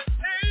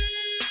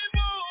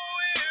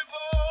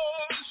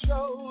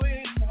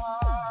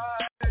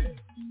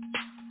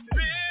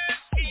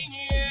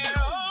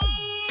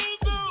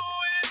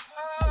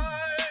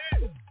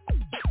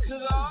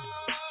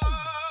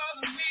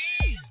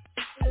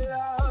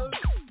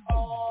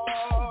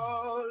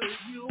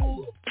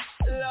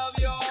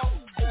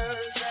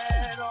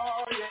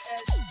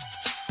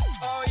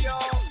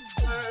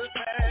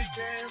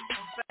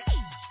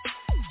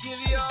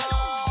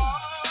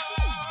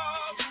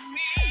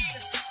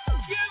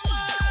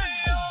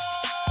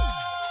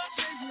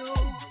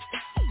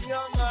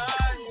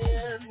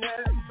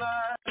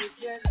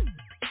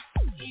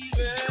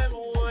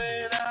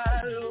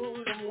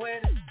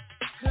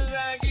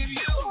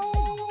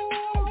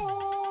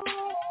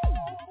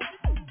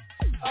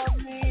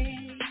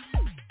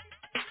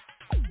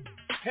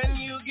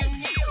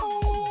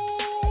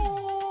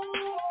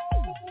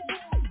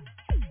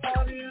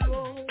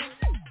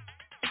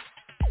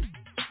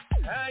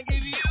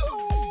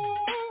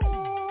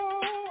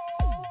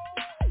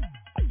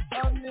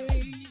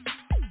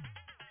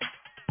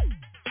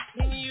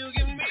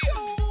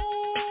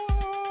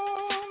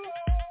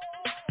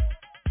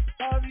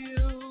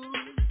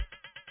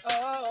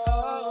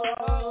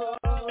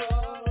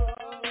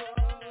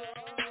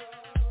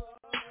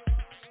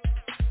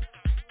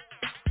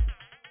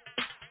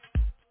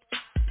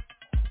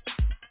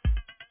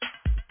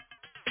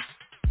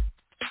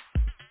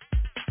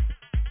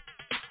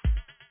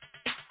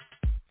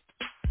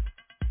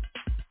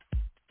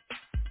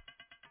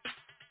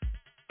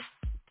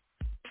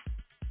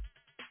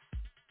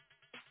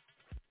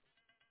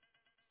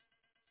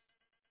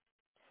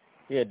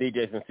Yeah,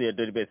 DJ Sincere,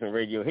 Dirty Basement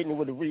Radio. Hitting you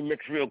with a remix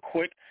real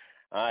quick.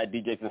 All right,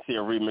 DJ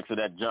Sincere remix of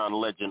that John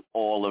Legend,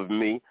 All of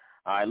Me.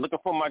 All right, looking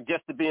for my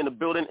guest to be in the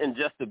building in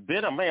just a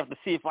bit. I may have to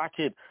see if I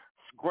could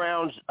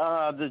scrounge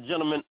the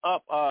gentleman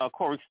up.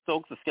 Corey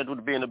Stokes is scheduled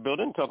to be in the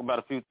building, talk about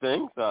a few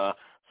things,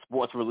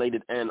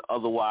 sports-related and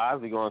otherwise.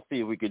 We're going to see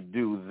if we could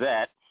do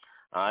that.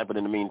 All right, but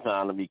in the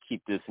meantime, let me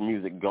keep this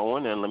music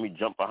going, and let me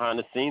jump behind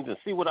the scenes and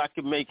see what I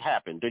can make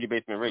happen. Dirty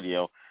Basement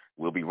Radio.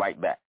 We'll be right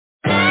back.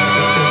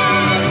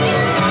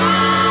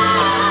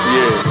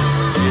 Yeah.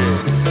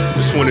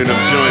 It's one of them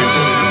joints.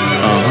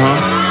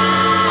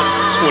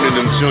 It's one of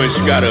them joints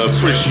you gotta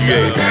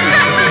appreciate.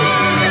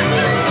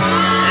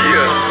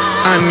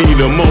 I need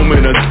a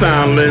moment of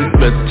silence,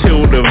 let's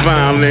kill the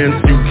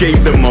violence. You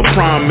gave them a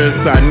promise,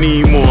 I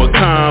need more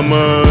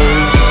commas.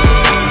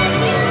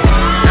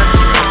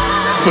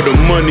 For the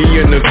money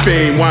and the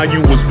fame, while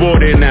you was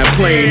boarding that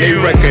plane, they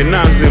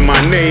recognizing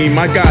my name.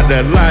 I got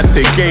a lot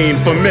to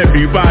gain from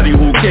everybody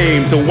who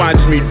came to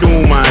watch me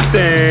do my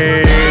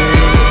thing.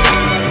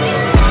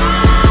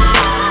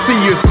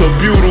 See, it's a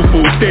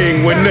beautiful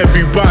thing when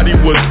everybody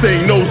was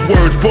saying those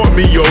words brought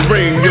me your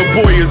ring. Your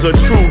boy is a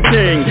true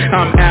king,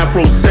 I'm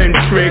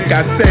Afrocentric,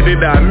 I said it,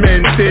 I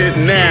meant it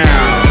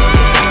now.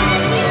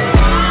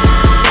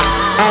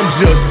 I'm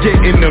just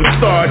getting them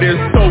started,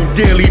 so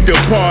dearly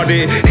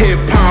departed.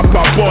 Hip-hop,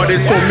 I bought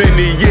it so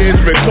many years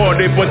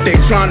recorded, but they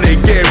trying to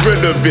get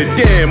rid of it.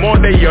 Damn,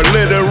 are they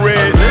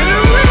illiterate?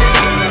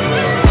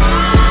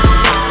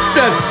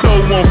 That's so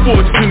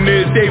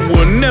unfortunate, they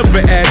will never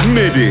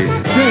admit it.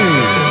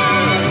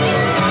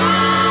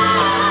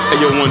 Hey,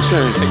 yo, one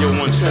chance. We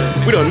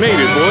done made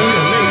it, boy.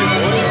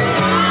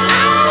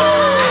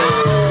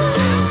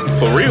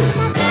 For real.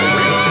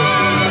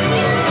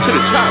 To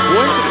the top,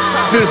 boy.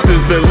 This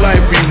is the life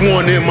we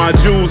wanted, my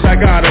Jews, I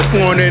got a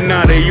flaunt it.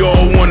 Now they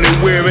all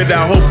wanna wear it,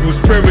 I hope you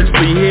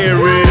spiritually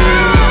hear it.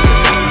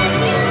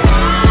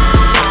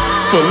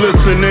 For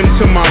listening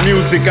to my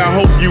music, I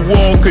hope you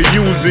all could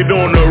use it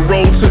on the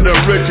road to the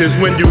riches.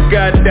 When you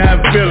got that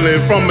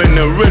feeling from an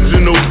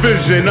original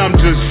vision, I'm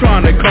just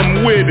trying to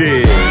come with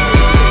it.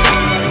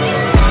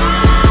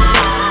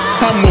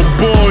 I'm a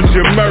born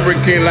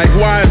Jamaican, like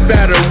why is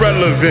that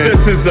irrelevant?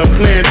 This is a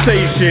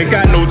plantation,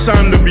 got no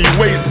time to be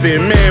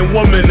wasting. Man,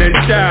 woman and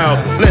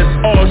child, let's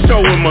all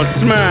show him a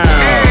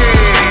smile.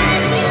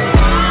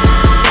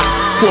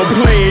 For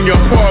playing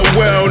your part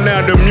well,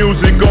 now the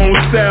music gon'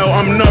 sell.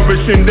 I'm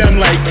nourishing them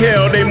like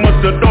hell, they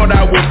must have thought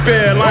I would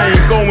fail. I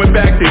ain't going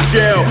back to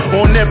jail,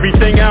 on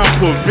everything I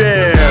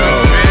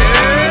prevail.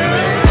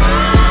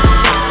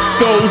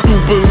 Those who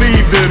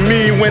believed in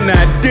me when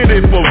I did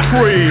it for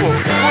free.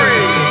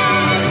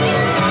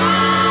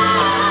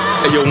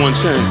 Hey, yo, one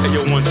chance. We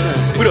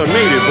done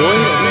made it, boy.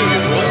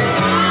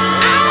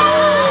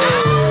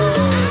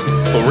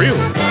 For real. To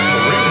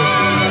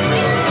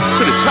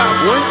the top,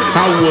 boy.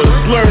 I was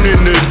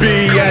learning to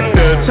be at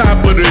the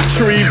top of the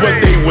tree, but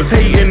they was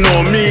hating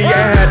on me.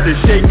 I had to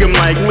shake them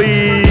like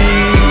leaves.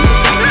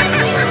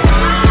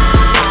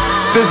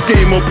 This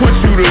game will put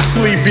you to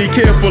sleep. Be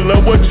careful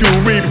of what you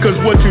reap, cause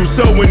what you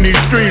sow in these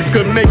streets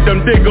could make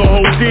them dig a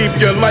hole deep.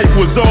 Your life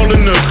was all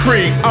in the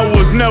creek. I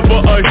was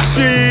never a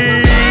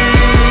sheep.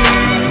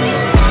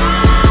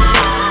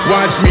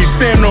 Watch me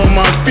stand on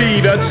my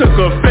feet, I took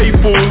a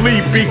faithful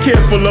leap. Be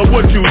careful of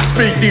what you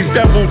speak, these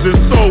devils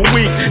are so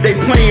weak. They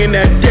playing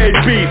that dead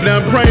beat, now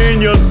I'm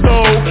praying your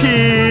soul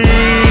keep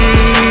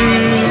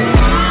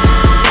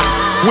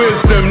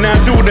wisdom,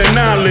 now do the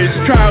knowledge.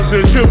 Trials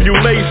and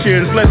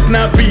tribulations, let's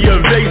not be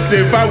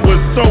evasive. I was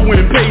so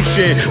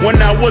impatient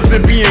when I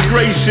wasn't being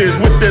gracious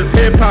with this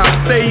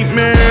hip-hop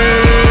statement.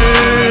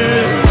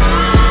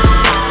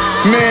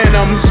 Man,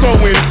 I'm so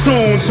in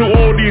tune to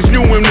all these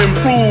new and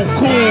improved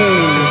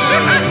coons.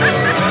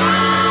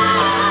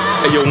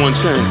 Hey, yo, one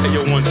chance.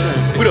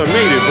 We done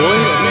made it, boy.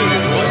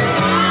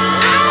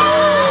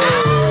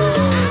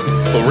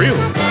 For real.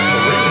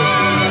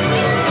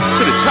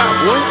 To the top,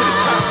 boy.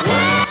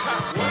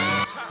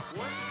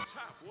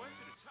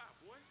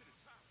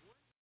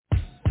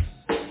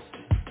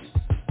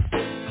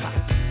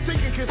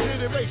 Taking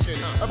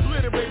consideration,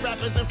 obliterate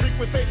rappers and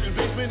frequentations.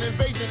 Basement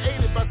invasion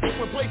aided by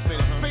sequence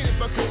placement. Baited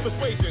by quick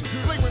persuasion,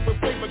 flagrant with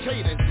flavor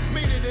cadence.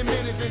 Made it in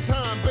minutes in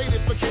time,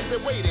 baited for kids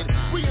that waited.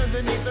 We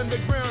underneath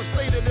underground,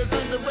 slated as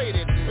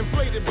underrated.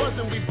 Inflated,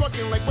 buzzing, we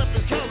bucking like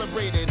weapons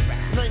calibrated.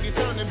 90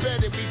 sound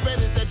embedded, we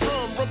bedded that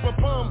drum. Rumpa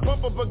pum,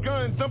 pump up a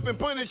gun, dumping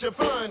punish your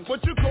fun.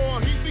 What you call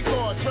heat, we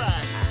call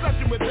trash.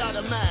 Suction without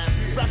a mask.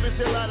 Rapping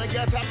till out of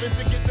gas happens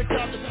to get the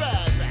crowd to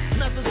fast.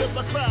 Message of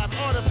a craft,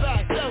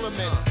 artifacts,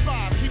 elements.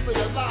 5, keep it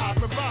alive,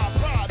 provide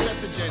pride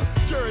messaging.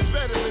 Sure is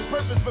veterans,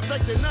 purpose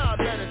perfected, not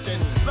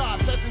medicine. Live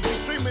sessions be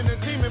streaming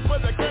and teaming for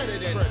the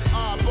crediting.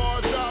 Our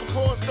bar job,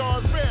 core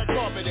stars, red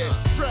carpeted.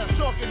 Stress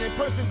talking in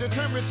person,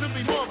 determined to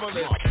be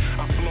marvelous.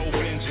 I flow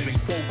vengeance and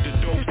quote the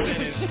dope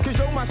sentence. Cause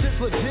yo, my shit's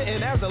legit,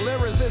 and as a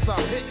lyricist,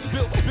 I'm hitting,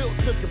 built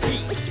to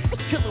compete.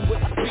 Killing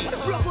with the beat.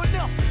 Rough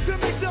enough to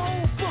make the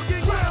whole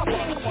fucking ground.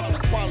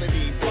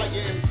 Quality, fire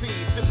MC,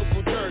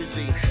 typical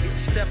Jersey. Each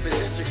step is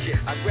intricate,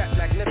 I rap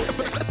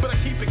magnificent. But I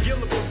keep it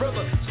gillable.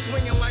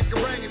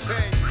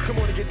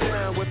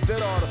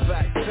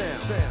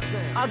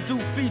 I do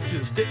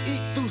features that eat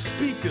through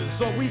speakers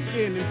on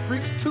weekend and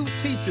freaks 2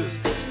 teachers.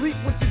 Sleep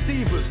with the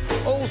divas,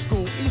 old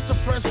school, Easter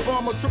fresh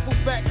bomber, triple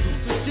fat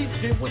goose, the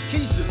sheepskin with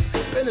quiches.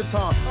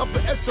 Benetton,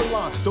 upper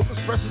echelon, dope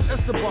expressions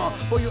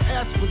Esteban. For your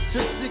ass was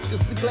just sick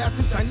as the glass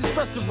in Chinese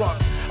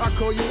restaurants. I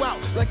call you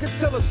out like a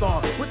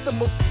telethon with the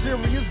most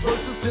serious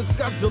verses since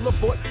Godzilla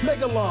fought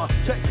Megalon.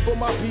 Check for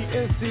my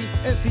PNC,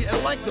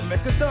 NCL like the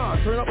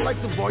Mechadon. Turn up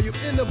like the volume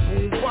in the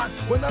boom box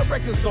when I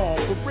record song.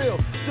 For real,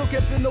 still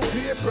kept in no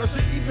peer pressure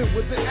even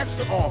with the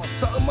extra arm.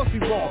 Something must be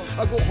wrong.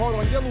 I go hard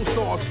on yellow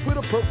stars with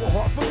a purple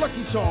heart for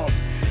Lucky Charms.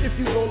 If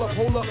you roll up,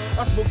 hold up,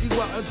 I smoke you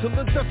out until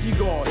the dust you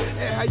gone.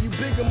 And how you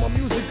bigger my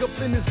music up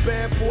in this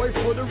bad boy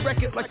for the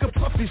record like a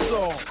Puffy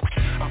song.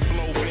 I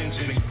flow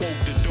vengeance and quote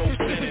the dope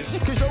sentence.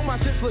 Cause yo, my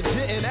shit's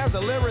legit and as a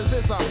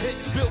lyricist I'm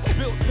hitting, built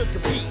to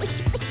compete.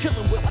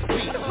 Killing with the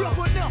beat. Rough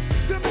enough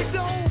to make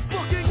the whole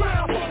fucking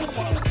ground.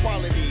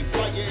 Quality,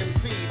 fire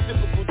MC,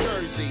 typical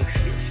Jersey.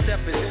 Each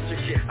step is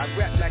intricate, I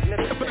rap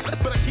magnificent.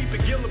 But I keep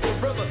it Gilla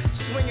Gorilla,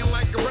 swinging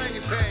like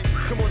orangutan.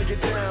 Come on and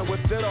get down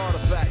with that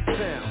artifact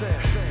sound.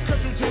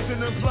 Cut through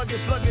tension and plug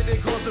it, they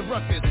cause a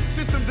ruckus.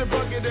 Systems are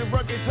rugged and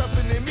rugged,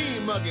 tougher than me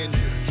mugging.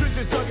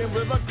 Trenches tugging,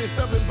 reluctant,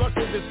 stubborn,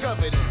 busted,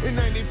 discovered. In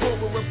 94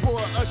 we'll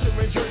report, Usher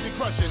and Jersey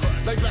crushing.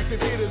 Like back to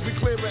theaters, we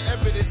clear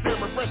evidence and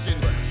refreshing.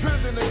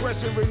 Drills and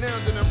aggression,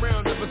 renowned in a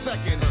round of a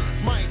second.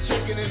 Mind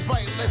checking,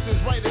 invite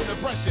lessons, right in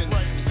depression.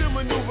 Still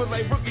maneuver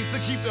like rookies to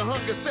keep the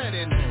hunger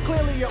setting.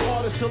 Clearly an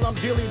artist till I'm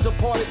dearly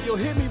departed.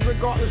 You'll hear me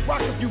regardless,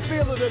 rock if you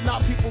feel it or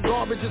not. People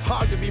garbage, it's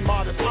hard to be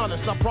modest,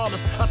 honest, I promise.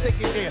 I take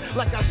it there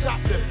like I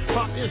shot this.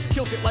 Pop this,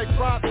 killed it like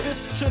fried fish,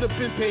 should have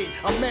been paid.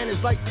 I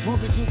managed like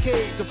Ruby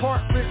Kincaid,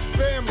 depart rich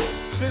family.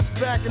 This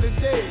back in the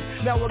day,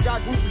 now I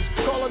got groupies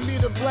calling me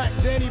the Black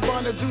Danny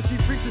Bonaducci.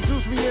 Freaks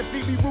seduce me and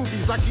feed me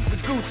rubies, I keep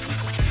it Gucci.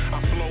 I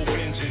flow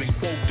vengeance and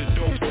quote the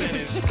dope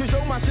sentence. Cause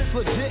yo, my shit's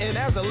legit and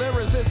as a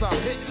lyricist I'm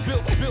hitting,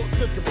 built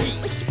to compete.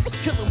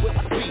 Killing with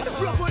the beat.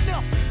 Rough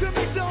enough to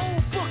make the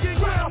whole fucking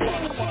ground.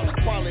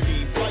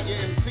 Quality, fire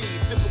MC,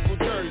 typical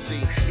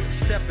Jersey.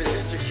 Each step is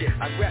intricate,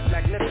 I rap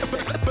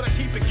magnificent. But I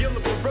keep it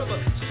Gilla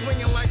Gorilla,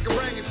 swinging like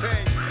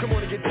orangutan. Come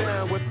on and get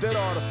down with that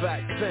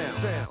artifact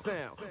sound.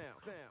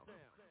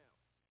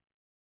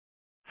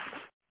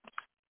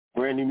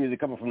 Brand new music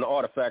coming from the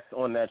Artifacts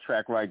on that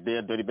track right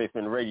there.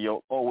 Drtybsmnt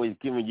Radio, always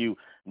giving you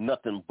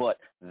nothing but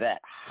that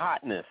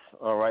hotness.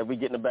 All right, we're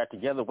getting it back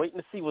together, waiting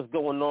to see what's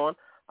going on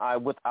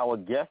with our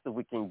guest, if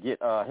we can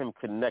get him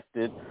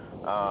connected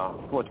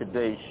for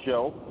today's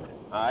show.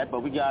 All right,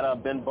 but we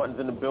got Ben Buttons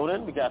in the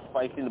building. We got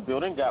Spicy in the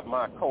building. Got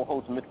my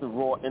co-host, Mr.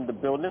 Raw, in the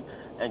building.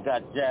 And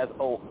got Jazz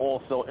O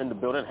also in the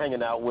building,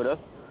 hanging out with us.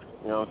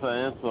 You know what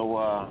I'm saying? So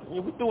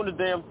we're doing the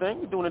damn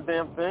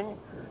thing.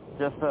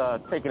 Just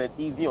taking it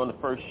easy on the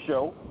first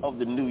show of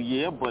the new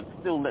year, but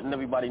still letting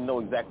everybody know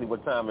exactly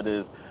what time it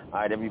is. All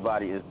right,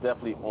 everybody is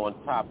definitely on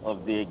top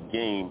of their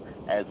game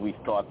as we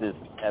start this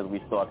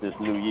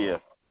new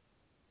year.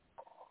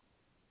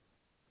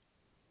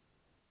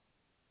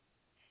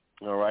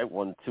 All right,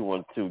 1 2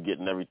 1 2,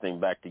 getting everything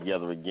back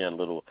together again.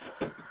 Little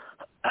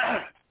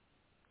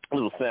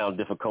sound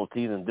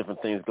difficulties and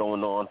different things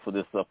going on for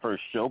this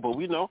first show, but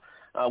we know.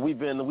 We've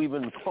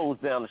been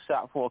closed down the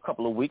shop for a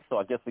couple of weeks, so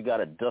I guess we got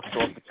to dust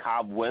off the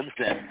cobwebs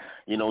that,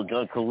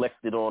 done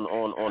collected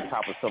on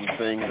top of some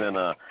things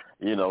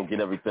and, get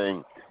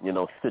everything,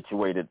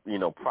 situated,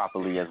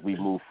 properly as we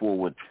move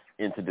forward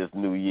into this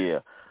new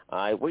year. All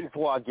right, waiting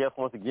for our guest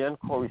once again,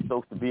 Corey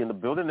Stokes, to be in the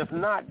building. If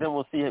not, then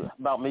we'll see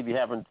about maybe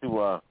having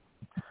to,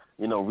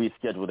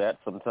 reschedule that.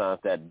 Sometimes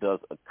that does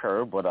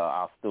occur, but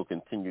I'll still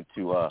continue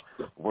to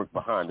work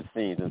behind the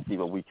scenes and see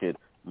what we could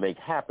make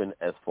happen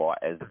as far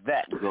as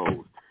that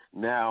goes.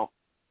 Now,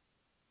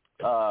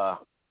 I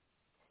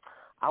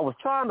was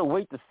trying to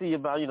wait to see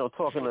about,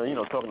 talking to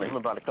him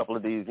about a couple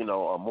of these,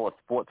 more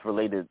sports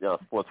related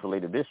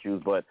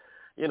issues, but,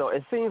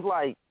 it seems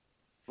like,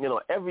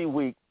 every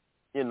week,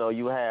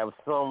 you have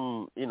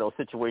some,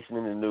 situation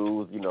in the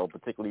news,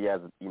 particularly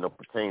as,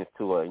 pertains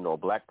to a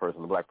black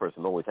person. The black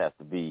person always has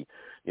to be,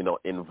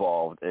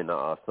 involved in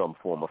some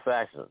form of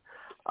fashion.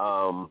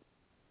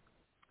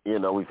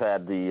 We've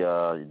had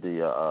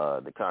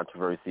the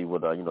controversy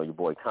with your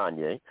boy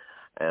Kanye,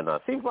 and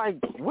it seems like,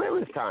 where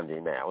is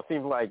Kanye now? It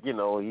seems like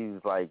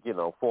he's like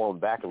falling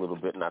back a little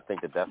bit, and I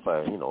think that's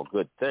a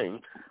good thing.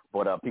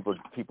 But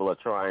people are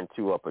trying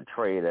to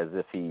portray it as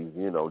if he's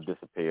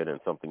disappeared and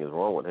something is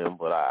wrong with him.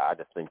 But I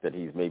just think that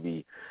he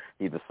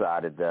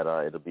decided that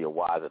it'll be a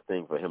wiser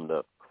thing for him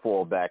to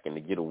fall back and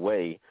to get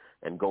away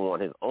and go on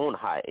his own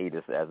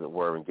hiatus, as it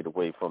were, and get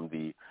away from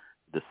the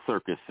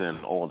circus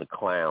and all the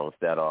clowns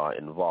that are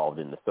involved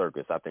in the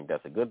circus. I think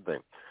that's a good thing.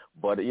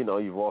 But,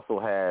 you've also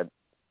had,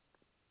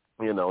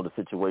 the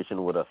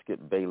situation with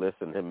Skip Bayless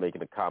and him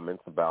making the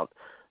comments about,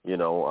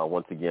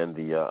 once again,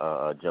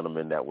 the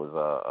gentleman that was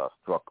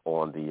struck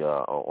on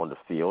the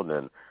field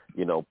and,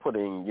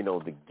 putting,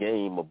 the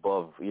game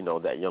above,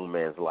 that young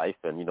man's life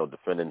and,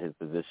 defending his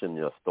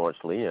position,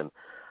 staunchly. And,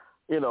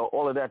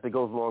 all of that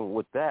goes along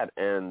with that,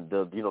 and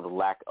the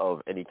lack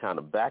of any kind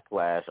of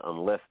backlash,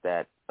 unless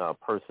that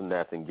person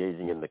that's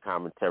engaging in the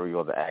commentary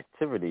or the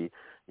activity,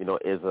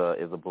 is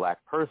a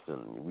black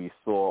person. We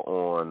saw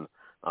on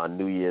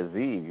New Year's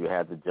Eve, you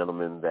had the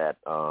gentleman that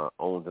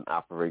owns and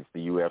operates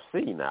the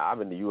UFC. Now, I've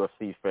been a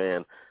UFC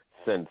fan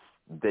since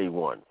day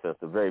one, since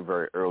the very,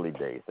 very early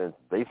days, since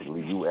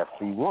basically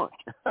UFC 1.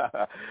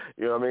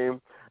 You know what I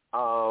mean?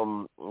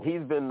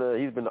 He's been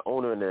the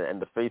owner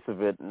and the face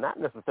of it, not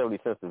necessarily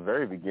since the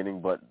very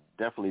beginning, but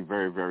definitely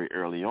very, very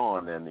early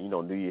on. And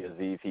New Year's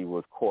Eve, he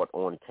was caught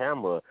on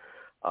camera,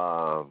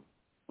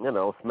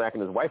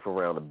 smacking his wife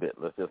around a bit.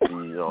 Let's just be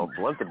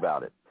blunt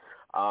about it.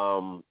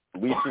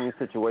 We've seen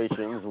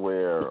situations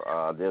where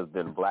there's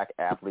been black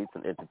athletes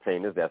and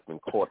entertainers that's been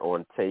caught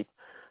on tape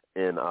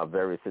in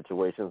various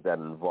situations that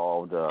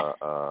involved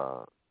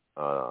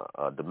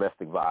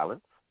domestic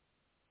violence.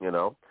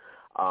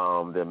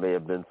 There may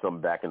have been some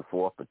back and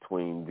forth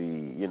between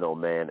the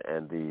man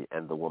and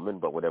the woman,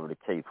 but whatever the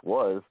case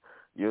was,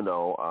 there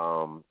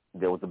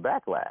was a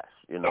backlash,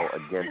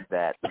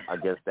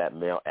 against that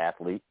male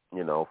athlete,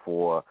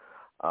 for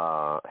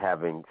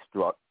having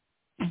struck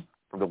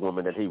the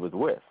woman that he was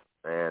with,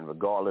 and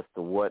regardless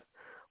of what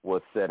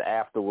was said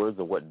afterwards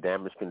or what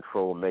damage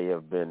control may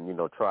have been,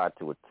 tried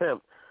to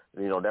attempt,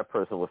 that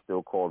person was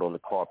still called on the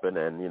carpet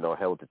and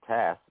held to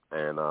task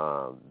and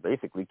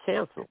basically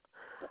canceled.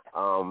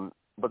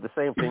 But the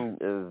same thing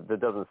that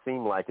doesn't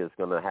seem like it's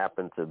going to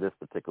happen to this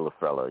particular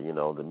fella.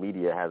 The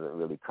media hasn't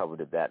really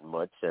covered it that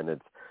much, and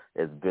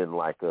it's been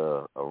like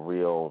a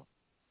real,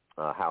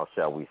 how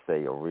shall we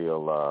say, a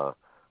real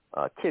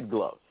kid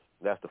gloves.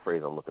 That's the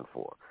phrase I'm looking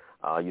for.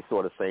 You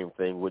saw the same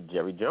thing with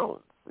Jerry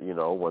Jones.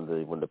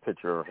 When the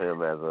picture of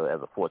him as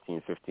a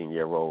 14,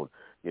 15-year-old,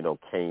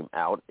 came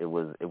out, it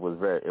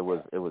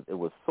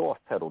was soft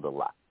pedaled a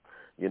lot.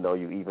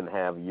 You even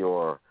have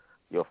your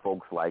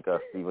folks like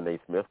Stephen A.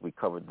 Smith. We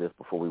covered this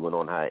before we went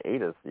on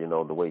hiatus. The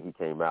way he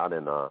came out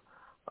and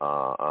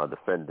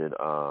defended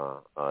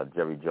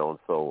Jerry Jones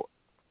so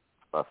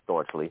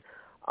staunchly.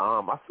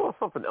 I saw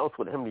something else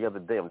with him the other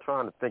day. I'm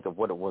trying to think of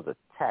what it was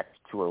attached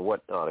to and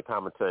what the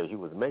commentary he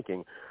was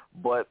making,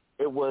 but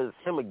it was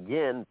him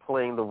again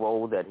playing the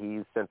role that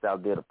he's sent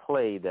out there to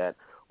play, that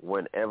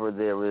whenever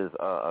there is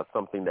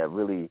something that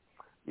really,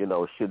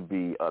 should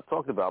be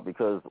talked about,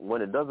 because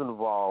when it does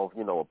involve,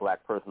 a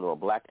black person or a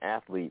black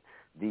athlete,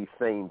 these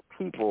same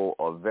people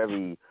are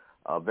very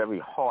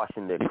harsh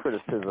in their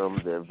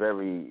criticism. They're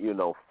very,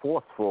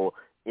 forceful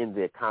in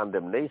their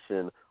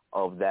condemnation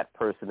of that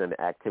person and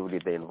the activity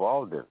they're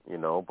involved in,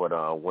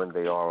 but when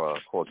they are a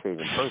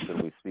Caucasian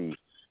person, we see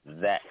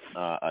that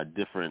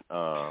different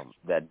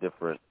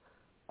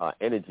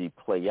energy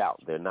play out.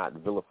 They're not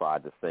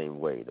vilified the same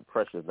way. The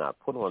pressure is not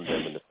put on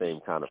them in the same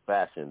kind of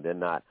fashion. They're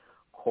not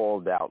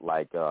called out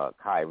like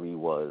Kyrie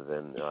was,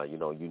 and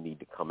you need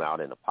to come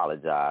out and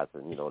apologize,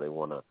 and they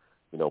want to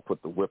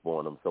put the whip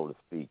on them, so to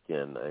speak,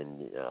 and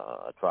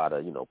try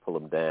to pull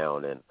him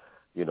down, and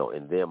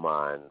in their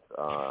minds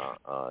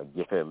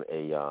give him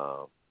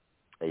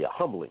a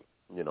humbling,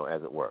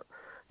 as it were.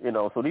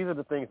 So these are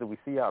the things that we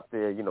see out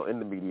there, in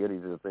the media.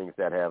 These are the things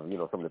that have,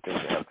 some of the things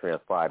that have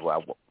transpired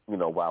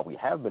while we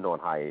have been on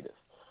hiatus.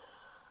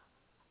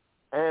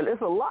 And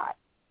it's a lot,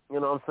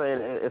 what I'm saying?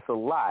 It's a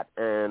lot.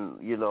 And,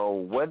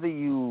 whether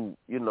you,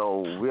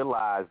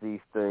 realize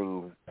these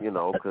things,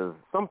 because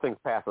some things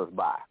pass us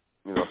by.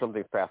 Some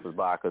things pass us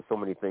by because so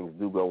many things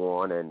do go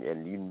on,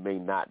 and you may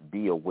not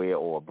be aware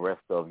or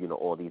abreast of,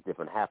 all these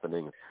different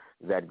happenings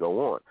that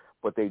go on.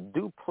 But they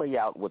do play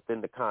out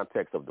within the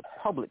context of the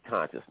public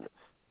consciousness.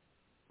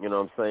 What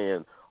I'm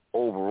saying?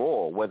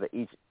 Overall, whether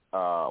each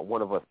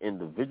one of us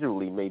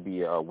individually may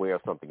be aware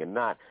of something or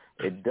not,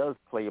 it does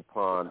play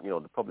upon,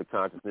 the public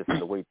consciousness and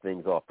the way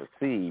things are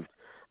perceived,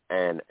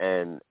 and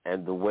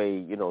the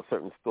way,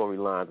 certain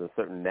storylines and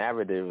certain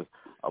narratives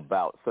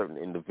about certain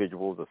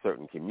individuals or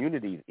certain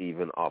communities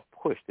even are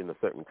pushed in a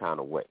certain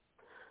kind of way.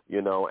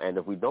 And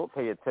if we don't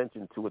pay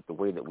attention to it the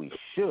way that we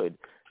should,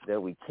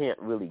 then we can't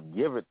really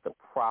give it the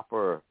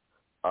proper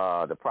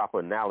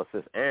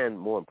analysis, and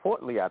more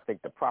importantly, I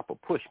think the proper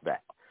pushback,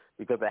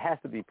 because there has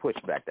to be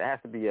pushback. There has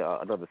to be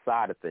another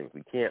side of things.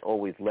 We can't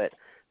always let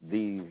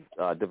these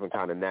different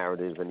kind of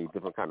narratives and these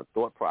different kind of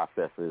thought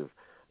processes,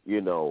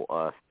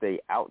 stay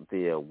out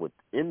there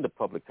within the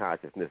public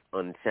consciousness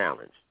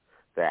unchallenged.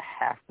 There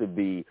has to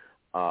be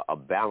a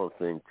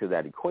balancing to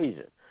that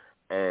equation.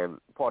 And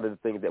part of the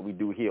things that we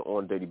do here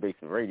on Dirty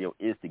Basement Radio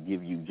is to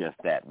give you just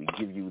that. We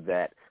give you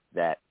that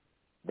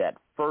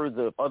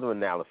further other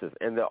analysis.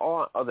 And there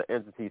are other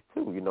entities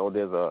too.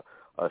 There's a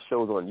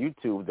shows on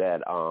YouTube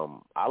that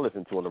I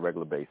listen to on a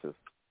regular basis.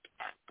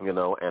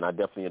 And I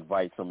definitely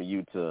invite some of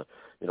you to,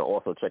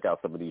 also check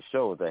out some of these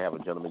shows. They have a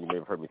gentleman, you may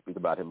have heard me speak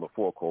about him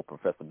before, called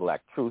Professor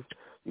Black Truth.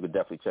 You could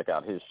definitely check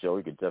out his show.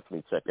 You could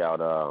definitely check out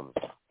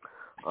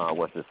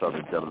what's this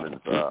other gentleman's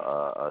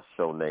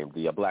show named?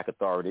 The Black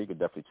Authority. You could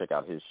definitely check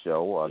out his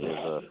show.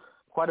 There's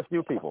quite a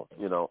few people,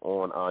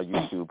 on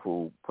YouTube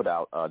who put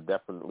out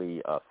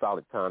definitely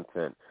solid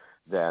content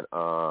that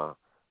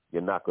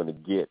you're not going to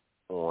get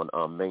on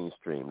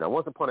mainstream. Now,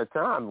 once upon a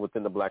time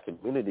within the black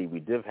community, we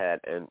did have,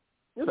 and,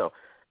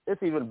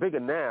 it's even bigger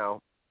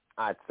now,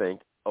 I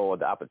think, or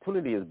the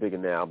opportunity is bigger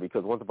now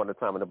because once upon a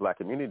time in the black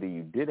community,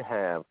 you did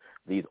have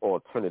these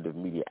alternative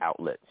media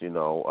outlets,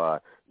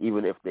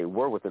 even if they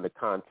were within the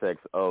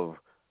context of,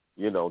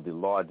 the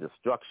larger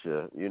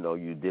structure,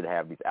 you did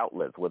have these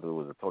outlets, whether it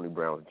was a Tony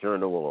Brown's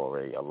Journal or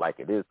a Like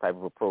It Is type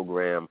of a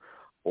program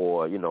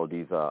or,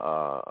 these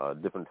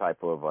different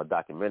type of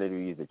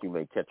documentaries that you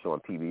may catch on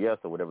PBS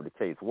or whatever the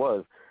case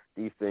was.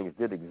 These things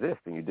did exist,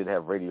 and you did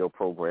have radio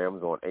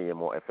programs on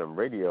AM or FM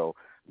radio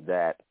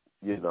that,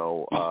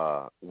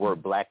 were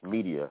black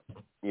media,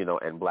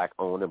 and black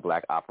owned and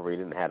black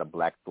operated and had a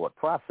black thought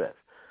process.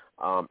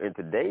 In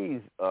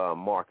today's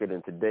market,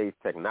 in today's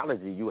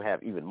technology, you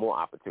have even more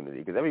opportunity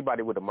because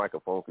everybody with a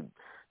microphone could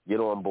get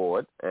on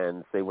board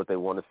and say what they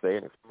want to say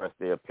and express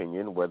their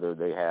opinion, whether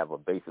they have a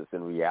basis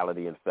in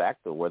reality and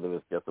fact or whether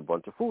it's just a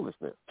bunch of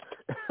foolishness.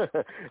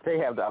 They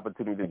have the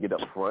opportunity to get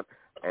up front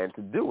and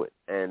to do it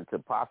and to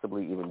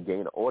possibly even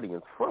gain an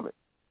audience from it.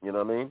 You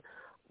know what I mean?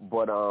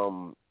 But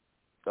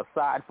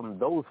aside from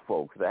those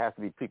folks, there has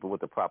to be people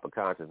with the proper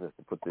consciousness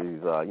to put these,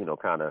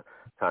 kind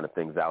of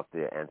things out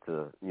there and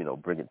to,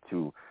 bring it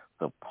to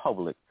the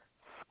public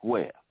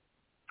square.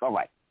 All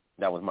right.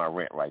 That was my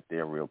rant right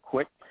there real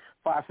quick.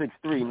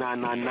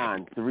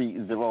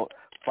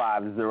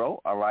 563-999-3050,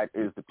 all right,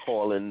 is the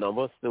call-in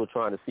number. Still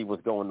trying to see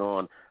what's going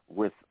on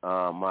with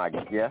my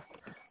guest,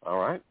 all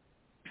right.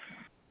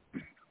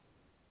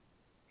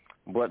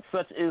 But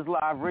such is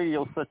live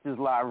radio.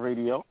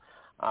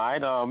 All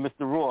right, Mr.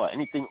 Raw,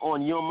 anything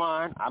on your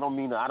mind? I don't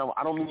mean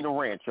to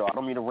rant, y'all. I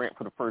don't mean to rant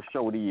for the first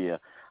show of the year.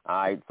 All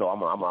right, so I'm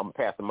gonna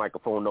pass the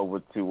microphone over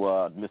to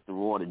Mr.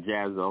 Raw, the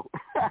Jazzo,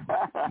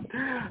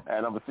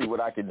 and I'm gonna see what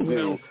I can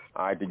do.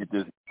 All right, to get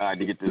this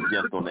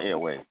guest on the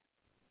airway.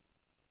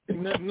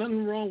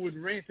 Nothing wrong with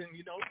ranting.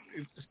 It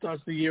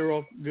starts the year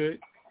off good.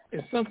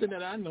 It's something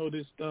that I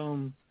noticed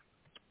on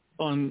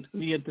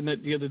the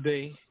internet the other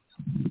day,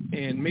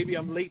 and maybe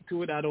I'm late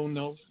to it. I don't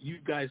know. You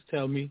guys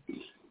tell me.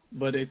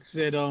 But it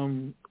said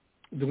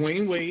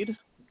Dwayne Wade,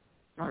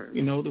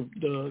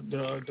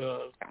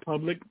 the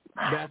public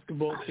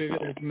basketball figure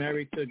that's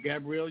married to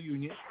Gabrielle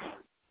Union,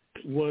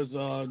 was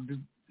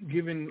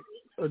giving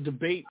a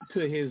debate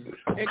to his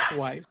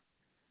ex-wife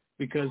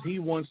because he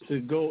wants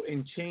to go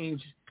and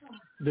change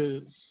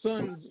the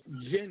son's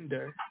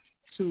gender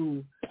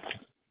to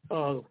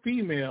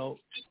female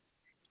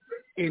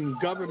in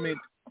government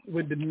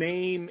with the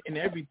name and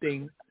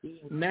everything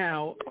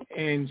now.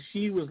 And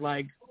she was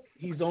like,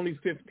 he's only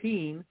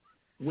 15,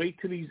 wait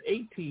till he's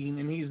 18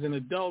 and he's an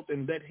adult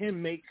and let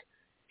him make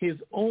his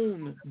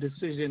own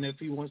decision if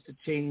he wants to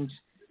change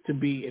to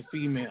be a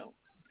female.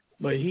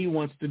 But he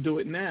wants to do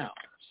it now.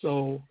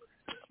 So,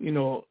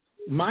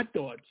 my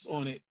thoughts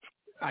on it,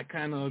 I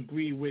kind of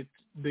agree with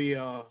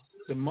the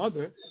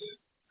mother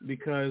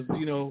because,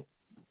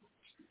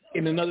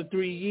 in another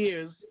 3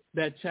 years,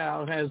 that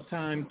child has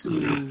time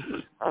to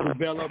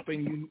develop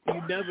and you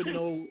never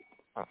know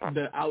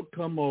the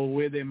outcome or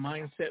where their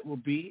mindset will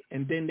be,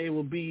 and then they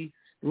will be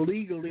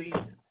legally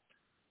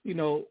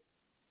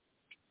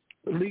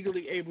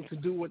able to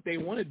do what they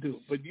want to do.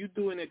 But you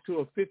doing it to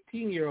a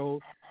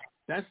 15-year-old,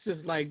 that's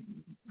just like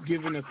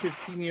giving a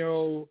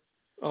 15-year-old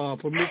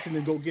permission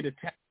to go get a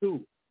tattoo.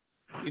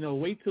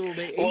 Wait till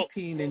they're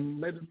 18 and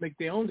let them make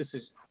their own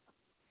decision.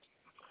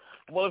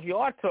 Well, if you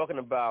are talking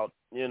about,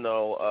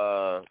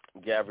 Gabrielle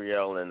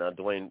and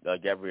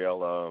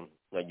Gabrielle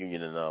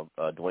Union and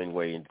Dwayne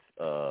Wade's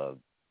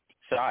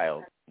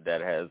child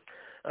that has,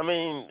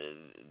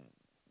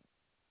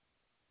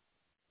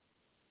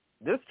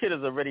 this kid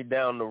is already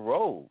down the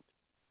road.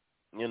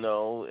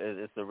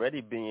 It's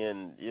already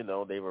being, they've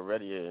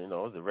already, it's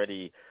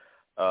already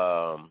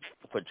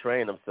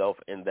portraying himself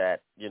in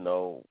that,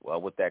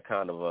 with that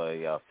kind of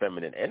a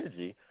feminine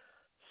energy.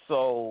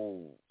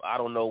 So I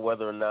don't know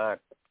whether or not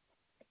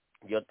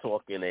you're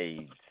talking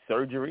an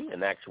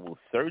actual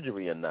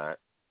surgery or not,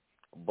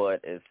 but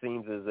it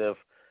seems as if,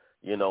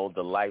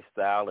 the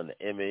lifestyle and the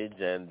image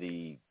and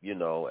the,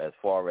 as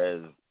far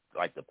as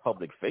like the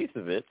public face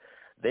of it,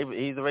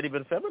 he's already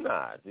been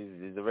feminized.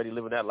 He's already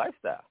living that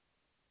lifestyle.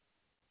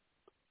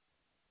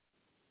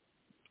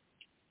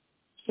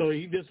 So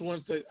he just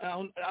wants to,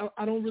 I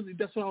don't really,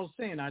 that's what I was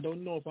saying. I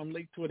don't know if I'm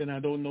late to it and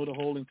I don't know the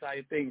whole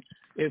entire thing.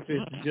 If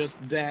it's just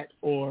that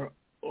or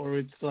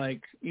it's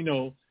like,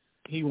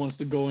 he wants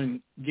to go and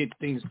get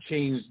things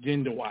changed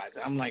gender-wise.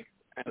 I'm like,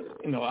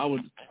 I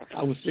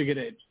would figure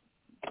that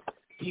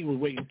he would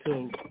wait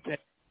until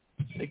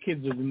the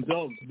kids are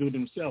adults to do it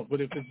themselves. But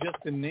if it's just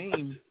a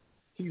name,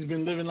 he's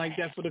been living like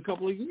that for a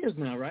couple of years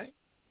now, right?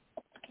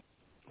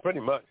 Pretty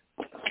much.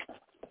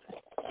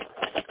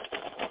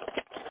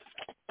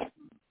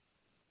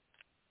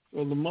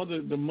 Well, the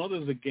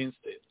mother's against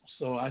it,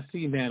 so I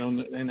seen that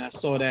and I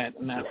saw that,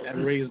 and I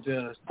raised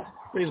my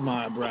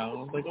eyebrow. I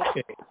was like,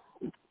 okay.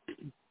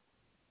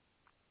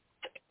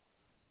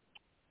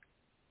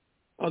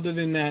 Other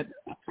than that,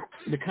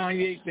 the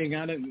Kanye thing,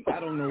 I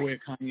don't know where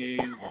Kanye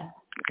is,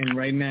 and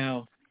right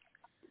now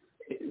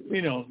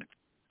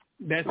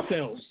that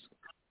sells.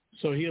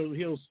 So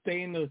he'll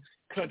stay in the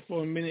cut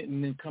for a minute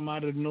and then come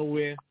out of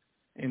nowhere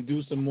and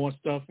do some more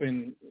stuff,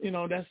 and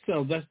that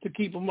sells. That's to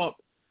keep him up,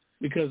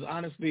 because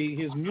honestly,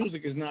 his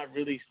music is not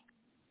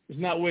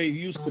where it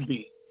used to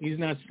be. He's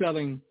not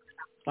selling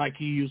like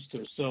he used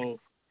to. So,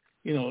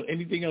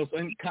 anything else,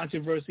 any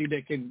controversy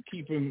that can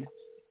keep him,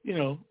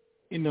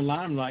 in the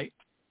limelight,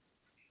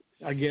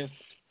 I guess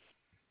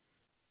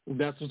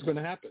that's what's going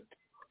to happen.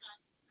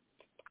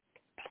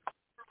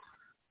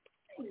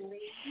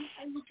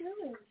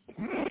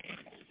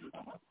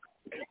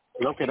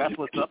 Okay, that's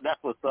what's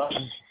up.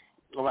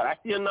 All right, I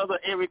see another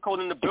area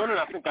code in the building.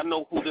 I think I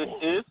know who this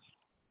is.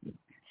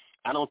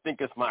 I don't think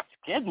it's my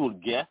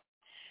scheduled guest,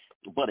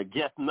 but a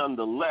guest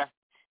nonetheless.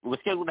 We're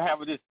scheduled to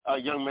have this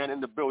young man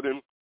in the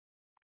building,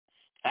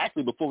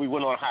 actually, before we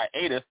went on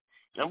hiatus.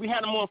 And we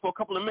had him on for a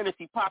couple of minutes.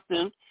 He popped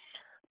in,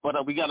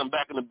 but we got him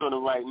back in the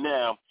building right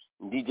now,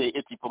 DJ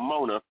Itchy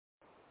Pomona.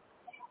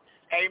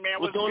 Hey, man,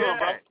 what's going on,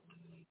 bro? Man,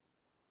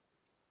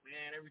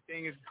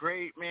 everything is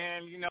great,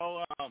 man.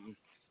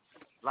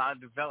 A lot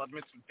of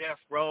developments with Death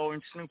Row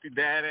and Snoopy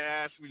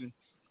Badass. We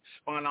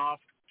spun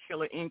off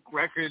Killer Inc.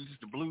 Records,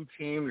 the blue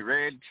team, the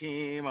red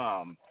team.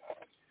 I'm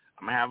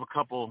going to have a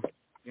couple,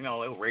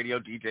 little radio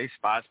DJ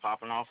spots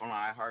popping off on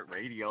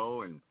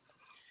iHeartRadio. And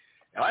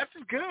life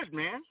is good,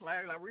 man.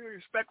 I really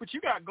respect what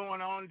you got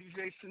going on,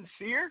 DJ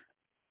Sincere.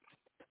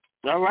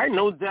 All right,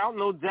 no doubt.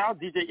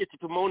 DJ Itchy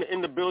Pomona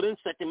in the building,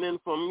 checking in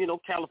from,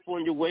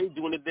 California way,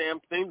 doing the damn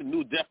thing. The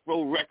new Death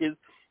Row Records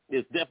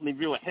is definitely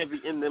real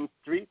heavy in them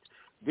streets.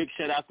 Big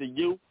shout out to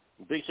you.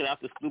 Big shout out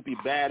to Snoopy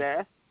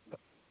Badass.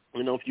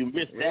 If you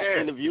missed that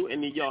interview,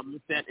 any of y'all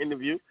missed that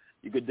interview,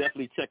 you could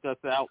definitely check us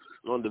out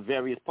on the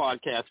various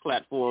podcast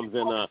platforms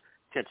and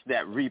catch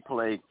that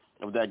replay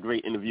of that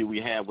great interview we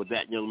had with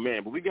that young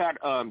man. But we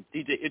got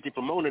DJ Itchy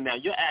Pomona now.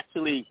 You're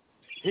actually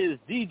his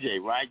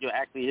DJ, right? You're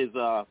actually his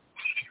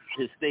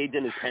stage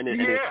and his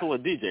tour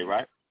DJ,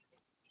 right?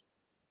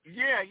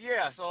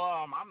 Yeah. So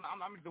I'm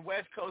the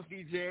West Coast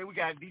DJ. We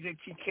got DJ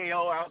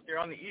TKO out there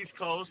on the East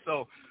Coast.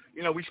 So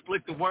we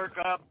split the work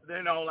up.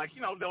 Those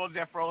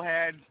Death Row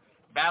had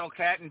Battle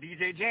Cat and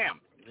DJ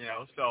Jam.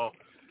 So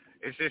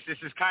it's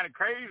just kind of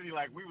crazy.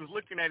 Like, we was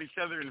looking at each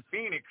other in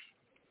Phoenix,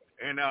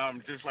 and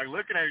just like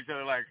looking at each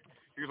other, like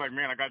he was like,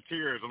 "Man, I got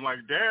tears." I'm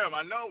like, "Damn,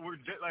 I know. We're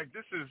like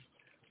this is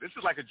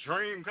like a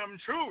dream come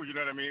true." You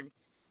know what I mean?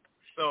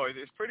 So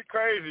it's pretty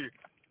crazy.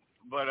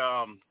 But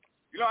I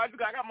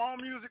got my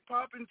own music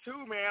popping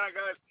too, man. I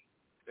got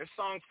this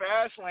song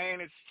Fast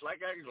Lane. It's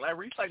like I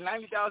reached like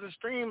 90,000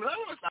 streams. I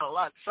know it's not a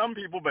lot to some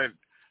people, but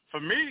for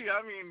me,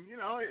 I mean,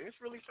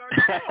 it's really starting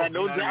to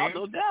No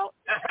doubt.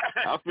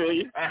 I feel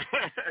you.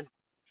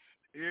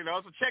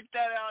 So check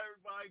that out,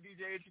 everybody.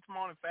 DJ Itchy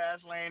Pomona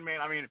Fast Lane,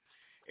 man. I mean,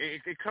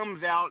 it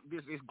comes out,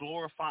 it's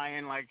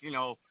glorifying, like,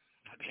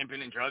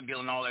 pimping and drug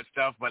dealing and all that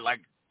stuff, but like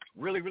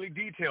really, really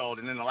detailed.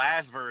 And then the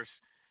last verse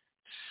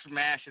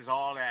smashes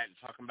all that,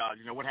 talking about,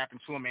 what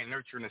happened to a man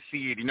nurturing a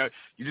seed. You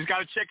just got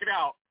to check it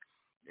out.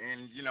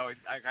 And,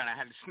 I kind of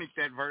had to sneak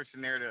that verse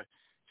in there to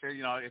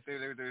if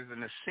there's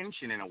an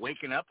ascension and a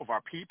waking up of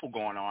our people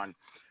going on,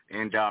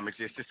 and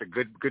it's just a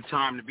good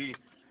time to be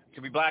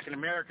black in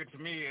America to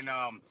me, and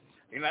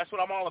that's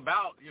what I'm all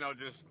about.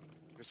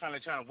 Just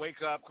trying to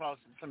wake up, cause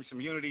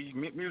some unity.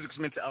 Music's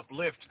meant to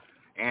uplift,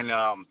 and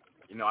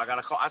I got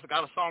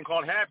a song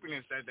called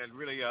Happiness that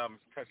really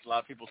touched a lot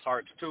of people's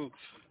hearts too.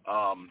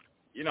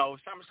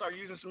 It's time to start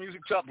using some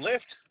music to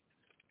uplift.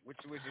 Which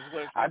is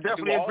what I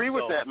definitely agree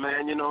with that,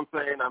 man. You know what I'm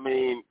saying? I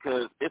mean,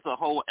 because it's a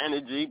whole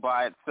energy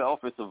by itself.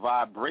 It's a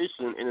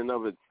vibration in and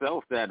of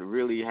itself that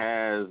really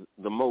has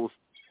the most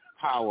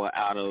power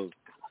out of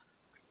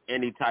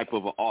any type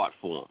of art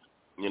form.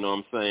 You know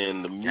what I'm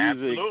saying? The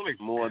music,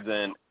 more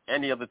than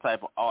any other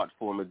type of art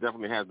form, it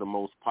definitely has the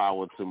most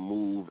power to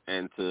move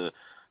and to,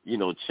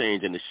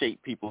 change and to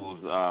shape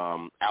people's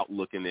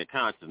outlook and their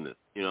consciousness.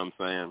 You know what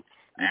I'm saying?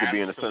 You could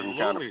be in a certain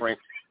kind of frame.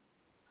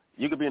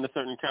 You could be in a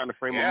certain kind of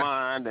frame of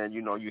mind, and,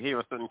 you hear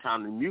a certain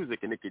kind of music,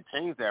 and it could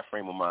change that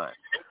frame of mind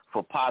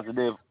for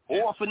positive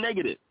or for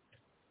negative.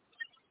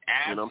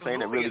 Absolutely. You know what I'm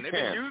saying? It really and they've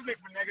can. been using it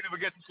for negative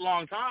against us a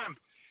long time.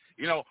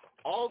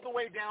 All the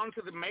way down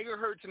to the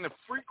megahertz and the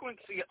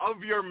frequency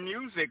of your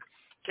music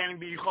can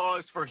be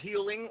caused for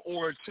healing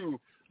or to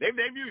they've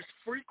used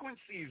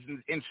frequencies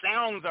and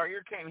sounds our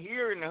ear can't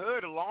hear in the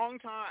hood a long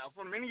time,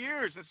 for many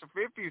years, since the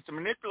 50s, to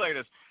manipulate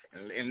us.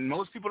 And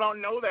most people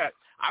don't know that.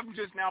 I'm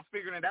just now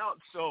figuring it out.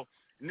 So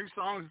new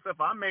songs and stuff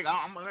I make,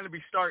 I'm going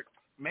to start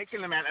making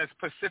them at a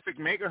specific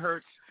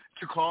megahertz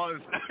to cause,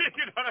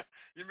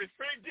 it's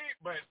pretty deep,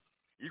 but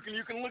you can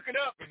look it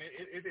up, and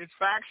it's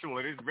factual.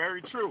 It is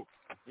very true.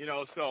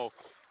 So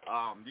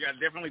you got to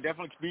definitely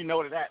be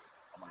note of that.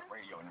 I'm on the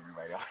radio and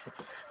everybody else.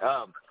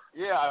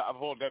 I've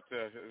hold up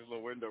this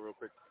little window real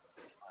quick.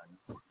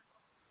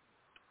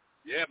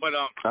 Yeah, but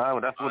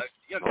that's what.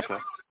 Definitely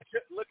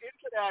look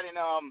into that, and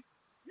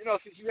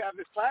since you have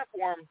this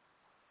platform,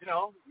 you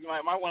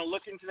might want to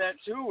look into that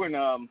too, and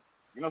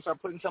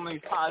start putting some of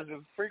these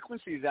positive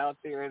frequencies out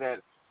there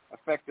that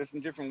affect us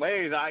in different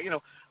ways. I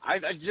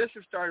just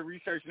have started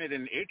researching it,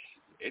 and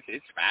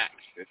it's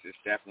facts. It's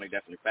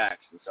definitely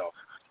facts. And so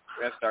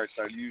we have to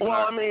start using.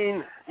 Well, I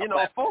mean,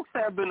 folks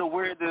have been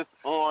aware of this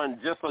on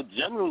just a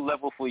general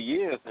level for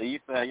years. They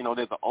used to,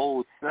 there's an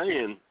old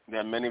saying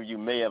that many of you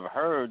may have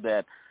heard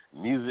that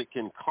music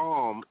can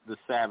calm the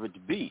savage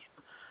beast.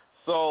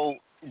 So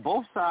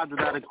both sides of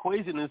that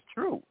equation is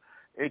true.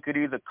 It could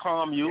either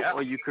calm you,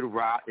 or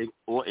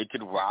it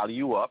could rile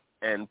you up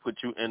and put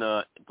you in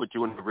a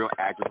real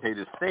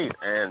agitated state.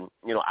 And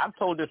I've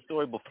told this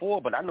story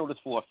before, but I know this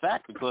for a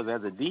fact because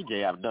as a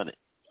DJ, I've done it.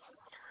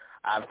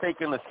 I've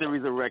taken a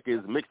series of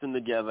records, mixed them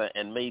together,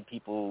 and made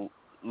people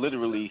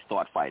literally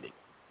start fighting.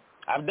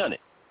 I've done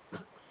it,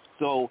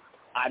 so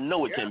I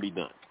know it can be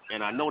done,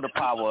 and I know the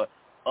power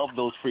of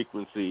those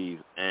frequencies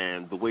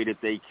and the way that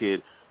they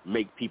could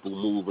make people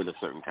move in a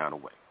certain kind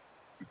of way.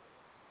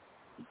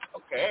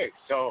 Okay,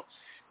 so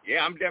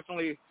yeah, I'm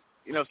definitely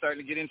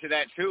starting to get into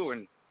that too,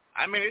 and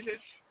I mean it's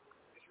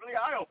really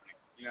eye opening.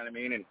 You know what I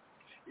mean? And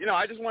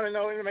I just want to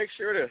know to make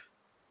sure to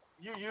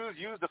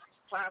use the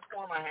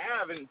platform I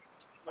have in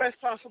the best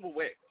possible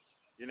way.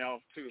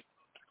 To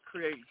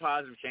create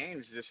positive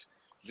change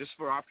just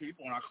for our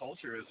people and our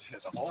culture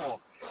as a whole,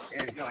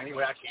 and any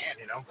way I can.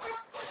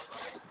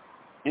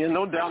 Yeah,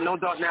 no doubt.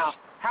 Now,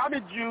 how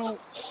did you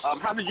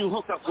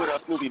hook up with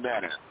Snoopy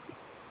Badass?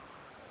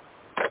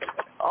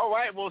 All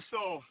right, well,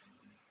 so,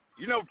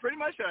 pretty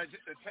much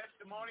just a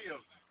testimony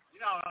of,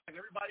 like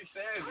everybody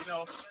says, you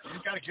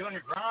just got to get on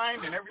your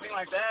grind and everything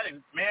like that.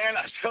 And, man,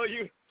 I tell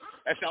you,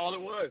 that's all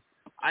it was.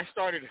 I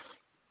started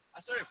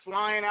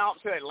flying out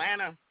to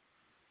Atlanta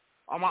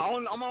on my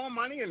own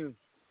money and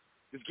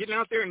just getting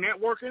out there and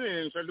networking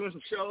and started doing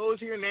some shows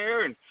here and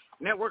there and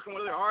networking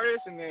with other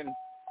artists. And then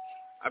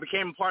I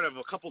became a part of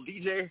a couple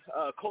DJ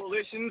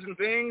coalitions and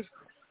things.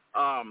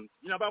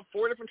 About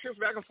 4 different trips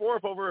back and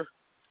forth over,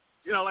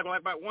 like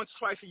about once,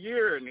 twice a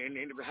year, and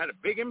it had a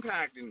big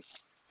impact and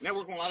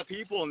networking with a lot of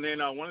people. And then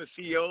one of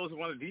the CEOs of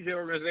one of the DJ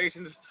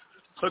organizations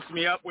hooked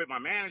me up with my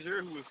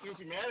manager, who was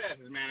Snoopy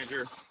Badass's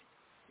manager.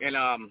 And,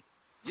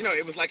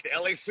 it was like the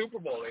LA Super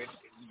Bowl.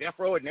 Death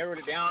Row had narrowed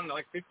it down to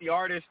like 50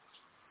 artists.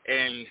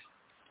 And,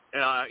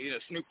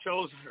 Snoop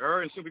chose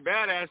her and Snoopy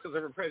Badass because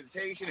of her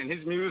presentation and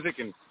his music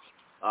and,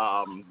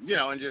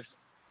 and just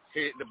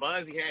the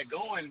buzz he had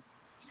going.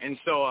 And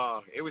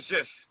so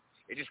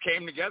it just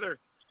came together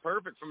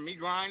perfect from me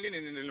grinding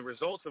and the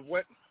results of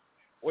what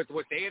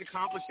they had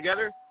accomplished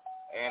together.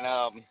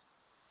 And,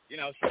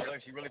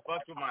 she really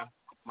fucked with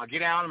my get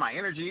down and my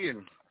energy.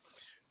 And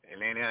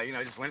then,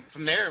 just went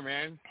from there,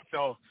 man.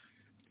 So,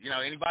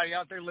 anybody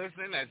out there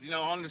listening that's,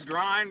 on this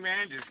grind,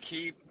 man, just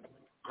keep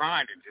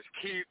grinding. Just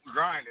keep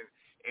grinding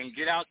and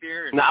get out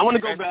there and now, I want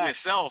to go back.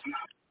 Yourself.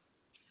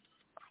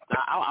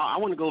 Now, I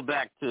want to go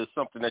back to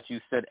something that you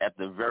said at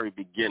the very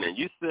beginning.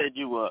 You said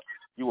you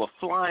were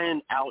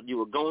flying out, you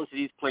were going to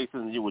these places,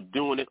 and you were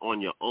doing it on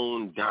your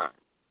own dime.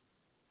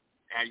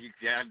 And you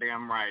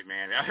goddamn right,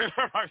 man.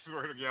 I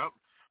swear to you,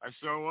 I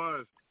sure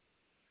was.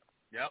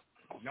 Yep.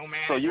 No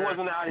man. So you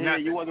wasn't out here,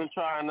 you wasn't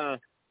trying to,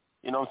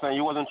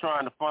 you wasn't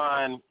trying to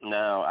find,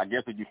 now, I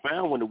guess if you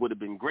found one, it would have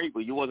been great,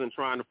 but you wasn't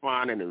trying to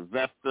find an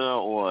investor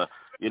or,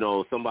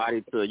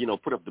 somebody to,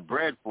 put up the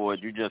bread for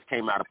it. You just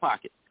came out of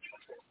pocket.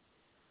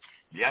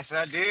 Yes,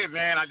 I did,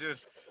 man. I just,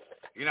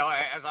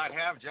 as I'd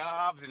have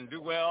jobs and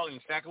do well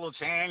and stack a little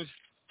change,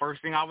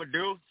 first thing I would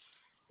do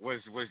was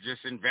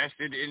just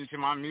invested into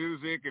my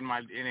music and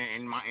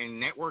in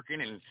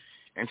networking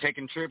and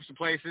taking trips to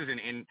places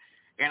and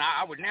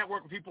I would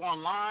network with people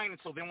online. And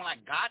so then when I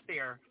got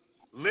there,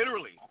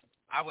 literally,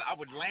 I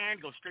would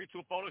land, go straight to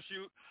a photo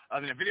shoot,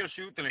 then a video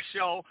shoot, then a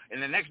show,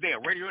 and the next day a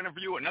radio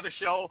interview, another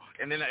show,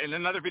 and then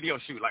another video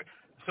shoot. Like,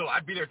 so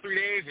I'd be there 3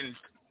 days and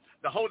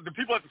the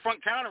people at the front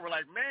counter were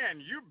like,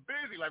 man, you're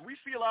busy. Like, we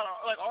see a lot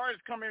of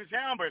artists come in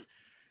town, but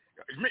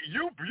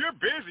you're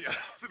busy.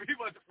 The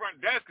people at the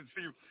front desk could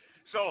see you.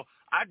 So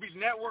I'd be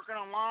networking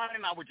online,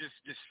 and I would just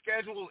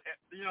schedule,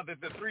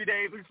 the 3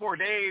 days, 4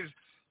 days,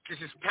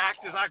 just as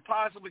packed as I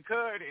possibly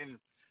could. And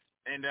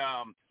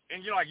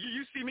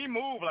you see me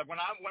move. Like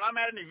when I'm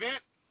at an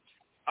event,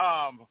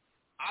 I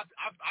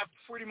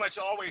pretty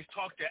much always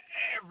talk to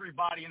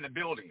everybody in the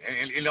building,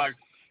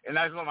 and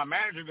that's what my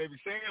manager may be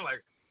saying,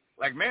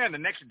 like, man, the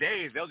next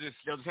days they'll just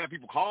have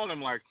people calling them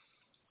like,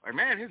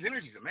 man, his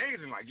energy's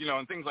amazing,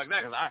 and things like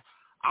that. Because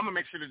I'm gonna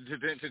make sure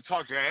to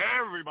talk to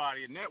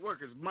everybody and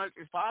network as much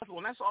as possible,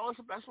 and that's what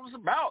it's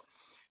about.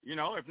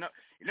 If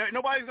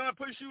nobody's gonna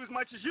push you as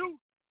much as you,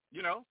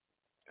 And,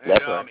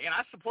 that's right. And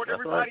I support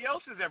everybody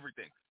else's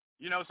everything.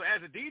 So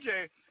as a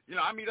DJ,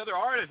 I meet other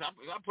artists. I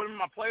put them in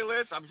my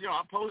playlist. I'll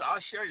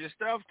share your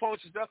stuff,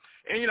 post your stuff,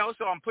 and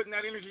so I'm putting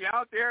that energy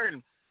out there,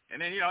 and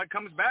then it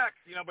comes back.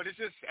 But it's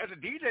just as a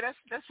DJ,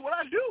 that's what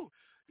I do.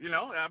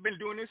 I've been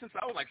doing this since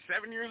I was like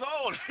 7 years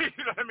old. You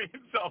know what I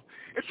mean? So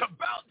it's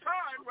about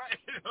time, right?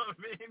 You know what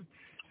I mean?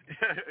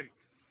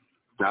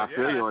 I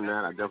feel you on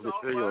that. I definitely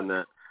feel you on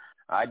that.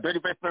 All right,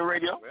 Drtybsmnt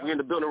Radio. Well, we're in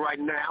the building right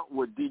now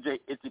with DJ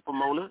Itchy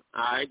Pomona.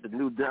 All right, the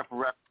new Death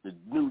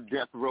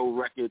Row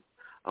record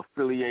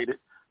affiliated.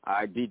 All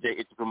right, DJ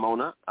Itchy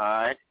Pomona. All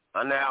right.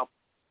 Now,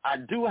 I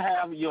do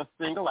have your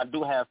single. I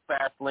do have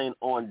Fast Lane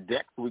on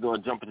deck. So we're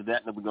going to jump into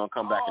that, and then we're going to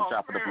come back and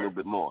chop it up a little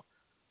bit more.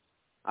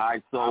 All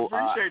right, so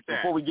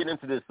before we get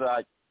into this,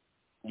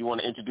 you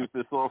want to introduce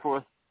this song for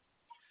us?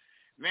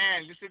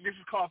 Man, this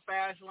is called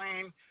Fast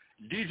Lane,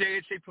 DJ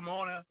Itchy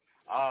Pomona.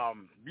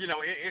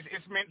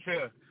 It's meant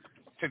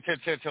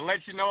to let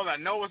you know that I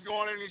know what's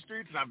going on in these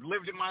streets, and I've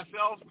lived it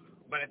myself.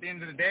 But at the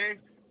end of the day,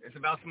 it's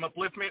about some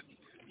upliftment.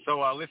 So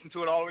listen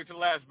to it all the way to the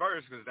last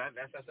verse, because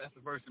that's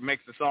the verse that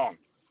makes the song.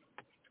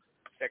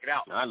 Check it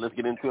out. All right, let's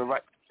get into it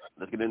right.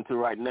 Let's get into it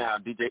right now.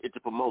 DJ Itchy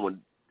Pomona.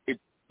 It's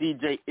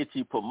DJ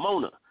Itchy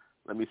Pomona.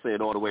 Let me say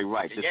it all the way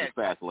right. This is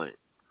Fast Lane.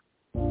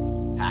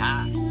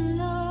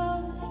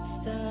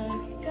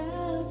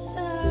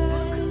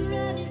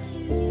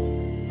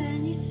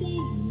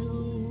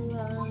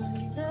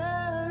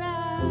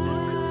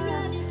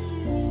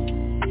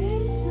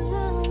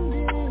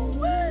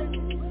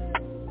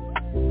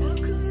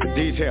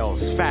 Details,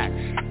 facts.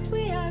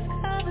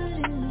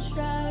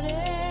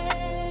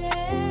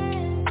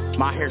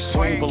 My hair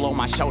swing below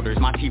my shoulders,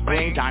 my teeth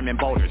bling diamond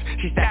boulders.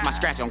 She stacked my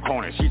scratch on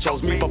corners, she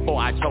chose me before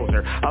I chose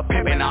her. A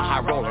pimp and a high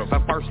roller,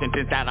 the first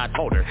sentence that I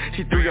told her.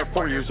 She 3 or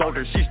 4 years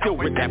older, she's still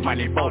with that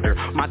money folder.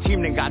 My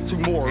team then got 2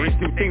 more, it's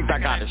new things I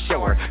gotta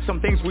show her.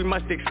 Some things we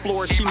must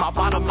explore, she my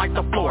bottom like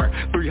the floor.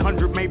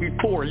 300 maybe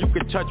 4, you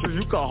can touch her,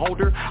 you can hold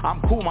her.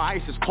 I'm cool, my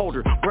ice is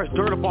colder, brush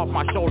dirt up off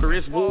my shoulder.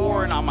 It's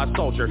war and I'm a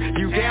soldier,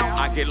 you down,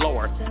 I get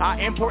lower.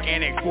 I import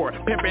and export,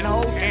 pimpin'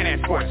 hoes and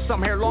escorts.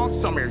 Some hair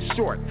long, some hair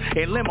short,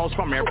 in limos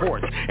from airports.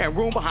 And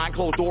room behind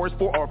closed doors,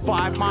 4 or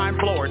 5 mind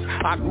blowers.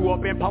 I grew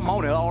up in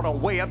Pomona, all the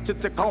way up to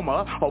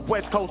Tacoma. A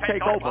West Coast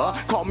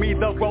takeover, call me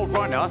the road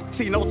runner.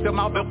 See no till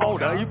out the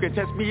folder, you can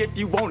test me if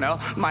you wanna.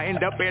 Might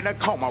end up in a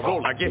coma,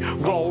 roller, get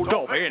rolled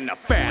over in the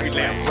fast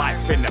lane.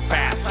 Life in the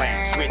fast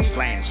lane, switch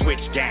lane,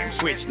 switch game,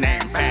 switch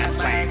name, fast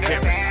lane,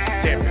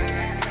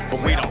 different.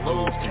 But we don't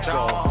lose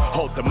control.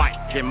 Hold the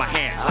mic in my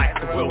hand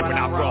like the wheel when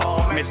I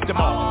roll. Mr.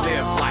 Mo,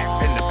 live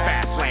life in the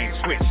fast lane,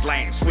 switch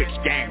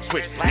game,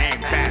 switch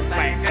name, fast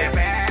lane,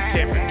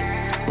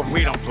 different. But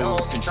we don't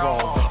lose control.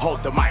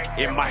 Hold the mic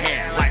in my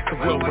hand like the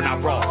wheel when I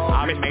roll.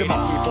 Mr.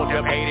 Mo, people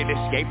debated,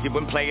 escaped you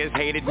when players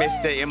hated.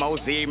 Mr.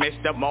 M.O.Z.,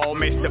 Mr. Mo,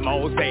 Mr.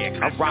 Mosaic.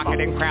 I rock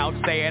it and crowds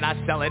say it,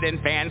 I sell it and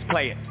fans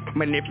play it.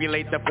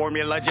 Manipulate the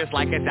formula just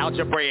like it's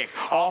algebraic.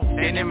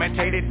 Often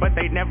imitated, but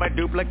they never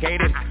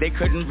duplicated. They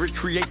couldn't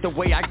recreate the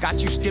way I got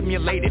you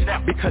stimulated,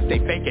 because they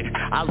fake it.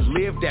 I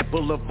live that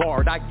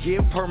boulevard, I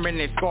give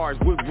permanent scars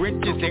with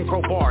wrenches and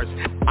crowbars.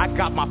 I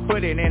got my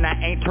foot in and I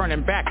ain't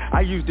turning back.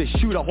 I use the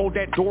shoe to hold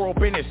that door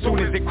open as soon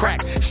as it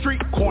cracks.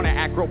 Street corner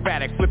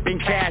acrobatic, flipping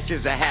cash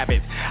is a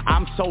habit.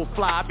 I'm so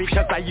fly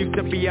because I used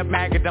to be a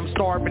maggot. I'm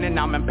starving and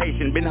I'm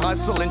impatient, been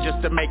hustling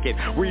just to make it.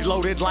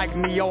 Reloaded like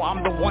Neo,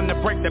 I'm the one to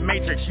break the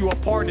matrix. You a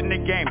part in the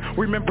game,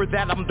 remember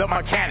that I'm the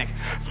mechanic.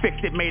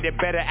 Fixed it, made it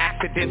better,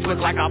 accidents look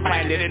like I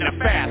planned it in the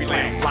fast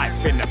lane.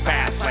 Life in the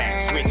fast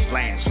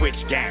lane, switch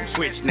game,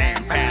 switch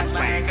name, fast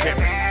lane,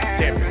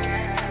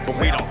 different. But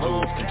we don't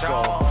lose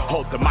control.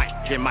 Hold the mic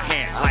in my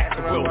hand like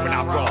the wheel when I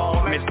roll.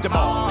 Mr.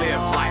 Mo,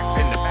 live life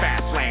in the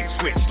fast lane,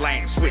 switch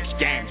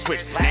game,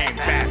 switch name,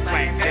 fast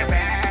lane,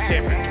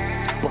 different.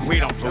 But we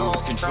don't lose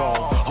control.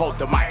 Hold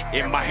the mic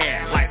in my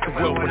hand like the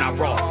wheel when I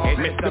roll. It's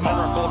Mr.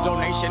 Miracle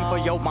donation for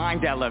your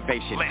mind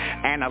elevation.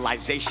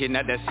 Analyzation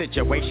of the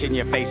situation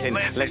you're facing.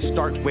 Let's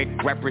start with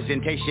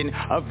representation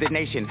of the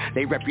nation.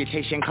 Their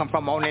reputation come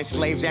from owning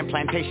slaves and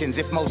plantations.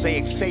 If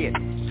mosaics say it,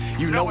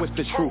 you know it's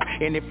the truth.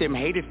 And if them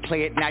haters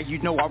play it, now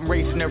you know I'm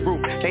raising the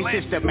roof. They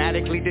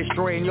systematically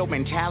destroying your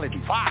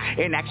mentality.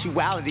 In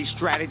actuality,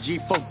 strategy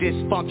for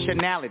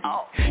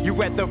dysfunctionality. You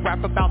rather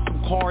rap about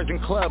some cars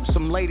and clubs,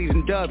 some ladies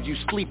and dubs. You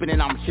sleeping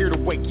and I'm here to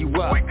wake you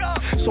up.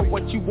 So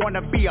what you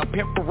wanna be, a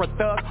pimp or a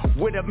thug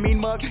with a mean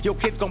mug? Your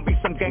kids gonna be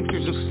some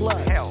gangsters or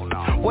slugs. Hell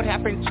no. What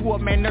happened to a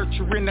man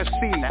nurturing the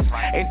seed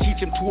and teach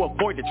him to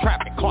avoid the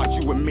trap that caught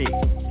you and me?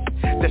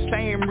 The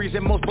same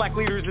reason most black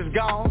leaders is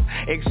gone.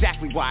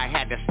 Exactly why I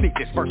had to sneak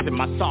this verse in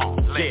my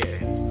song.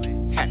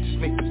 Yeah, had to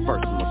sneak this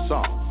verse in my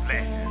song.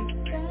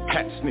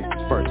 Had to sneak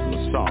this verse in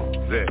my song.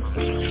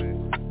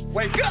 Yeah.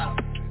 Wake up!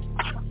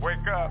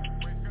 Wake up!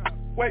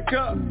 Wake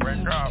up!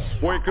 Wake up!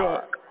 Wake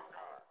up!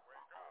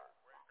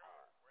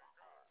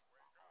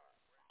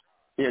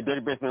 Yeah,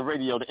 Dirty Basement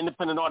Radio, the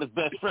independent artist's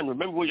best friend.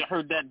 Remember where you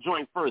heard that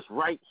joint first?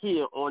 Right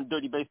here on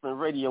Dirty Basement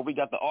Radio. We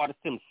got the artist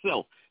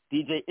himself.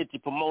 DJ Itchy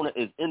Pomona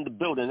is in the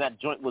building. That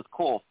joint was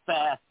called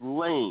Fast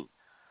Lane.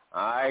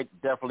 All right,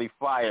 definitely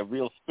fire.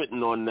 Real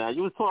spitting on that.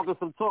 You was talking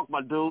some talk,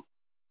 my dude.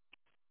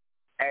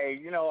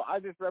 Hey, I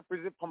just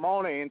represent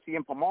Pomona, and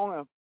in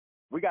Pomona,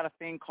 we got a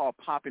thing called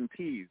Poppin'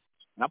 Peas.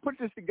 And I put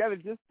this together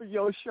just for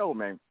your show,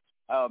 man.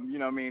 You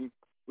know what I mean?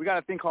 We got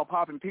a thing called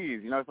Poppin' Peas.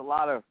 It's a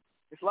lot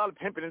of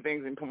pimping and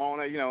things in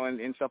Pomona,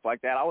 and stuff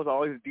like that. I was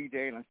always a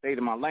DJ, and I stayed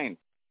in my lane.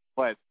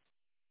 But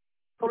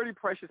pretty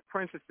precious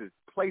princesses,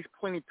 place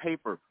plenty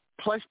paper,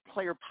 plush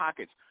player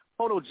pockets,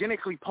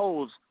 photogenically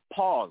posed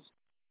paws,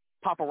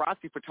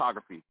 paparazzi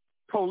photography,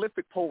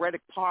 prolific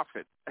poetic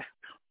prophet,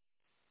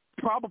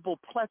 probable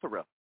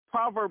plethora,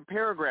 proverb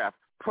paragraph,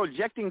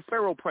 projecting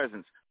pharaoh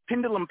presence,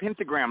 pendulum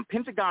pentagram,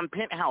 pentagon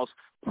penthouse,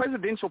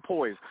 presidential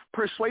poise,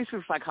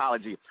 persuasive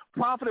psychology,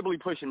 profitably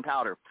pushing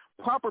powder,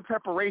 proper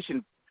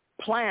preparation,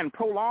 plan,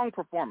 prolonged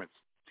performance,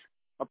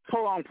 a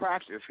prolonged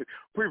practice,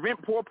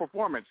 prevent poor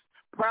performance,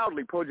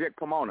 proudly project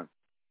Pomona.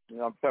 You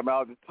know what I'm talking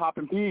about? Just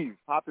popping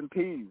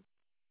peas.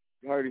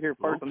 You heard it here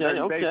first.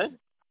 Okay.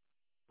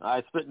 All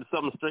right, spitting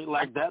something straight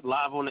like that,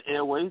 live on the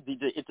airways,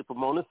 DJ Itchy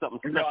Pomona, something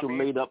special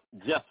made up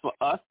just for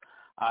us.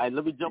 All right,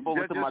 let me jump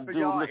over to my dude,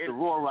 Mr.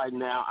 Raw, right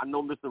now. I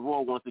know Mr.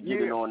 Raw wants to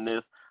get in on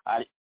this.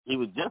 He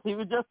was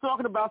just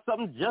talking about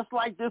something just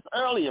like this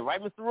earlier,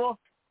 right, Mr. Raw?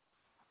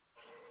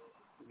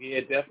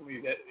 Yeah,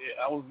 definitely.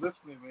 I was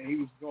listening, man. He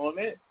was going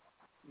in.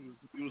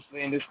 He was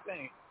saying this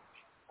thing.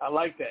 I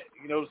like that.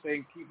 You know what I'm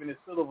saying? Keeping it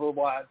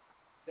silver-wise,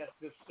 that's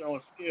just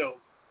showing skill.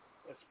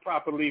 That's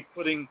properly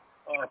putting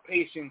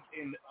patience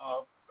in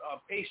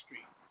pastry.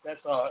 That's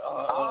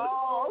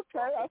okay.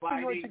 I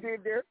see what you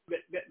did there.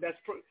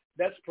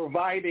 That's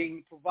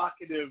providing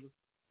provocative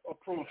or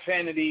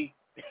profanity.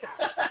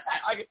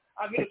 I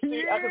can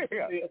see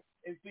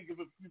and think of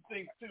a few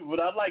things too, but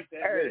I like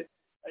that. Hey.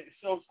 It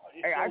shows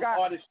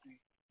artistry,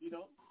 you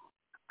know.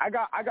 I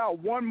got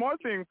one more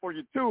thing for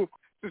you too.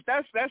 Since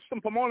that's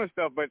some Pomona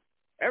stuff, but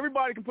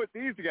everybody can put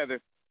these together.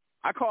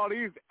 I call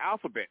these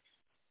alphabets.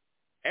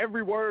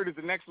 Every word is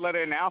the next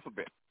letter in the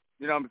alphabet.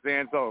 You know what I'm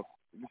saying? So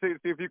see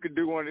if you could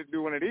do one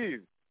of these.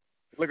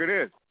 Look at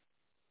this.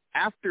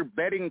 After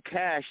betting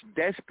cash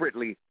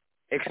desperately,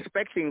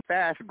 expecting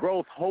fast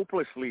growth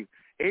hopelessly,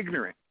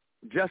 ignorant.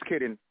 Just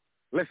kidding.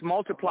 Let's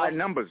multiply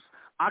numbers.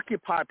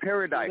 Occupy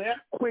paradise.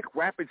 Quick,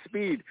 rapid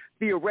speed.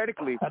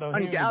 Theoretically,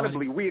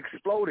 undoubtedly, we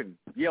exploding.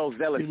 Yell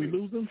zealously. Did we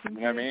lose them? You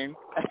know what I mean?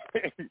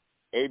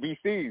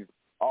 ABCs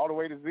all the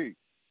way to Z.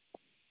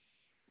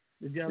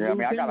 Did y'all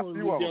lose I got a him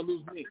few or of did y'all them.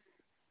 lose me?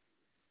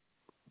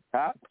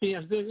 Huh? Can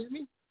you still hear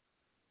me?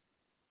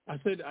 I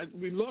said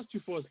we lost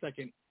you for a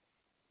second.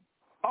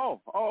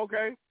 Oh,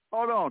 okay.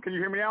 Hold on. Can you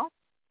hear me now?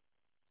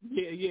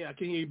 Yeah, I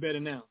can hear you better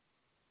now.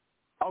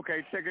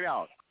 Okay, check it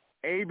out.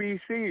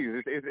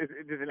 ABCs.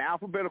 It's in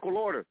alphabetical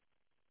order.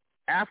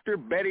 After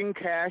betting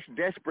cash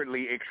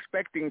desperately,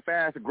 expecting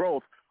fast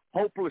growth,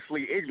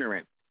 hopelessly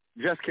ignorant.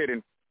 Just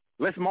kidding.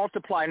 Let's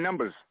multiply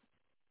numbers.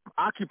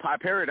 Occupy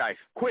paradise.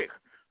 Quick.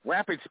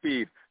 Rapid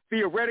speed.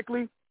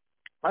 Theoretically,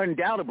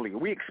 undoubtedly,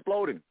 we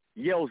exploding.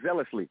 Yell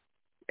zealously.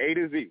 A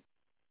to Z.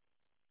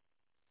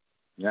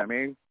 You know what I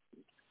mean?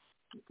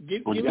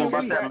 What you think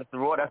about that, Mr.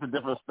 Raw? That's a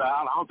different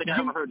style. I don't think I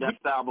ever heard that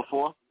style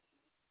before.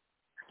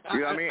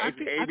 You know what I mean? It's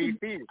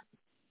ABC.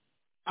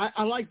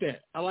 I like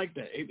that.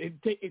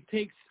 It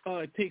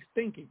takes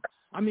thinking.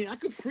 I mean, I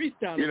could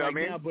freestyle it right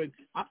now,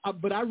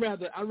 but I'd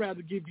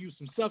rather give you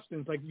some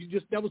substance. Like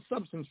that was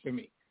substance for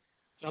me.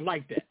 I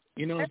like that.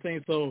 You know what I'm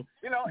saying? So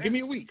give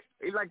me a week.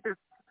 It's like the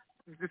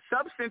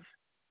substance.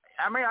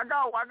 I mean, I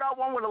got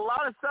one with a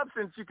lot of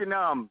substance. You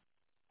can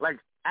like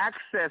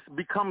access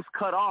becomes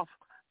cut off.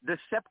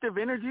 Deceptive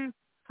energy,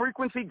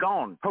 frequency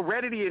gone.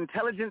 Heredity,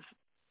 intelligence,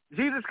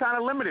 Jesus kind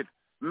of limited.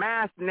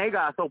 Mass,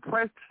 negos,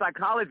 oppressed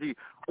psychology.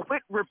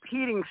 Quit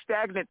repeating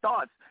stagnant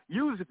thoughts.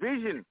 Use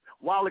vision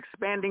while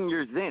expanding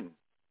your zen.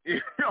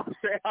 You know what I'm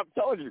saying? I've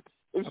told you.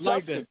 It's I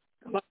like that.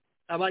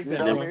 I like that. You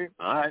know what I mean?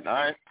 All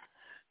right.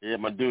 Yeah,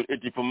 my dude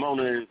Itchy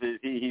Pomona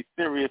he's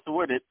serious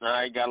with it.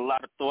 Got a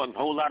lot of thought and a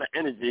whole lot of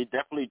energy.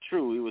 Definitely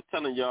true. He was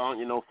telling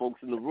y'all,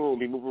 folks in the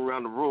room, he moving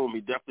around the room.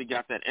 He definitely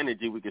got that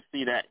energy. We can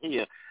see that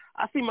here.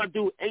 I see my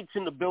dude H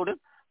in the building.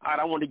 All right,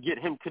 I want to get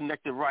him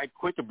connected right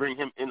quick and bring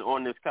him in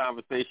on this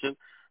conversation.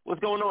 What's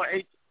going on,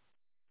 H?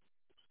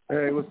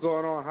 Hey, what's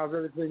going on? How's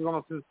everything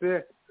going since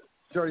there?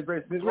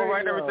 Drtybsmnt. All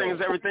right, everything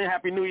is everything.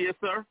 Happy New Year,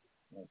 sir.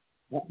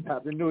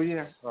 Happy New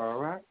Year. All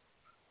right.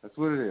 That's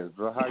what it is,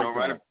 bro. How you all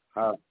right.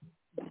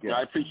 doing?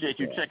 I appreciate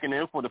you checking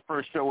in for the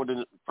first show of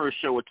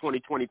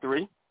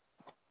 2023.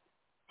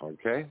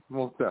 Okay,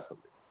 most definitely.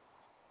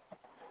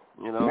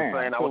 You know what I'm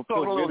saying? I was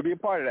talking good to be a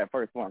part of that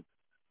first one.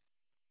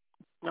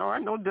 All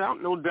right, no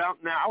doubt.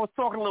 Now, I was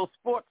talking a little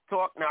sports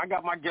talk. Now, I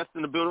got my guest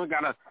in the building.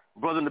 Got a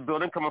brother in the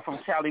building coming from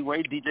Cali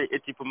Way. DJ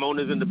Itchy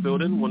Pomona is in the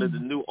building, one of the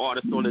new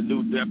artists on the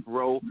new Death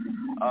Row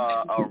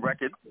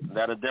record.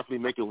 That'll definitely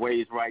make it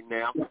waves right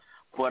now.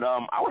 But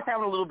I was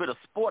having a little bit of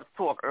sports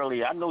talk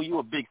earlier. I know you're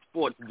a big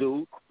sports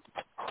dude.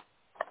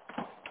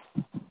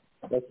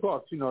 Of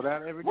course, you know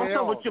that every day. What's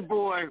up with your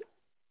boy?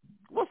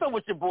 What's up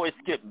with your boy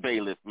Skip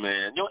Bayless,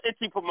 man? Yo,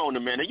 Itchy Pomona,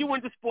 man. Are you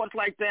into sports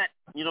like that?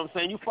 You know what I'm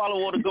saying? You follow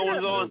all the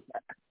goings on?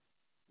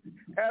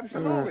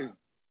 Absolutely.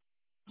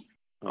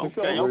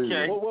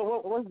 Okay.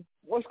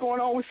 What's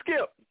going on with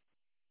Skip?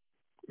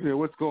 Yeah,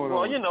 what's going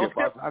on?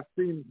 Skip. I've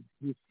seen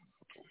he's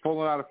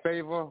falling out of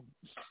favor,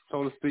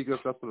 so to speak.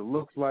 That's what it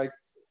looks like.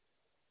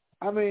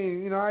 I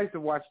mean, I used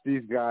to watch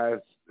these guys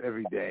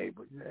every day,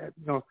 but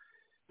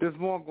there's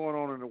more going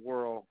on in the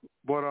world.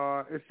 But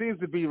it seems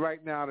to be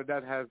right now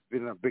that has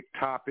been a big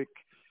topic.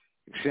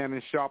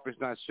 Shannon Sharp is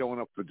not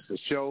showing up for the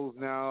shows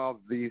now.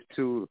 These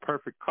two, the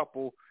perfect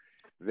couple,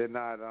 they're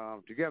not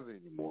together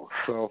anymore.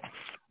 So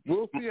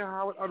we'll see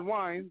how it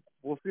unwinds.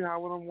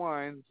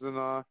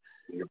 And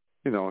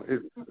you know,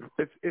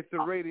 it's a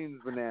ratings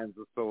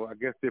bonanza. So I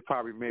guess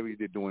maybe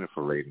they're doing it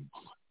for ratings.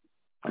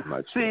 I'm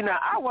not sure. See, now,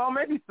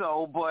 maybe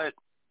so, but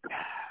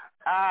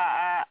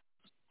I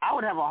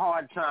would have a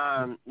hard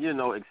time, you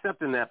know,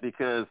 accepting that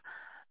because,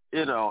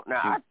 you know,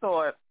 now I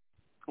thought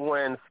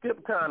when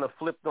Skip kind of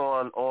flipped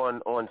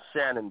on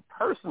Shannon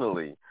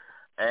personally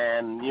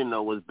and, you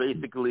know, was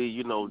basically,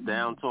 you know,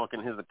 down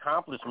talking his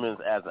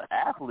accomplishments as an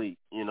athlete,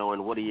 you know,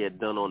 and what he had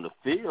done on the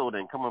field,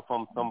 and coming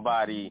from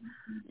somebody,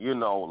 you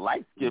know,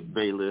 like Skip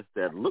Bayless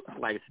that looks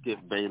like Skip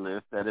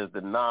Bayless, that is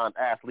the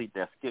non-athlete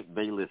that Skip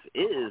Bayless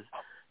is,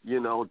 you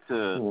know,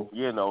 to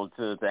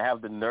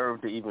have the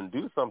nerve to even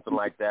do something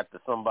like that to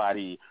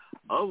somebody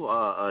of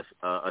a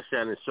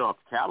Shannon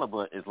Sharp's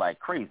caliber is like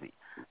crazy.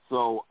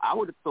 So I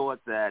would have thought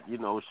that, you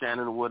know,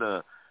 Shannon would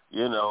have,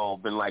 you know,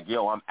 been like,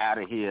 yo, I'm out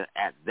of here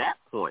at that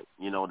point.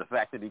 You know, the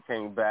fact that he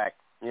came back,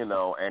 you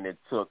know, and it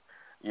took,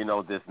 you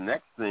know, this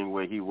next thing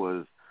where he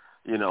was,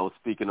 you know,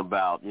 speaking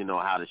about, you know,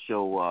 how the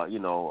show,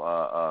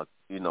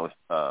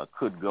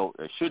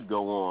 should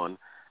go on,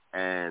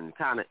 and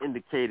kind of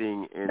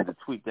indicating in the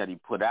tweet that he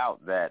put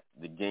out that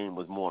the game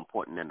was more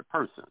important than the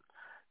person.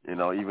 You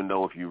know, even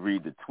though if you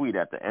read the tweet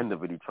at the end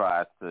of it, he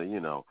tries to, you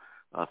know,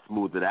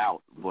 smooth it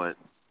out. But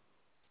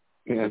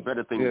the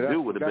better thing to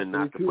do would have been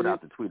not to put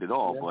out the tweet at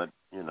all. Yeah. But,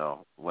 you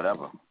know,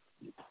 whatever.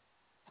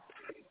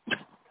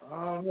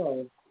 I don't know.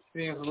 It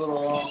seems a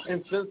little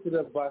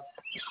insensitive, but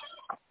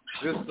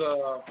this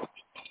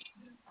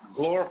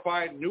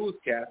glorified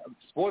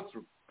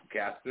sportscaster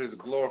is a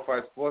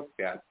glorified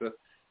sportscaster.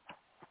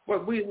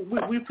 But we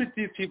put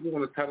these people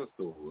on a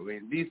pedestal. I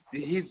mean, he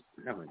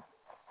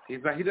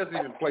doesn't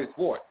even play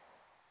sports.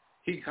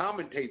 He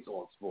commentates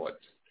on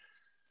sports.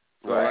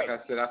 So, right. Like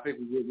I said, I think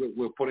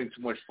we're putting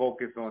too much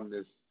focus on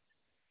this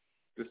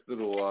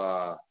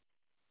little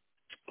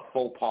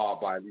faux pas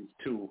by these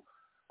two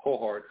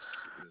cohorts,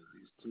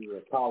 these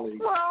two colleagues.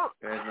 Well,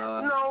 and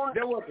no,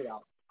 they'll work it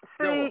out.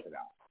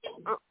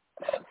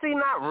 See,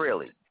 not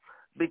really,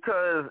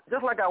 because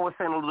just like I was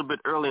saying a little bit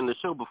earlier in the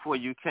show before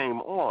you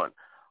came on,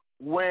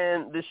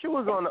 when the shoe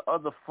is on the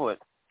other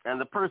foot and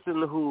the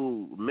person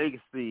who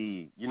makes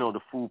the, you know, the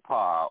faux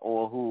pas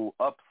or who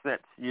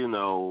upsets, you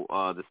know,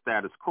 the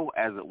status quo,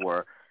 as it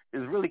were,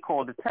 is really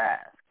called a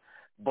task.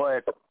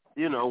 But,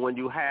 you know, when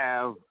you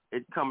have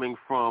it coming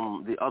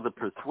from the other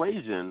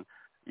persuasion,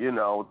 you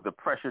know, the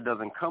pressure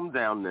doesn't come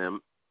down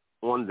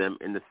on them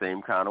in the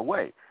same kind of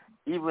way,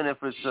 even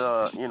if it's,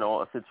 you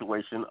know, a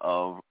situation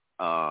of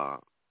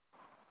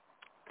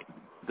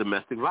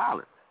domestic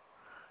violence,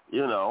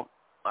 you know.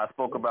 I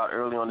spoke about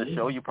early on the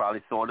show. You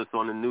probably saw this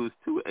on the news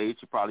too, H.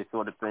 You probably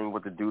saw the thing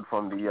with the dude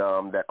from the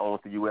that owns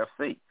the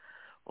UFC.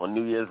 On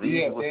New Year's Eve,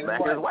 he was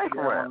smacking his wife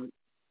around.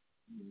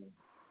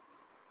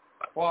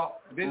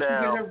 Well, did she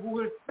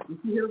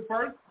hit him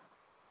first?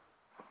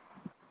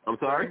 I'm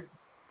sorry?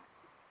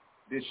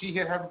 Did she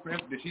hit him?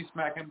 Did she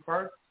smack him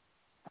first?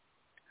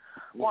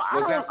 Well,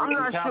 I'm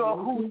not sure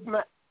who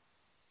smacked.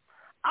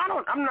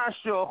 I'm not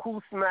sure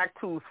who smacked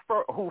who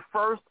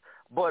first.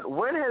 But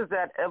when has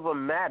that ever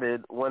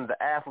mattered when the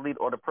athlete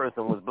or the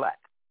person was black?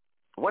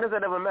 When has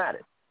that ever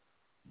mattered?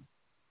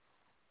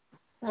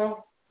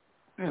 Well,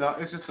 you know,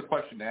 it's just a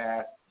question to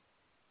ask.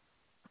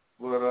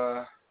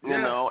 But you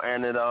know,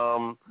 and it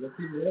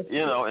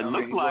you know, it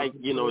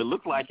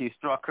looked like he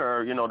struck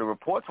her. You know, the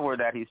reports were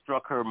that he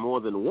struck her more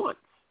than once.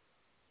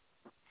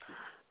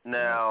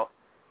 Now,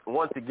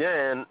 once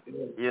again,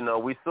 you know,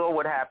 we saw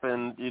what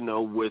happened, you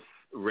know, with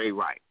Ray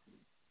Rice.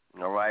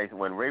 All right,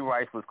 when Ray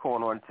Rice was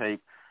caught on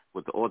tape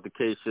with the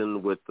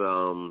altercation with, his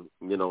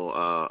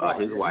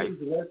wife.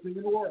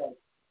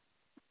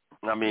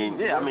 I mean,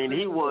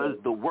 he was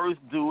the worst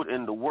dude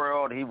in the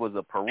world. He was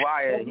a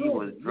pariah. He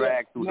was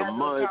dragged through the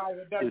mud.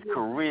 His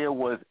career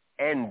was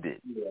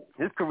ended.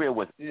 His career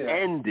was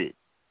ended.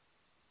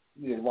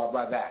 Yeah, well,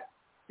 by that.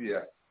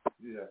 Yeah.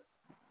 You know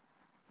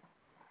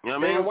what I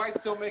mean? Dana White's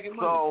still making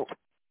money.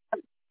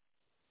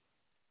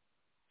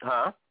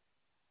 So,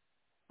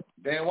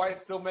 Dana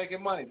White's still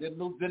making money. Didn't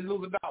lose a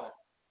dollar.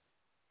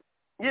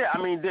 Yeah, I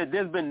mean,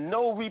 there's been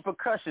no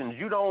repercussions.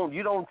 You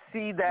don't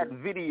see that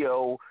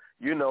video,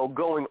 you know,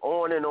 going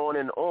on and on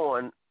and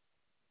on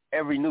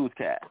every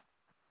newscast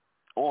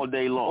all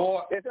day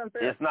long.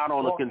 It's not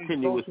on a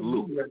continuous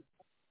loop.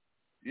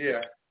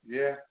 Yeah.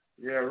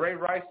 Ray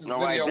Rice's video.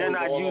 All right, they're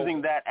not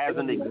using that as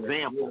an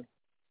example.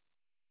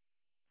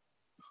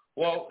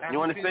 Well,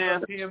 you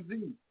understand?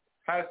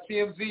 Has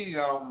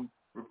TMZ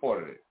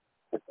reported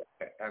it?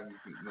 Have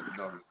you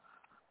noticed?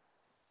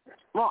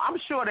 Well, I'm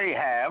sure they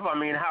have. I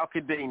mean, how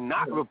could they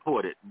not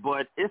report it?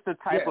 But it's the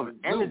type of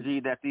energy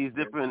that these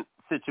different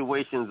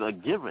situations are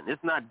given.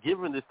 It's not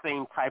given the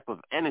same type of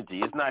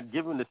energy. It's not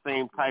given the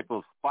same type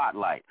of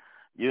spotlight.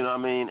 You know what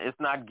I mean? It's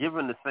not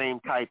given the same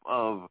type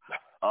of,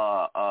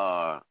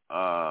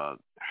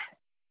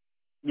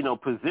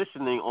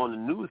 positioning on the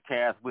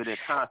newscast where they're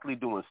constantly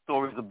doing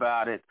stories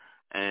about it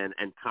and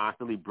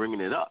constantly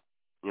bringing it up.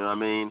 You know what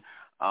I mean?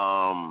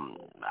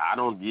 I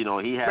don't, he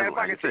has. Man, if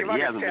I can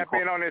tap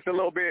in on this a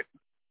little bit,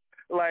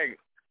 like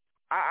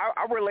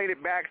I relate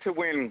it back to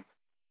when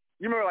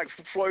you remember like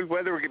Floyd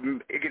Weather would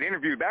get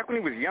interviewed back when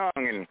he was young,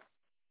 and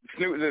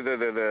Snoop,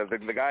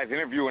 the guys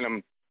interviewing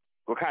him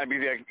would kind of be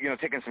there,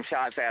 taking some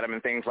shots at him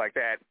and things like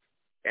that.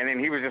 And then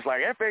he was just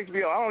like, F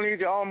HBO, I don't need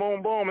you all,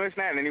 boom, boom, and this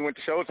and that. And then he went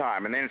to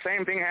Showtime, and then the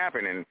same thing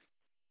happened,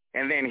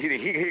 and then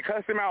he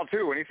cussed him out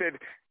too, and he said,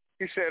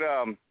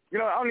 I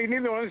don't need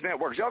neither one of these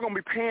networks. Y'all gonna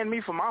be paying me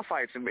for my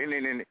fights, and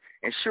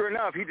sure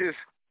enough, he just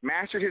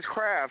mastered his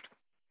craft,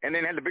 and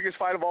then had the biggest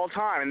fight of all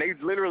time, and they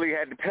literally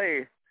had to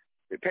pay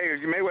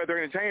Mayweather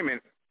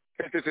Entertainment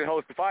just to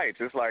host the fights.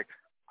 It's like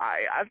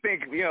I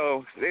think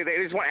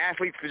they just want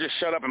athletes to just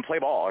shut up and play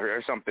ball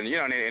or something,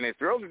 and it's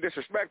really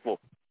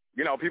disrespectful.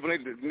 People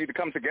need to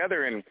come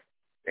together and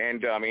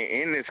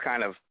in this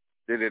kind of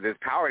this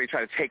power they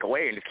try to take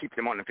away and just keep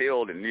them on the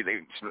field, and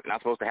they're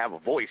not supposed to have a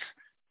voice,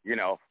 and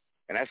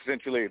that's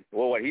essentially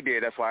what he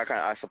did. That's why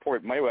I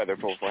support Mayweather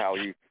for how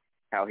his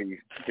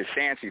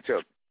stance he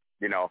took.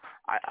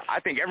 I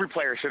think every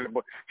player should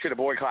have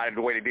boycotted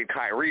the way they did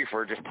Kyrie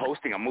for just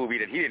posting a movie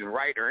that he didn't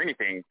write or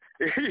anything.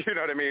 You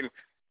know what I mean?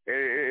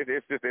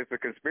 It's a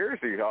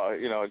conspiracy,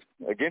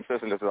 against us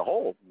and as a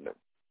whole.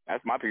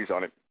 That's my piece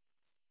on it.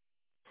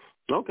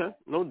 Okay,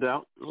 no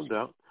doubt.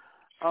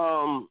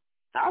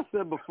 I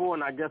said before,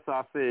 and I guess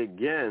I'll say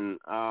again,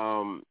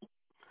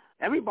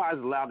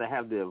 everybody's allowed to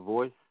have their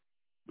voice,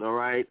 all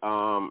right?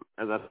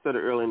 As I said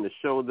earlier in the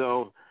show,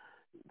 though,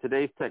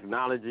 today's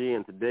technology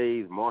and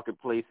today's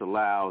marketplace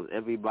allows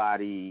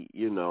everybody,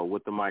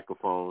 with the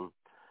microphone,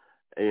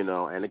 and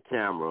a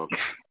camera,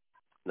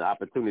 the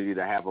opportunity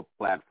to have a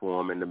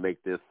platform and to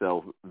make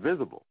themselves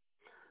visible,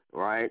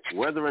 right?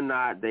 Whether or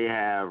not they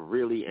have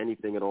really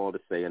anything at all to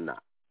say or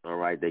not, all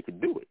right, they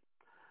could do it.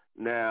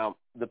 Now,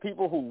 the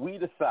people who we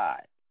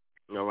decide,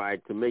 all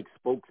right, to make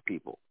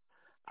spokespeople,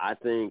 I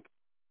think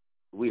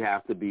we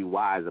have to be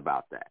wise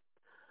about that.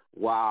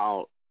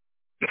 While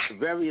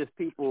various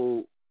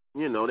people,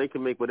 they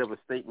can make whatever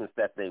statements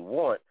that they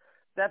want,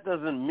 that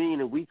doesn't mean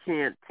that we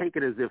can't take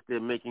it as if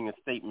they're making a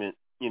statement,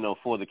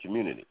 for the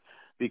community.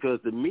 Because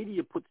the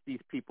media puts these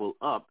people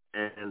up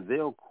and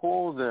they'll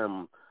call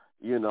them,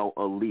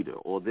 a leader,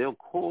 or they'll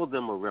call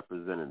them a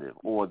representative,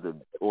 or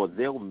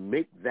they'll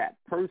make that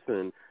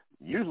person,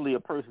 usually a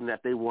person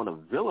that they want to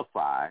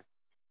vilify,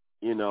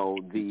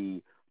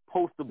 the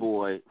poster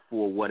boy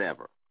for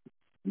whatever.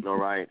 All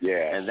right?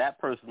 Yeah. And that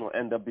person will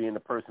end up being the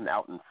person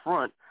out in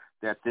front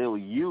that they'll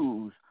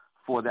use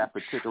for that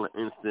particular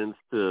instance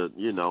to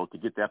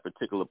get that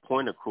particular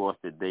point across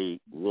that they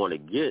want to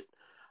get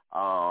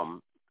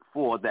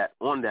for that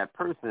on that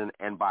person,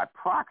 and by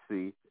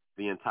proxy,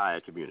 the entire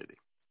community.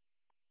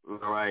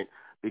 All right?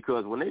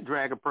 Because when they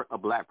drag a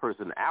black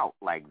person out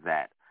like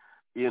that,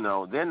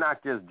 they're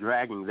not just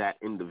dragging that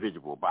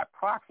individual. By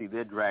proxy,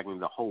 they're dragging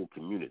the whole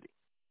community.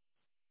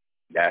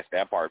 That's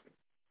that part.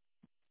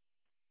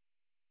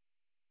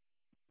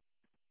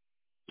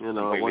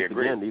 Once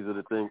again, these are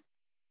the things.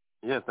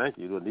 Yeah, thank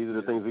you. These are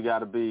the things we got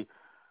to be,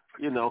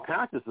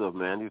 conscious of,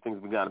 man. These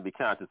things we got to be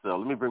conscious of.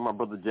 Let me bring my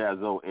brother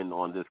Jazzo in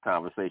on this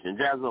conversation.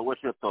 Jazzo,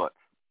 what's your thoughts?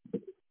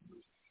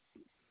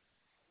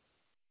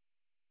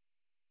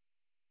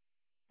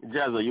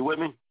 Jazzo, you with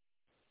me?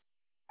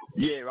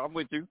 Yeah, I'm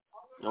with you.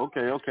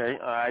 Okay. All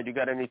right, you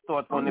got any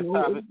thoughts on this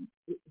topic?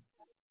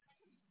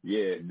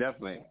 Yeah,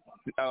 definitely.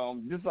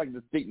 Just like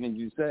the statement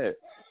you said,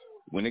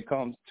 when it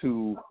comes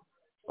to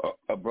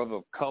a brother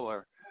of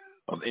color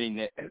of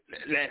any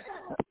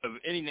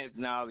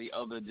nationality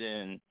other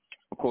than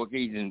a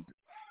Caucasian,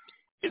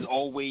 is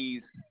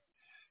always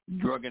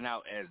drugging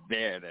out as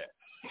they're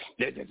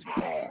just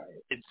bad.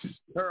 It's just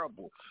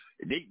terrible.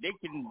 They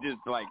can just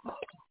like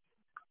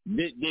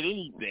did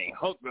anything.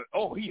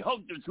 He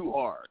hugged her too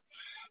hard,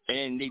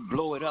 and they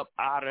blow it up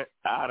out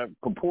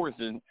of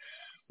proportion.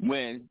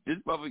 When this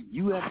brother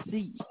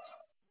UFC,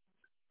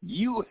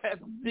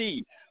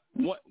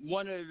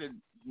 one of the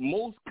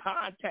most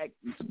contact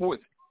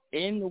sports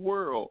in the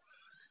world,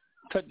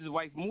 touches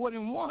wife more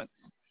than once,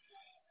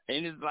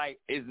 and it's like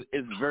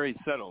it's very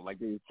subtle, like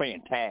they're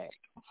playing tag.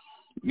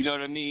 You know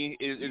what I mean?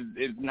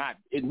 It's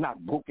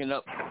not broken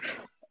up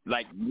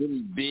like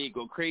really big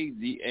or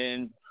crazy,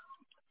 and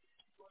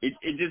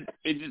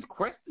it just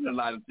questions a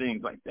lot of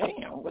things. Like,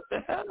 damn, what the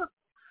hell?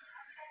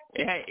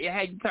 It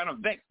had you kind of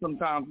vexed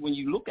sometimes when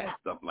you look at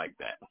stuff like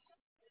that.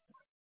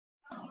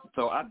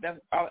 So I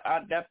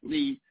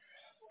definitely,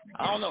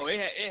 I don't know. It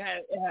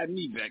had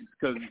me vexed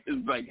because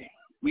it's like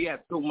we have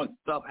so much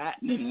stuff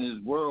happening in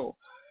this world,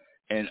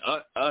 and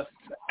us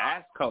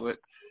as colored,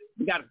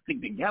 we got to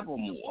stick together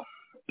more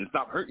and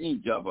stop hurting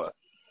each other.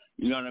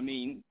 You know what I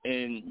mean?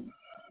 And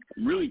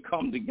really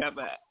come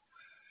together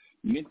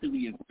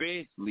mentally and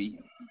spiritually,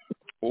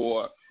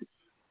 or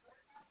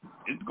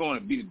it's going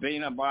to be the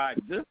bane of our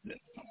existence.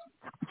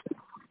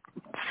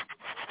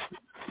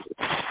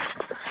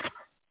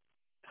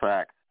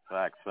 Facts.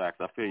 I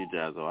feel you,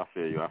 Jazzo. I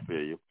feel you.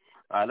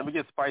 All right, let me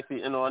get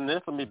Spicy in on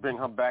this. Let me bring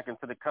her back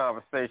into the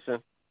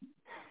conversation.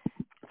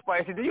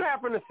 Spicy, do you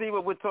happen to see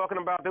what we're talking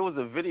about? There was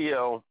a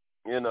video,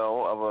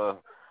 of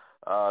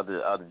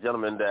the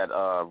gentleman that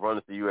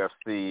runs the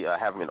UFC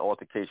having an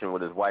altercation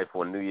with his wife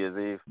on New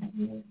Year's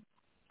Eve.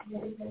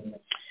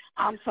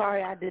 I'm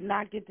sorry, I did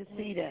not get to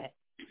see that.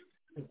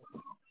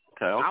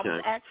 Okay. I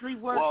was actually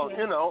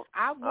working. Well,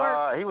 I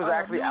worked. He was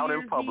actually out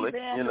in public.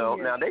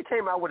 Now they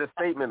came out with a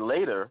statement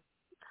later,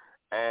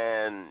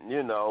 and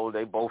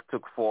they both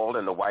took fault,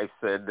 and the wife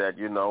said that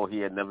he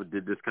had never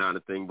did this kind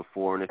of thing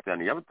before, and this, that,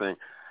 and the other thing.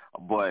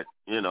 But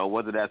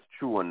whether that's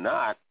true or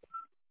not,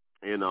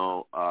 it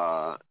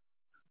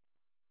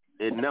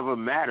never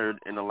mattered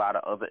in a lot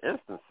of other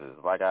instances.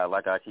 Like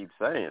I keep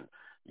saying.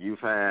 You've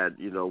had,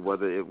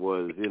 whether it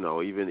was,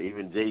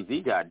 even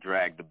Jay-Z got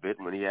dragged a bit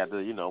when he had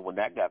to, when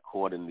that got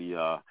caught in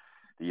the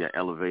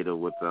elevator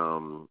with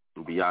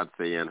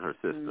Beyonce and her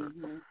sister.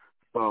 Mm-hmm.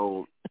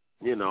 So,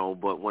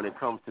 but when it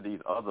comes to these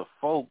other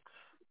folks,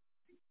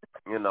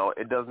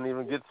 it doesn't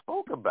even get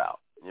spoke about.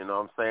 You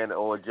know what I'm saying?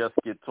 Or just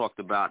get talked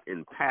about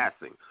in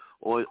passing.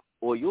 Or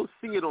you'll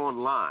see it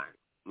online.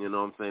 You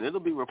know what I'm saying? It'll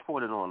be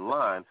reported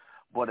online.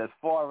 But as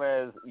far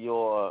as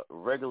your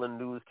regular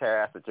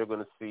newscast that you're going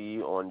to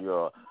see on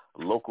your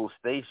local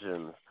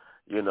stations,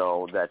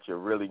 that you're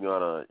really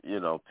going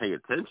to, pay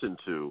attention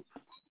to,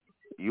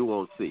 you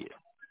won't see it.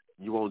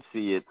 You won't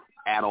see it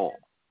at all.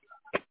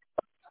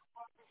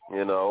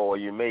 Or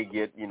you may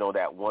get,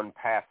 that one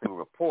passing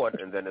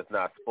report, and then it's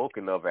not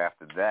spoken of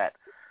after that,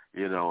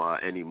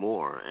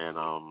 anymore.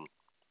 And,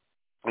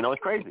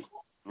 it's crazy.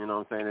 You know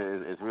what I'm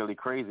saying? It's really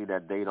crazy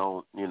that they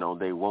don't,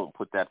 they won't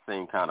put that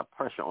same kind of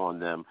pressure on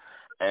them.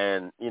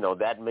 And,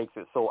 that makes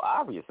it so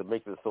obvious. It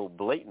makes it so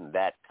blatant,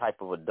 that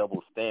type of a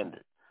double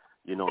standard,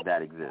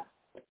 that exists.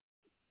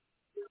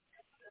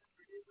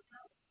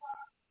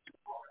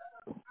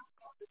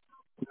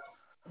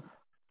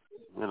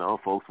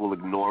 Folks will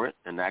ignore it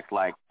and act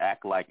like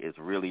it's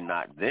really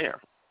not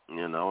there,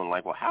 and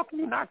like, well, how can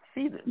you not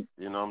see this?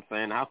 You know what I'm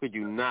saying? How could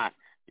you not,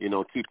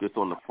 keep this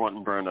on the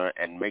front burner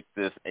and make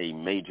this a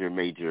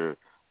major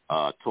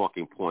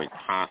talking point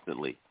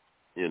constantly,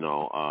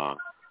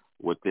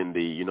 within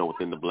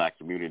the black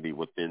community,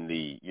 within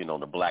the,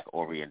 the black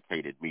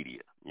orientated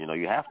media.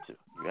 You have to.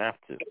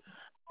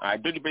 All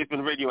right, Dirty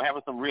Basement Radio,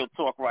 having some real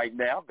talk right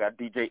now. Got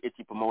DJ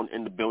Itchy Pomone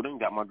in the building.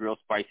 Got my girl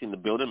Spicy in the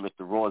building.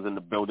 Mr. Raw's in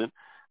the building.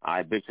 All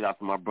right, big shout out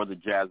to my brother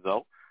Jazzo.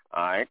 All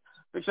right,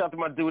 big shout out to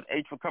my dude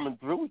H for coming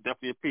through.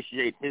 Definitely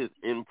appreciate his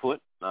input.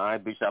 All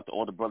right, big shout out to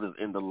all the brothers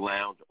in the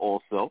lounge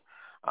also.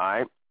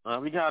 All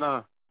right, we got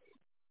I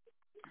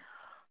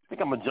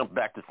think I'm going to jump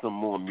back to some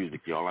more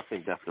music, y'all. I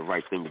think that's the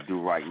right thing to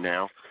do right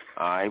now.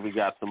 All right, we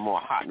got some more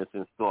hotness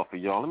in store for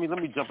y'all. Let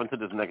me jump into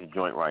this next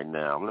joint right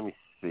now. Let me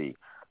see.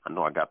 I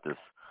know I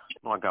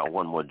got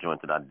one more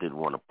joint that I did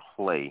want to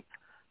play.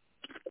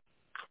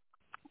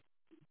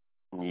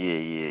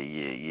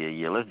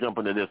 Yeah. Let's jump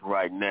into this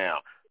right now.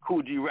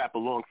 Cool G Rap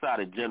alongside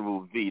of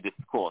General V. This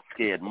is called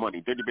Scared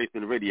Money. Dirty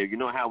Basement Radio. You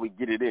know how we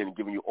get it in,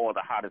 giving you all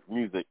the hottest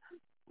music.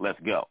 Let's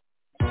go.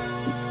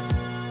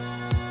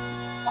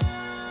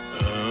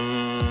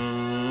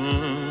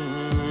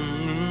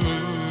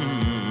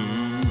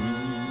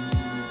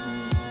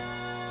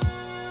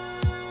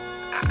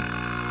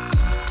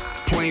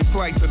 20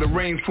 flights to the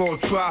rainfall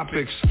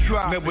tropics.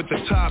 Met with the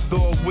top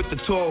dog with the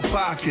tall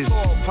pockets.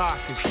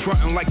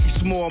 Frontin' like you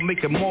small,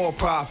 making more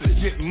profits.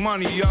 Getting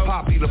money, yo.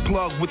 Poppy the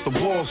plug with the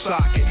wall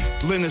socket.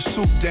 Linen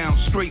suit down,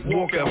 straight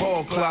walk at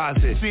hall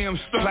closet.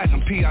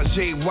 Platinum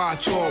Piaget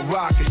watch, all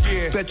rockets.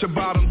 Bet your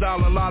bottom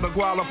dollar, lot of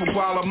guala from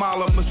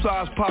Guatemala.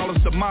 Massage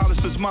polish, demolish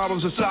as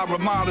models of Sarah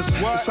models.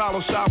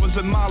 Solo showers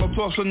and model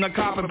tossing the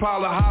cop and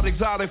parlor. Hot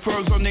exotic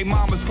furs on they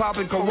mamas,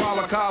 popping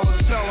koala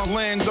collars. Selling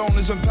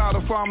landowners and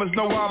powder farmers,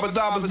 no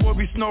abadabas. We'll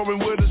be snoring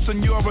with a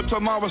senora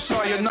tomorrow,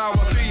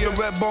 sayonara. The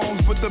red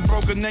bones with the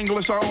broken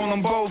English, I own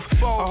them both.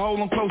 I hold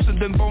them closer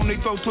than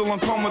bonito till I'm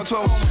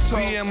comatose.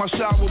 Be in my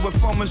shower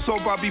with foam and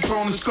soap, I be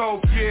prone to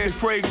scope. Yeah,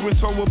 fragrance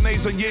so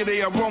amazing, yeah,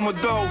 they aroma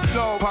dope.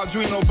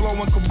 Padrino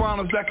blowing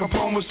cabanas that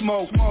Capone with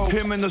smoke.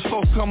 Him and his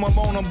folks come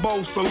alone and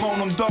boast, alone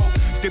them dope.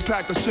 They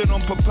pack the shit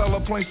on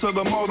propeller planes to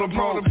the motor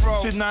bro.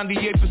 Shit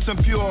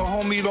 98% pure,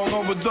 homie don't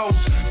overdose.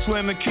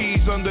 Slamming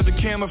keys under the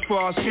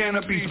camouflage,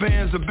 canopies,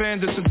 bands of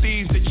bandits and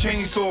thieves, they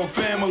chainsaw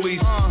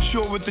families.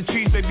 Sure with the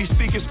cheese, they be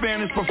speaking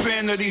Spanish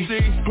profanity.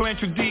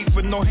 Plant you deep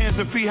with no hands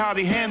and feet, how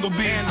they handle beef.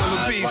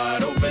 Eyes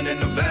wide open in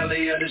the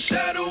valley of the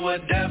shadow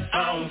of death,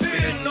 I don't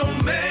fear no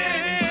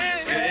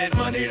man. Scared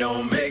money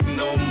don't make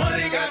no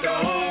money, got the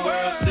whole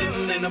world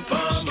sitting in the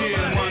palm of my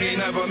hand. Money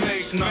never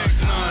makes nothing.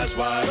 Eyes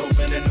wide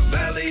open in the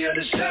valley of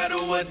the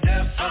shadow of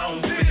death, I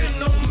don't fear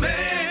no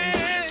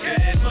man.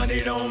 Scared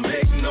money don't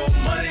make no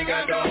money,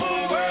 got the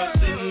whole world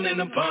sitting in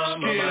the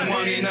palm of my hand.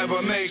 Money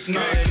never makes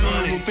nothing.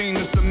 Routine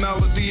is the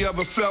melody of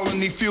a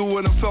felony. Few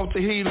of them felt the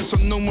heat and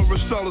some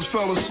numerous fellas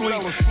fell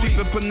asleep. Deep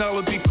in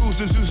Penelope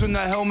Cruises using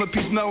that helmet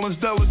piece. Melons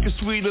delicate,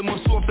 sweeter, more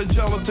soft than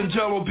gelatin,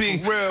 jello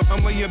bean. Real,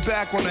 I'm laying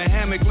back on a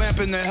hammock,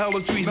 lamping the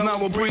hella trees.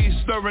 Mellow breeze,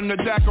 stirring the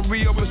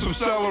daiquiri up with some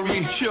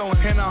celery.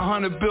 Chillin', and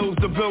 100 bills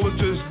to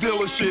villagers.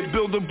 Dealer shit,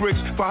 building bricks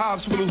for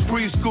hospitals,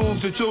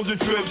 preschools, and children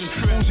trips.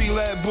 Uzi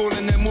lad, board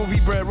in that movie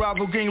bread.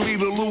 Rival gang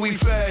leader Louis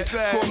Fad.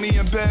 Caught me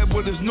in bed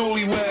with his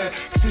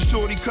newlywed. His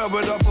shorty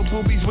covered up her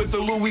boobies with the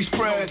Louis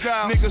spread.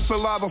 Nigga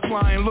saliva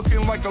flying,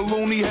 looking like a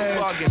loony head.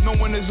 No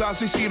one is out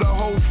to see the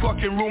whole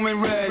fucking room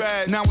in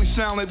red. Now we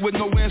silent with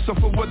no answer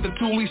for what the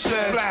toolie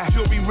said.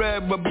 Jewelry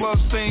red with blood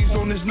stains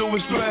on his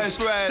newest thread.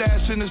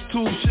 Stash in his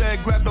tool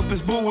shed, grabbed up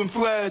his boo and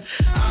fled.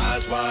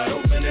 Eyes wide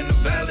open in the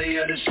valley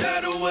of the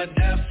shadow of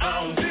death.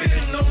 I don't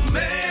fear no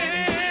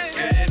man.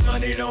 Scared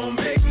money don't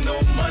make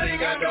no money.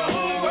 Got the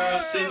whole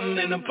world sitting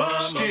in the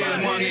palm of my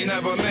hand. Scared money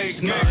never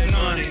make none.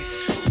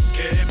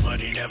 Scared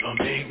money never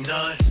make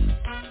none.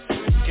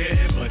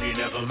 Scared money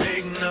never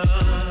make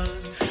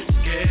none.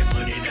 Scared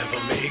money never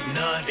make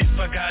none. If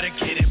I gotta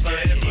get it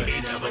by the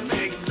money never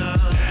make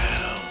none. Now.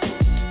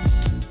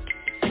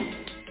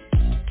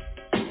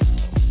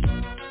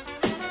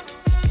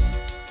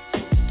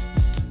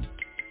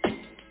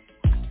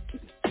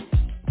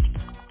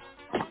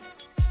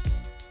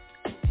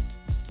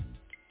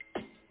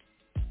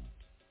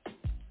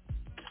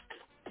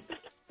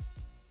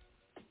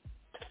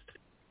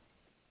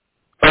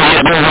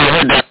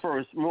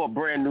 First, more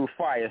brand new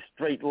fire,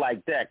 straight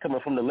like that, coming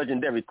from the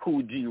legendary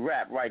Cool G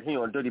Rap right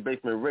here on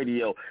Drtybsmnt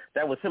Radio.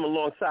 That was him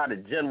alongside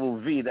of General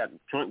V. That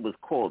joint was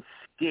called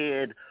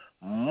Scared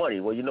Money.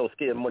 Well, you know,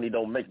 scared money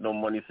don't make no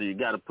money, so you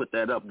got to put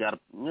that up. Got to,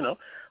 you know,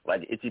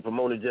 like Itchy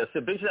Pomona just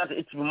said. Big shout out to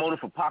Itchy Pomona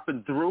for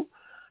popping through.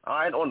 All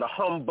right, on the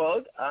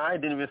humbug. I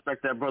didn't even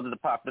expect that brother to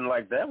pop in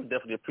like that. We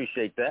definitely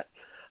appreciate that.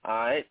 All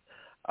right.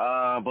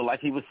 But like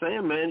he was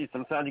saying, man,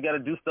 sometimes you got to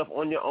do stuff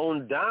on your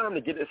own dime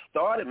to get it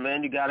started,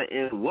 man. You got to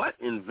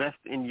invest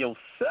in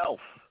yourself.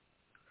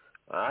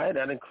 All right,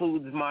 that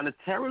includes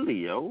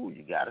monetarily, yo.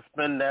 You got to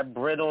spend that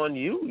bread on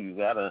you. You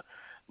got to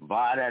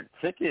buy that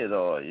ticket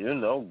or, you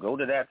know, go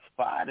to that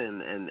spot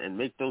and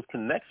make those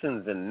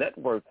connections and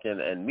network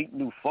and meet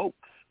new folks.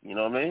 You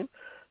know what I mean?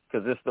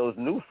 Because it's those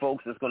new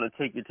folks that's going to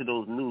take you to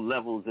those new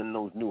levels and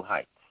those new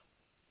heights.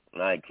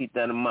 All right, keep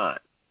that in mind.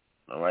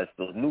 All right,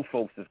 so those new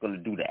folks that's going to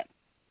do that.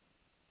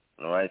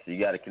 All right, so you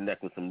got to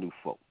connect with some new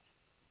folks.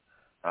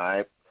 All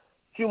right,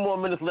 a few more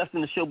minutes left in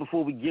the show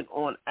before we get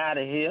on out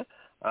of here.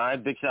 All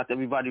right, big shout out to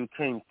everybody who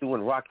came through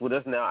and rocked with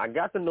us. Now, I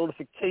got the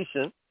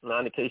notification,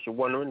 in case you're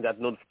wondering,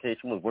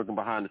 was working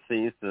behind the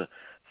scenes to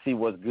see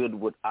what's good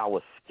with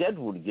our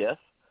scheduled guests.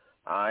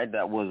 All right,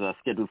 that was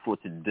scheduled for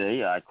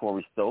today,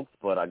 Corey Stokes,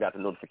 but I got the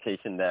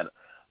notification that,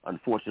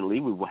 unfortunately,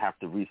 we will have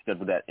to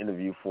reschedule that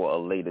interview for a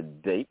later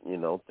date. You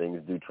know,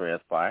 things do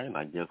transpire, and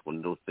I guess one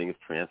of those things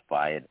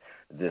transpired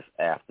this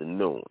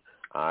afternoon.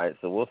 All right,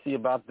 so we'll see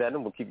about that,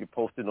 and we'll keep you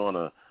posted on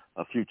a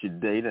future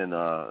date and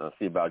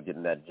see about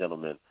getting that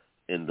gentleman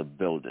in the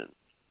building.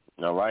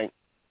 All right?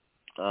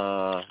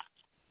 Mr.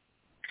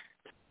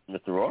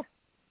 Roy?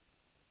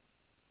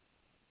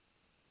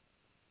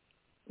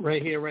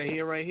 Right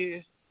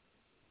here.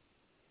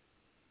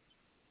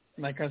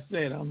 Like I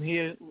said, I'm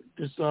here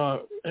just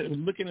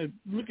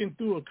looking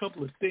through a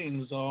couple of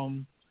things.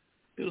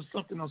 There was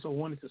something else I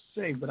wanted to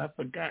say, but I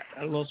forgot.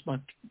 I lost my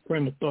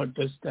train of thought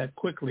just that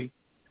quickly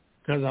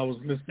because I was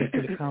listening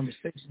to the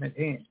conversation at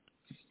hand.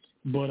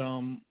 But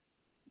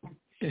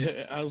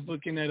I was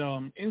looking at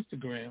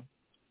Instagram,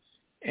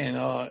 and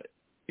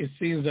it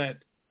seems that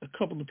a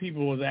couple of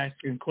people was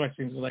asking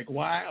questions like,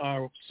 why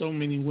are so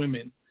many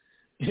women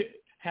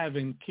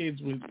having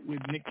kids with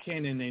Nick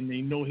Cannon and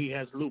they know he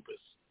has lupus?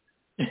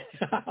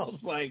 I was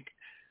like,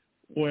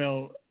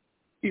 well,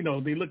 you know,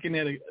 they're looking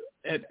at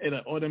an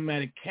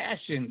automatic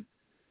cash-in,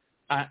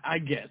 I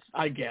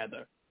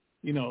gather.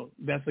 You know,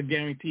 that's a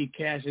guaranteed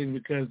cash-in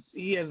because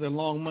he has a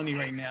long money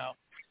right now.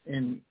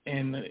 And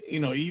you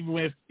know,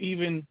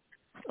 even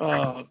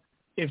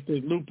if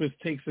the lupus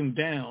takes him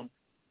down,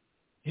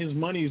 his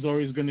money's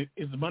always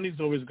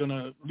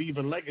gonna leave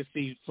a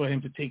legacy for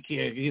him to take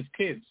care of his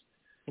kids.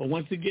 But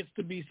once it gets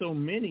to be so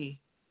many,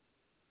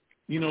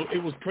 you know,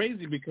 it was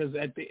crazy because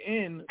at the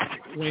end,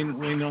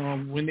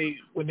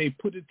 when they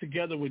put it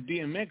together with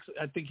DMX,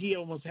 I think he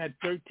almost had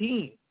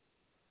 13,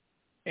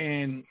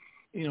 and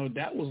you know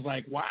that was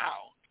like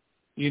wow.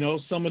 You know,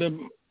 some of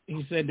them,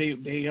 he said they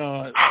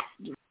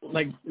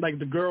like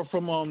the girl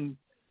from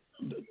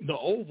the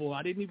Oval.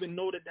 I didn't even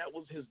know that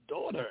was his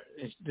daughter,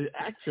 the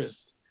actress,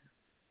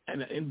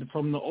 and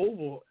from the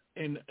Oval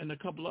and a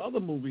couple of other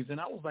movies, and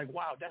I was like,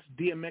 wow, that's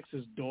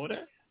DMX's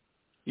daughter.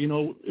 You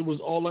know, it was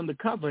all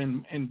undercover,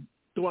 and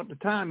throughout the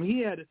time, he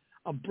had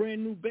a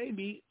brand new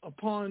baby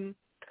upon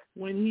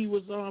when he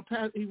was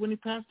when he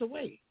passed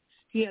away.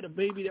 He had a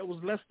baby that was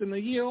less than a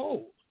year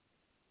old,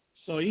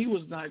 so he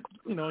was not,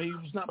 you know, he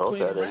was not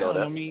playing around.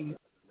 I mean,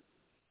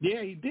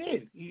 yeah, he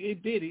did. He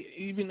did.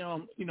 Even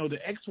you know,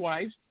 the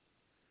ex-wife,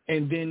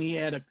 and then he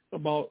had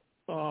about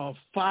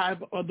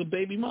 5 other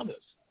baby mothers.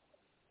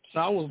 So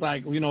I was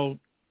like,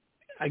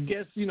 I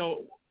guess,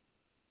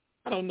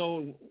 I don't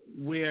know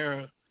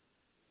where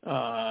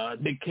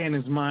Nick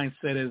Cannon's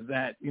mindset is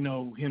that,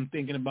 him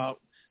thinking about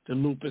the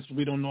lupus.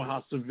 We don't know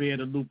how severe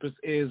the lupus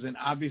is, and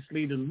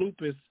obviously the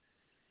lupus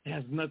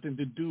has nothing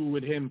to do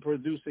with him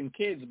producing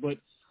kids, but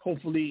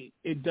hopefully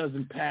it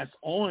doesn't pass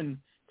on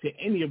to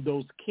any of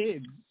those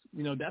kids.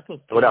 That's a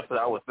well, that's what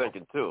I was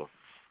thinking too.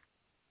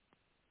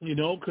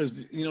 Because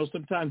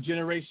sometimes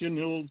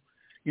generational,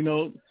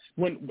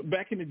 when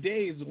back in the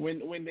days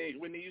when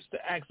they used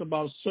to ask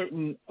about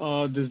certain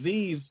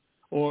disease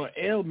or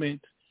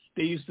ailment,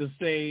 they used to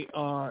say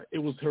it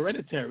was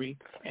hereditary,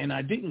 and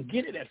I didn't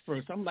get it at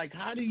first. I'm like,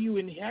 how do you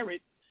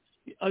inherit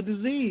a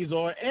disease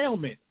or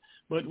ailment?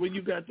 But when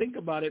you got to think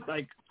about it,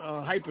 like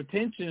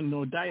hypertension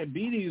or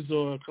diabetes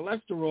or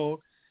cholesterol,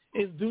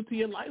 it's due to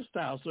your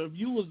lifestyle. So if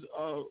you was,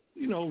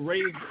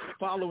 raised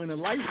following a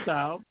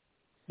lifestyle,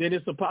 then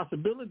it's a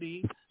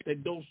possibility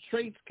that those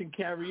traits can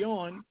carry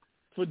on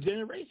for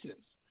generations.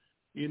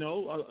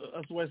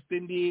 Us West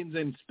Indians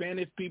and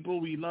Spanish people,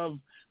 we love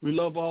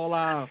all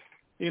our,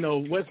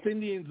 West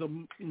Indians are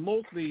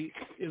mostly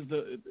is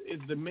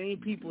the main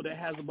people that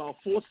has about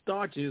 4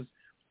 starches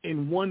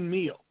in one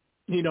meal.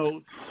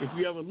 If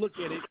you ever look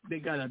at it, they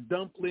got a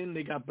dumpling,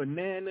 they got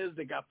bananas,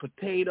 they got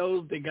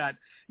potatoes, they got,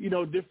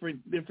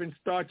 different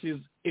starches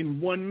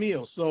in one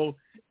meal. So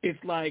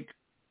it's like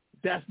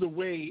that's the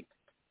way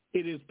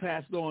it is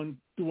passed on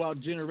throughout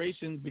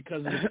generations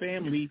because of the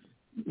family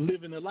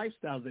living the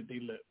lifestyles that they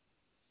live.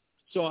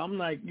 So I'm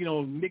like,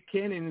 Nick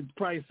Cannon is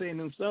probably saying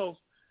to himself,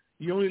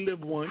 you only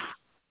live once.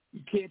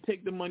 You can't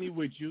take the money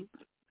with you,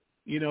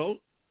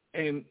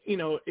 and,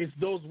 it's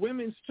those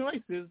women's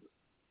choices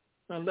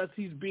unless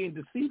he's being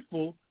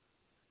deceitful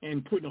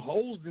and putting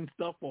holes in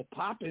stuff or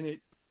popping it.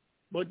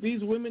 But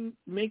these women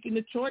making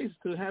the choice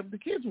to have the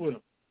kids with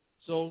him.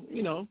 So,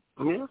 Yeah.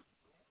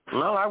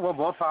 Well, I will.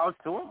 More power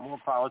to him. More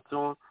power to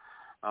him. All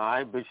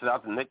right. Big shout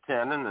out to Nick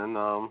Cannon.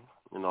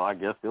 And, I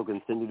guess he'll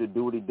continue to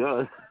do what he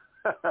does.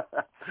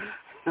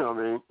 You know what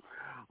I mean?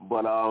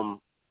 But, I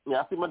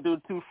see my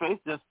dude Two-Face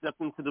just stepped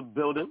into the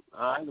building.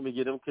 All right. Let me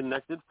get him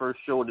connected. First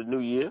show of the new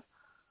year.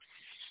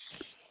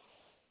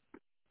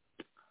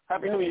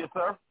 Happy New Year,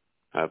 sir.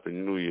 Happy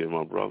New Year,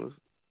 my brother.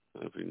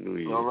 Happy New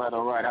Year.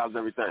 All right. How's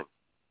everything?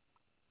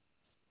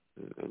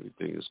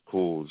 Everything is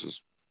cool. Just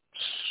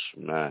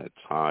mad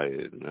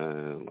tired,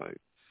 man. Like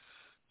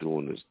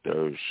doing this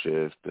third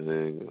shift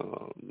thing.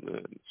 Oh,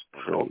 man, it's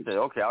crazy.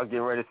 Okay. I was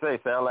getting ready to say,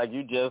 sound like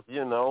you just,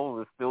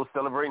 was still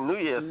celebrating New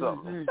Year or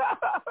something.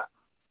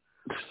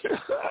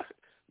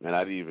 Man,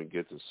 I didn't even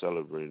get to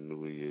celebrate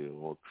New Year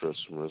or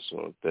Christmas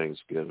or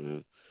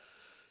Thanksgiving.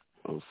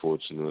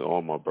 Unfortunately,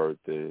 on my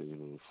birthday,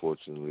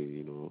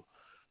 unfortunately,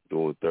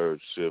 doing third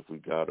shift, we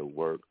gotta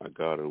work. I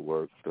gotta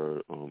work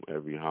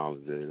every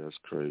holiday. That's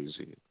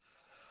crazy.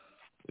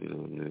 You know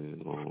what I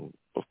mean?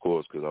 Of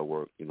course, because I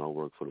work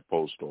for the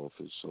post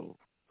office, so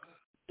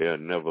they're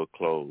never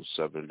closed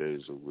 7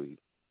 days a week.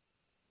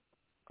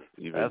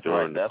 Even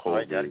during the COVID.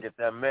 Right. Gotta get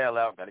that mail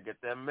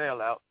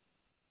out.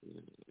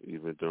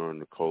 Even during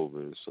the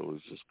COVID, so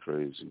it's just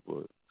crazy,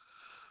 but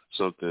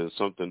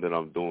something that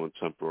I'm doing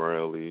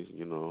temporarily,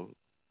 you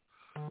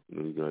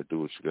gotta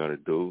do what you gotta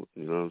do.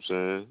 You know what I'm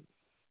saying?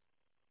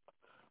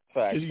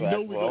 Facts. We're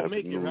gonna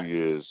make it, right? New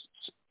Year's,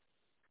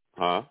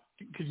 huh?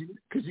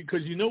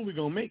 Because you know we're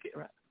gonna make it,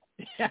 right?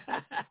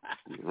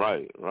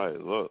 Right.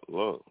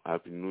 Look.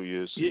 Happy New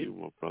Year's to you,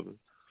 my brother.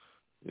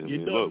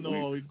 You don't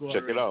know.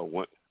 Check it out.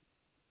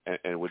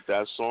 And with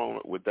that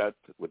song, with that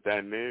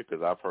name,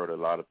 because I've heard a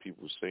lot of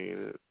people saying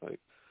it, like,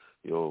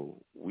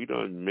 we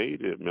done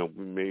made it, man.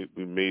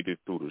 We made it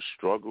through the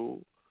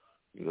struggle.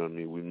 You know what I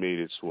mean? We made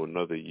it to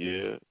another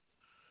year.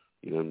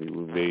 You know what I mean?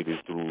 We made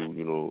it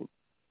through,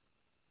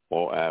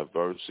 all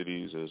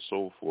adversities and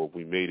so forth.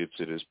 We made it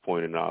to this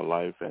point in our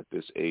life, at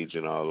this age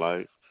in our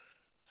life.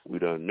 We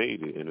done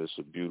made it, and it's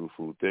a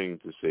beautiful thing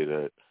to say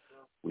that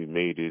we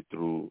made it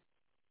through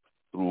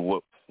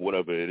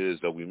whatever it is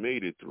that we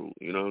made it through.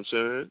 You know what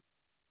I'm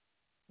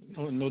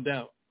saying? No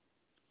doubt.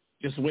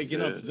 Just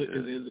waking up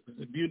is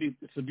a beauty.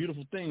 It's a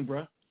beautiful thing,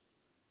 bro.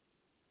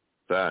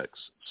 Facts.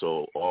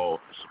 So all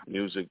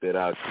music that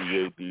I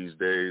create these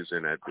days,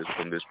 and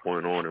from this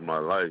point on in my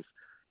life,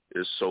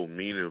 is so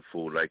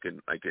meaningful, like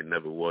it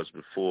never was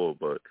before.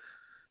 But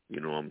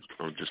I'm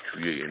just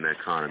creating that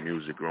kind of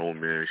music,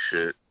 grown man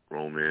shit,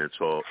 grown man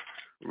talk,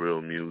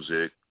 real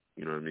music.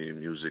 You know what I mean?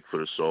 Music for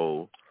the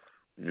soul,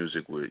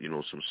 music with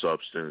some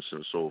substance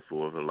and so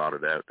forth. A lot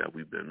of that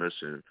we've been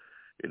missing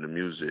in the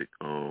music.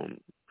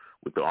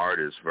 With the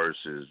artists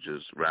versus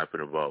just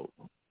rapping about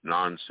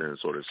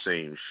nonsense or the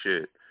same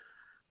shit,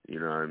 you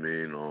know what I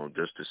mean?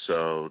 Just to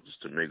sell,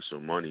 just to make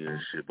some money and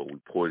shit, but we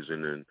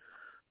poisoning,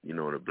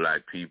 the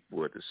black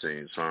people at the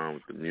same time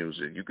with the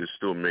music. You can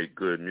still make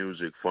good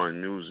music, fun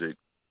music,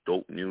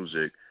 dope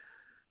music,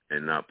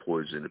 and not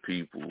poison the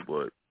people,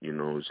 but,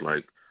 it's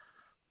like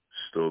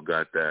still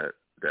got that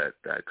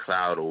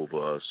cloud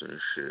over us and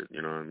shit,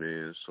 you know what I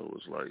mean? So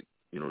it's like,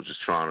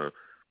 just trying to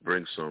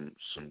bring some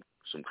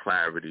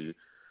clarity,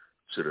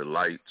 to the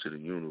light, to the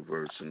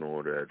universe and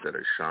all that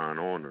it shine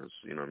on us,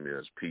 you know what I mean,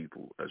 as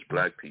people, as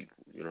black people,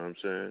 you know what I'm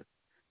saying?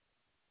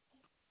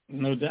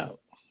 No doubt.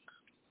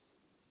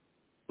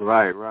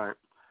 Right.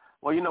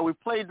 Well, we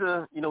played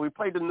the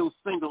new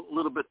single a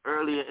little bit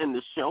earlier in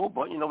the show,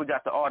 but we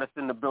got the artist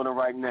in the building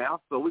right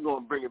now, so we're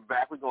gonna bring it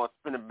back. We're gonna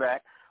spin it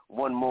back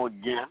one more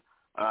again.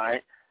 All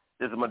right.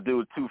 This is my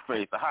dude,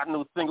 Two-Face. A hot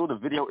new single. The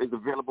video is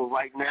available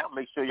right now.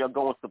 Make sure y'all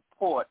go and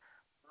support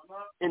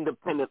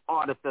independent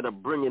artists that are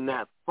bringing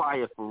that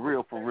fire for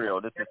real, for real.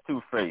 This is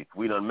Two-Face.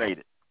 We done made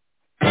it.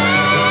 Yeah.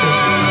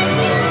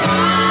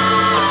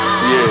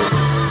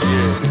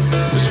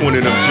 It's one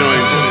of them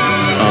joints.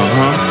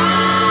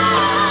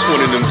 It's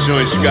one of them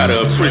joints you gotta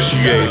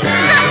appreciate.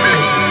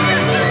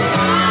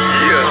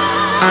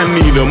 I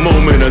need a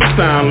moment of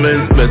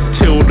silence, let's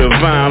kill the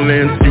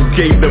violence. You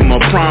gave them a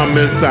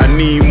promise, I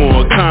need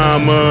more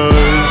commas.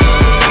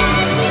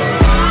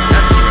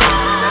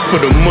 For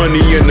the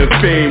money and the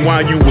fame,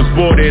 while you was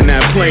boarding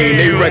that plane,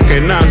 they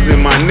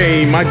recognizing my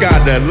name. I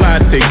got a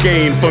lot to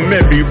gain from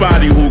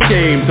everybody who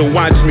came to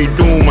watch me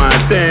do my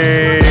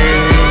thing.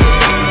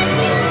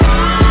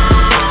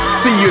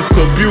 See, it's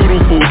a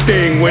beautiful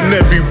thing when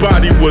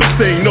everybody was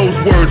saying those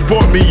words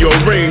bought me your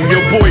ring.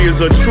 Your boy is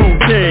a true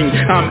king.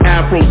 I'm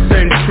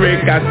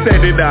Afrocentric. I said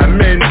it, I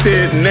meant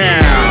it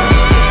now.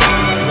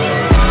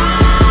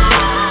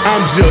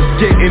 I'm just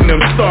getting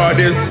them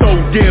started, so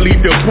dearly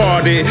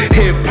departed.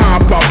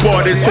 Hip-hop, I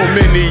bought it so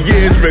many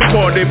years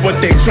recorded,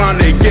 but they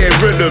trying to get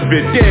rid of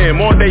it.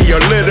 Damn, are they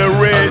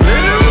illiterate?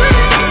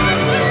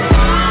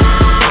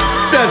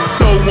 That's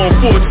so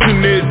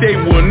unfortunate, they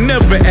will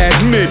never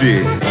admit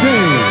it.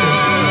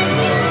 Damn.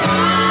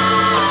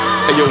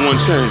 Hey yo, one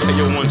chance.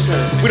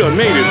 We done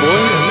made it,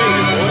 boy.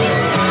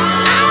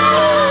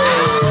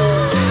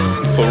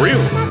 For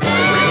real.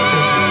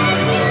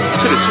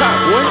 To the top,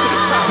 boy.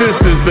 This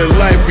is the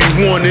life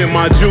we wanted.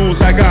 My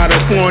jewels, I got a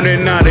flaunt it.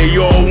 Now they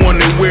all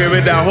wanna wear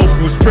it. I hope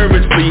you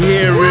spiritually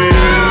hear it.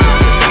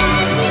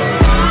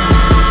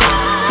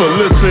 For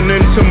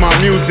listening to my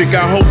music,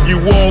 I hope you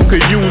all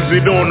could use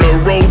it on the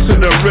road to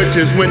the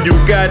riches. When you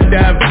got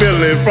that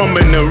feeling from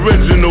an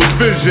original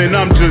vision,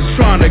 I'm just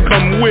trying to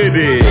come with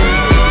it.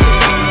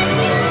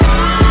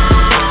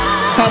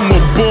 I'm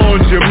a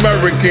born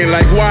Jamaican,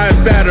 like why is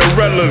that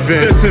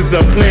irrelevant? This is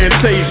a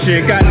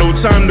plantation, got no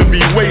time to be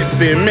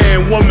wasting.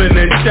 Man, woman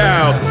and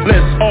child,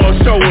 let's all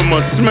show him a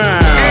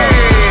smile.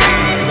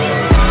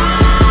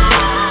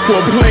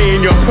 For playing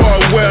your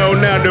part well,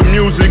 now the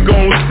music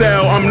gon'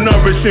 sell. I'm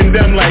nourishing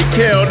them like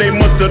hell, they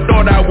must've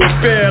thought I would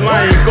fail.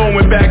 I ain't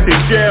going back to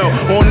jail,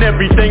 on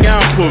everything I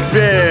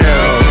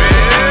prevail.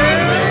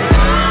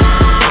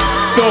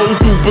 Those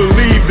who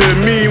believed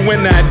in me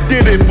when I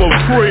did it for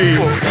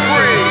free.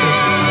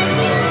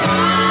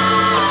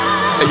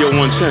 Hey yo,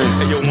 one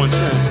chance.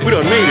 We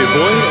done made it,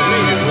 boy.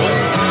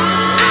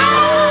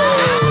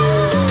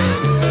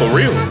 For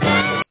real.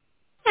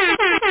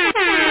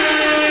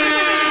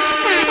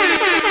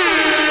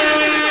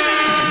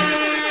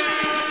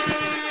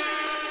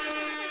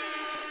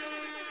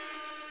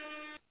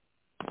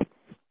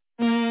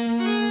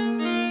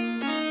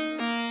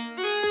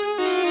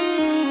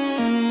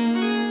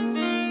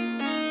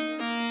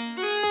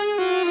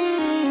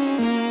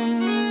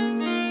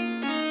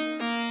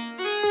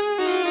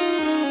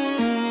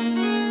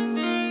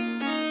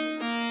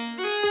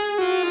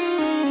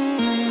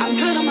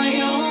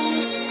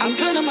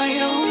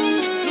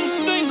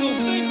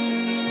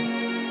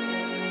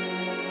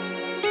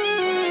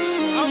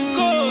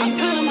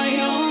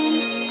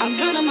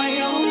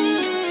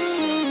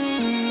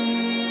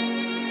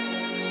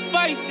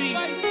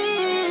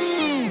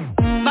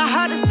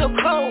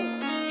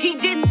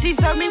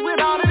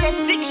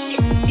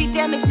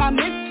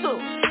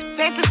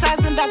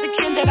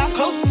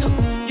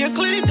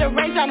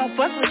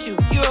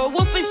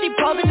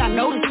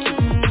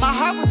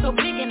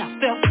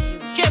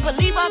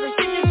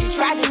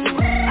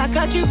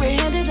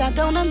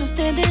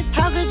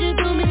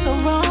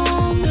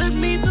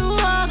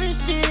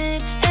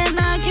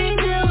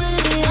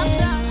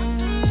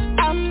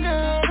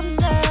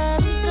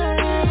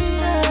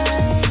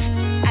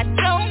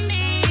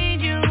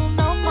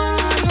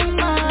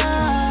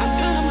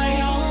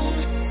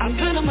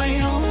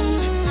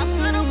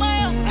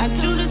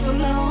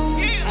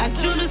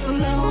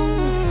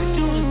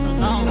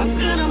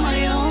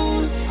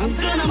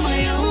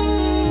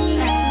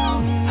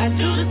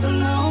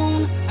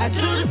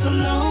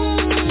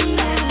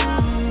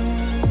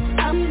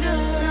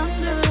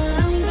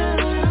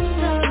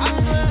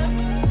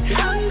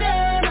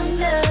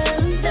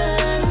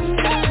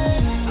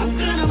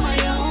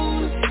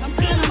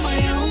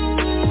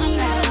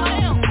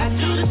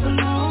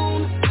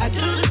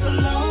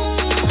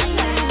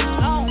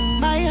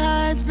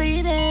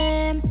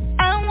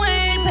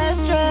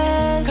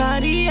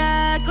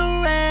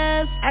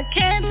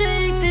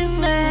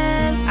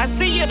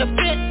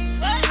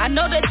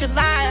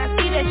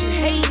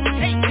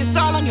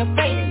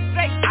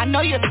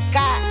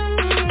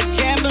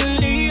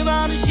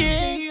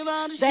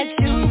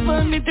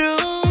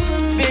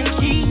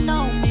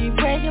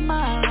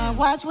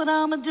 Watch what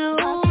I'ma do.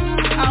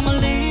 I'ma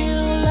leave you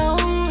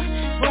alone,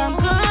 but I'm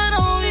good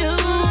on you.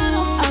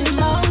 I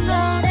know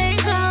that ain't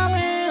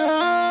coming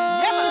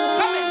home.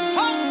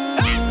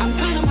 I'm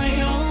good on my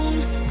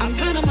own. I'm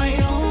good on my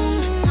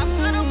own. I'm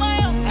good on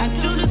my own. I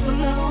do this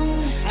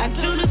alone. I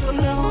do this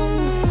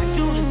alone. I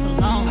do this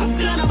alone. I'm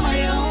good on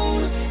my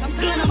own. I'm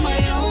good on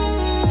my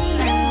own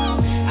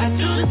now. I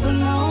do this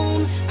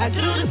alone. I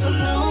do this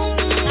alone.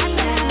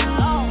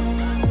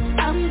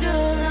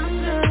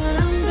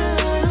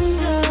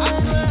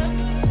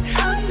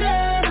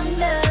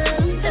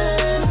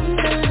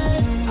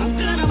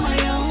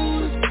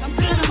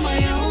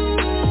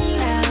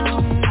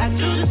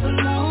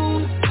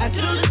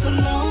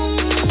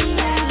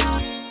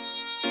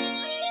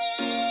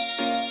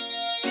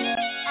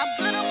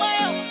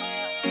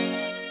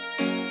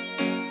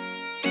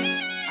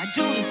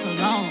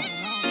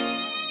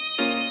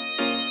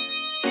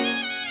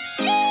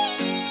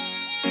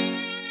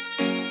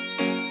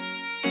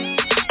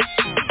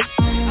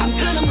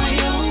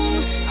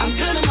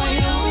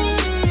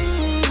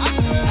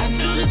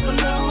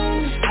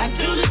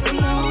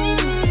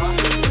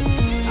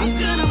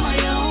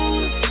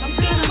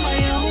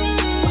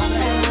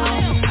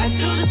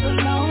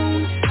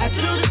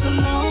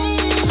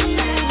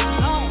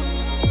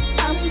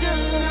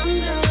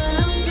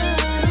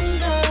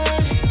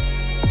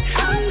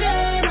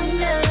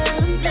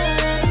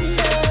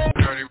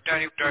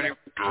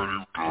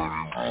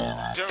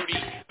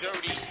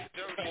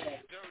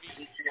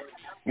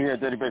 Yeah,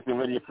 Dirty Basement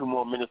Radio, a few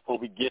more minutes before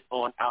we get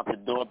on out the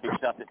door. Big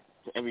shout out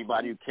to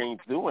everybody who came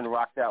through and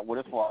rocked out with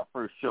us for our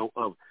first show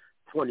of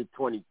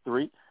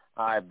 2023.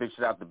 All right, big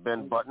shout out to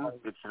Ben Button,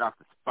 big shout out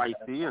to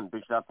Spicy, and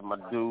big shout out to my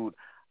dude,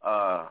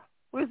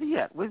 where's he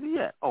at?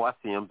 Oh, I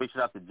see him. Big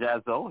shout out to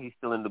Jazzo, he's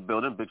still in the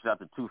building. Big shout out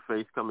to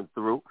Two-Face coming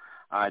through.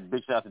 All right,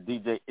 big shout out to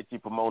DJ Itchy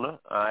Pomona,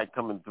 all right,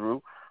 coming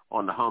through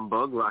on the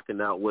Humbug, rocking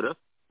out with us.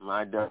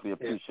 I definitely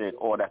appreciate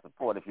all that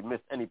support. If you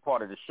missed any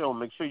part of the show,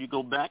 make sure you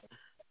go back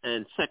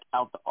and check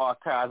out the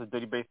archives of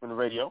Dirty Basement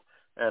Radio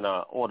and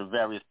all the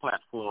various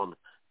platforms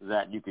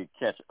that you could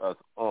catch us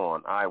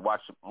on. All right,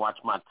 watch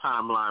my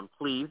timeline,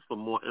 please, for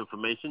more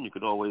information. You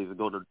could always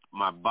go to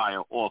my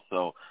bio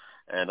also,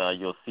 and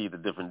you'll see the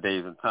different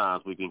days and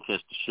times we can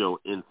catch the show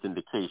in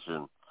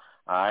syndication.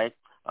 All right,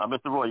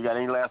 Mr. Roy, you got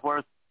any last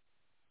words?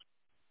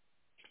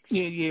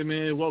 Yeah,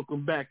 man.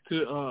 Welcome back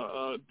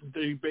to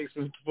Dirty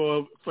Basement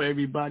for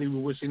everybody. We're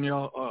wishing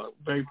y'all a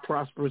very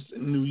prosperous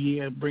new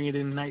year. Bring it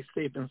in nice,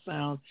 safe, and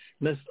sound.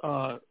 Let's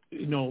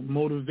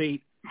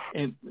motivate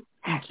and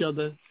each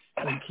other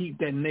and keep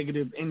that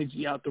negative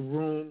energy out the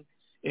room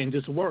and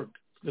just work.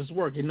 Just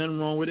work. Ain't nothing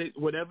wrong with it.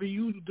 Whatever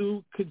you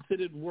do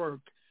considered work,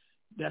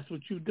 that's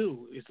what you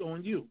do. It's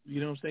on you.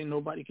 You know what I'm saying?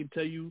 Nobody can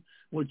tell you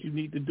what you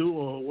need to do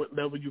or what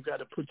level you got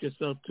to put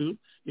yourself to.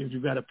 If you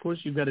got to push,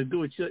 you got to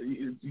do it.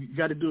 You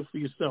got to do it for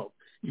yourself.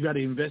 You got to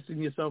invest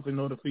in yourself in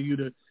order for you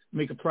to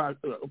make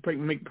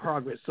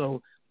progress.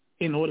 So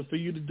in order for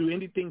you to do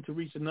anything to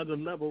reach another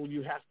level,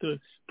 you have to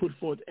put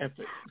forth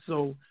effort.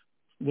 So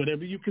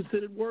whatever you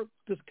considered work,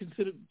 just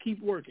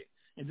keep working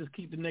and just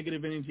keep the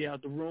negative energy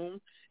out the room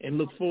and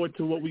look forward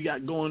to what we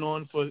got going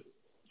on for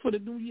the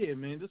new year,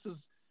 man. Let's just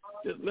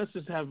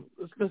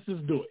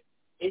do it.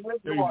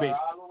 Very big.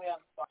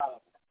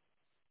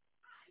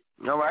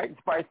 All right,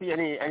 Spicy.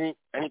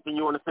 Anything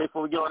you want to say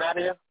before we get on out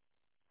of here?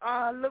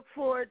 Look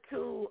forward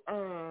to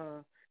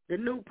the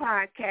new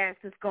podcast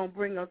that's going to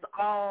bring us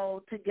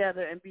all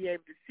together and be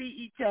able to see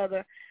each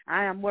other.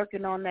 I am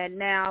working on that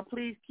now.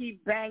 Please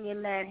keep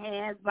banging that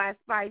Hands by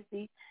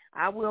Spicy.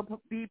 I will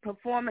be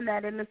performing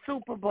that in the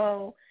Super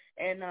Bowl.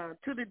 And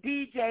to the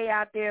DJ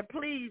out there,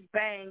 please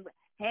bang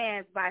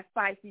Hands by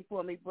Spicy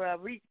for me, bro.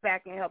 Reach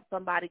back and help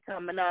somebody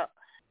coming up.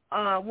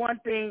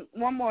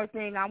 One more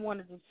thing I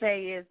wanted to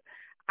say is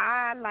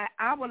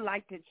I would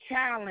like to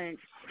challenge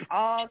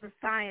all the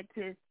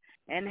scientists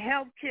and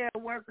healthcare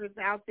workers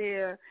out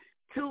there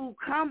to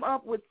come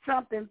up with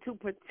something to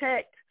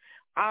protect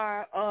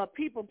our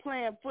people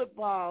playing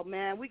football,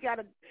 man. We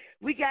gotta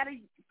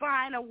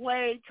find a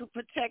way to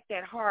protect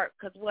that heart,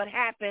 because what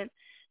happened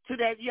to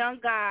that young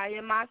guy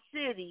in my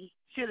city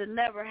should have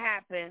never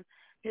happened.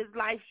 His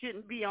life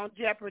shouldn't be on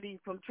jeopardy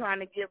from trying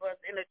to give us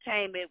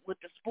entertainment with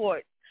the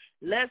sports.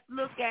 Let's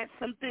look at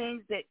some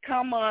things that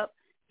come up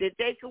that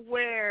they could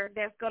wear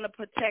that's going to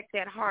protect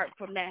that heart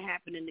from that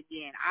happening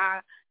again.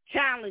 I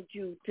challenge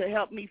you to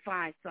help me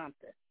find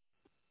something.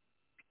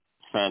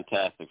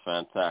 Fantastic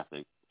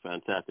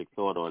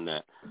thought on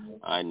that.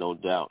 No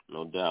doubt.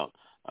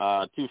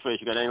 Two-Face,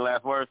 you got any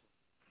last words?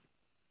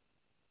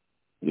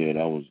 Yeah,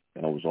 that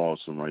was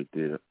awesome right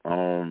there.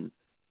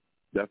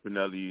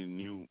 Definitely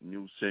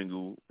new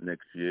single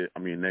next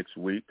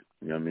week.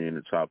 You know what I mean?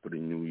 The top of the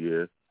new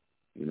year.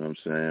 You know what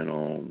I'm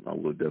saying? I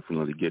will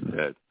definitely get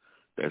that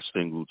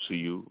single to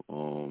you.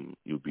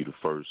 You'll be the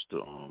first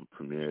to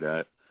premiere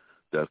that.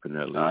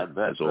 Definitely,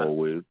 as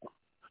always.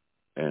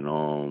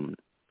 And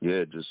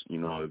just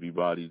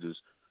everybody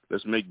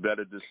let's make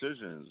better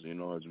decisions.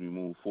 As we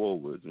move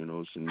forward.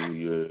 It's a new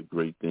year,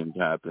 great things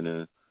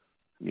happening.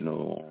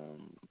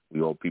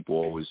 People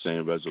always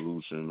saying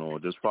resolution or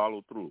just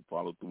follow through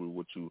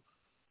what you've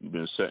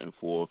been setting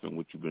forth and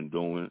what you've been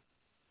doing,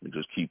 and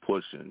just keep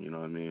pushing. You know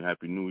what I mean?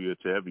 Happy New Year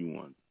to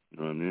everyone. You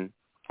know what I mean?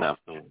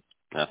 Absolutely.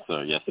 Yes,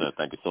 sir.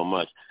 Thank you so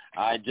much.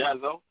 All right,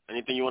 Jazzo,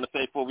 anything you want to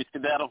say before we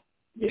skedaddle?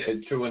 Yeah,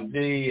 true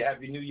indeed.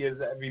 Happy New Year's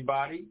to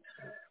everybody.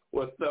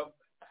 What's up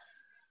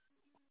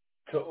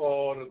to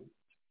all the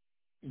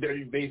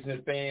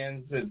Drtybsmnt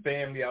fans and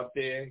family out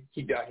there?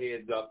 Keep your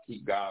heads up.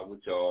 Keep God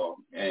with y'all,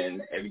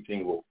 and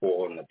everything will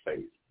fall into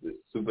place. The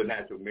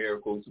supernatural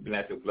miracles,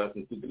 supernatural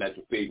blessings,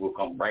 supernatural favor will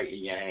come right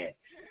in your hand.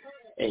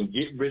 And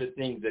get rid of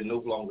things that no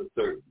longer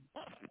serve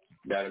you.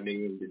 You know what I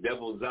mean? The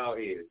devil's out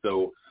here.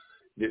 So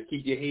just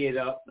keep your head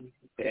up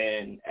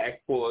and ask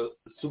for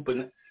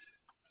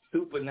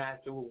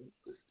supernatural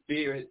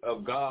spirit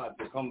of God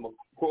to come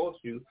across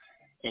you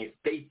and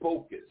stay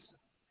focused.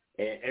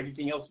 And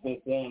everything else is going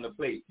to fall into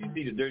place. You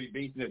see the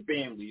Drtybsmnt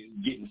family is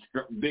getting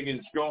bigger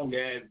and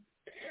stronger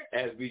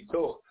as we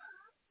talk.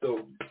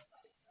 So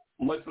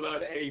much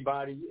love to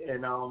everybody,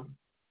 and I'll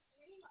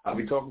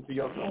be talking to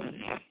y'all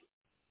soon.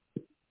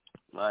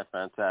 All right,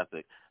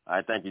 fantastic. All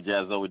right, thank you,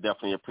 Jazzo. We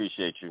definitely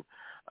appreciate you.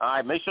 All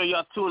right, make sure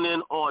y'all tune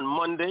in on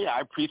Monday.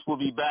 Our priest will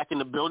be back in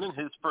the building,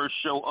 his first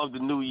show of the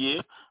new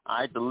year. All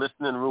right, the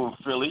Listening Room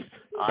Philly.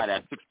 All right,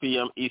 at 6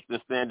 p.m. Eastern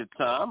Standard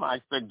Time. I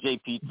expect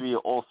JP3 will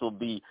also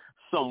be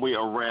somewhere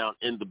around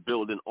in the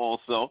building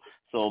also.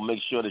 So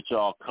make sure that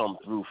y'all come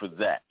through for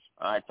that.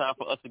 All right, time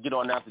for us to get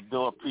on out the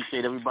door.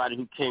 Appreciate everybody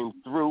who came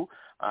through.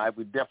 All right,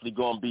 we're definitely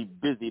going to be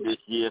busy this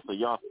year, so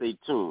y'all stay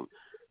tuned.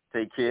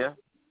 Take care.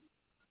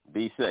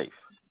 Be safe.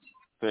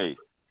 Peace.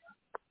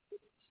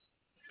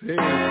 Peace.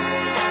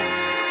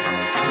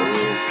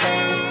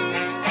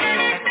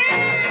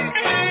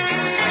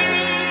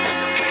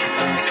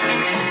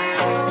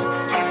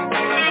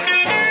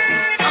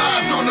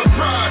 Eyes on the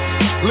prize.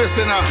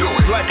 Listen up,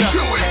 like a,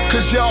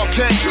 cause y'all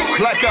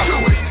can't, like a,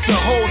 it's a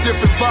whole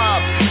different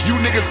vibe. You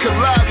niggas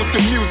collide with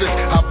the music,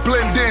 I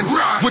blend in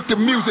with the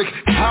music.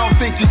 I don't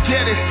think you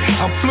get it,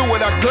 I'm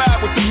fluid, I glide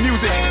with the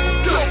music.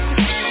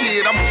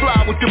 Shit, I'm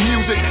fly with the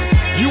music.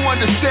 You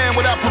understand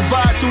what I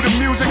provide through the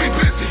music?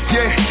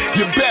 Yeah,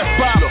 your best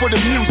buy for the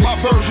music. My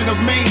version of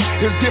me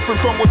is different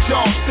from what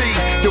y'all see.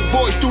 The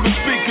voice through the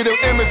speaker, the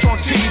image on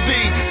TV.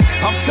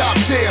 I'm top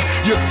tier,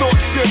 your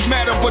thoughts should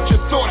matter, but your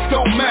thoughts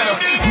don't matter.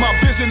 My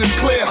vision is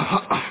clear,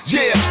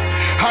 yeah,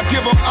 I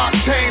give them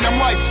octane. I'm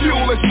like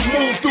fuel as you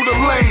move through the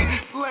lane.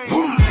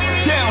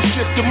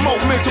 Downshift, the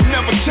momentum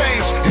never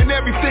change, and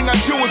everything I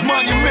do is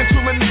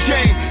monumental in the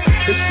game.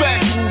 It's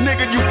factual,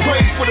 nigga, you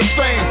praise for the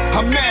fame.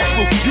 I'm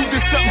natural, you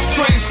did something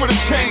strange for the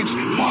change.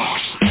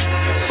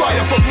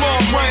 Fire from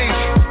long range,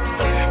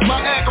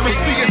 my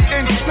accuracy is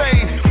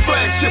insane.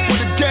 Flagship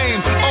with the game,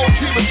 OG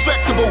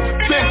respectable.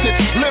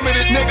 Vintage,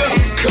 limited, nigga,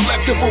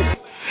 collectible.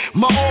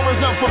 My aura's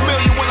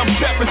unfamiliar when I'm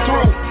stepping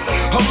through.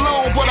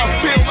 Alone, but I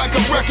feel like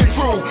a wrecking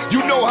crew.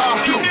 You know how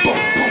I do, boom,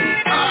 boom.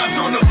 Eyes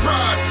on the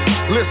prize.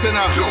 Listen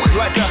up,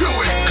 like a,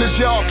 cause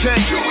y'all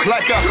can't,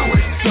 like a,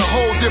 it's a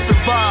whole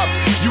different vibe.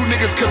 You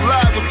niggas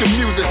collide with the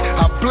music,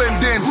 I blend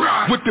in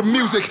with the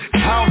music.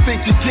 I don't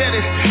think you get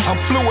it,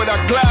 I'm fluid, I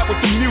glide with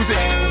the music.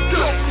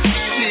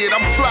 Shit,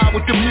 I'm fly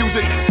with the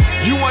music.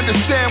 You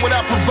understand what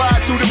I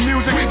provide through the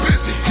music?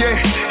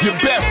 Yeah, your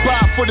best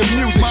buy for the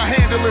music. My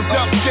handle is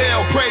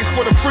upscale, praise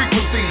for the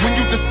frequency. When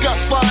you discuss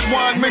fine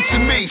wine,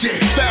 mention me.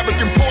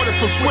 Fabric imported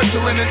from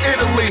Switzerland and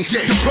Italy.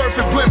 The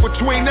perfect blend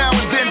between now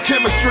and then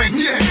chemistry.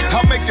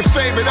 I'll make your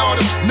favorite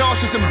artist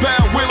nauseous and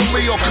bow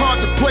willingly, or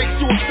contemplate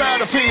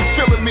suicide if he ain't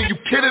feeling me. You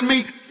kidding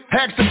me?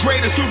 Ask the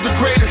greatest, who's the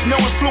greatest?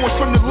 No influence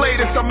from the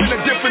latest. I'm in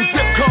a different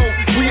zip code.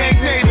 We ain't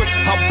neighbors.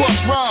 I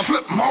bust rhymes,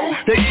 flip mode.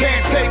 They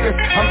can't take us.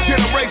 I'm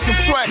generation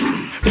flex.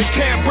 They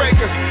can't break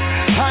us.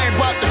 I ain't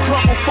about to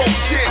crumble folk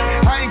shit.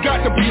 I ain't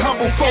got to be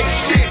humble folk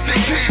shit. They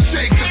can't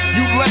shake us.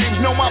 You lames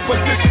know my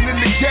position in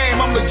the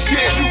game. I'm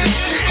legit.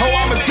 Oh,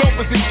 I'm as dope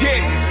as it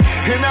gets.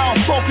 And I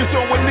don't focus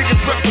on what niggas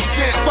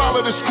represent.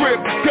 Follow the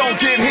script, don't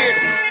get hit.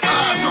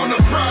 Eyes on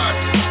the prize.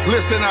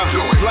 Listen up,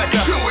 like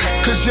a,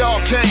 cause y'all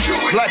can't,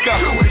 like a,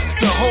 it's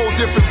a whole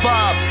different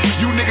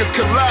vibe. You niggas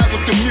collide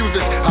with the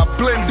music, I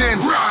blend in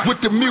with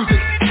the music.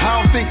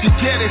 I don't think you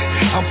get it,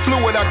 I'm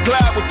fluid, I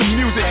glide with the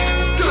music.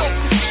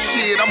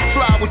 Shit, I'm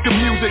fly with the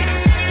music.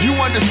 You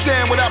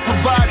understand what I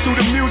provide through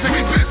the music?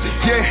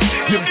 Yeah,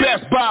 your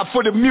best buy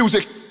for the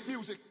music.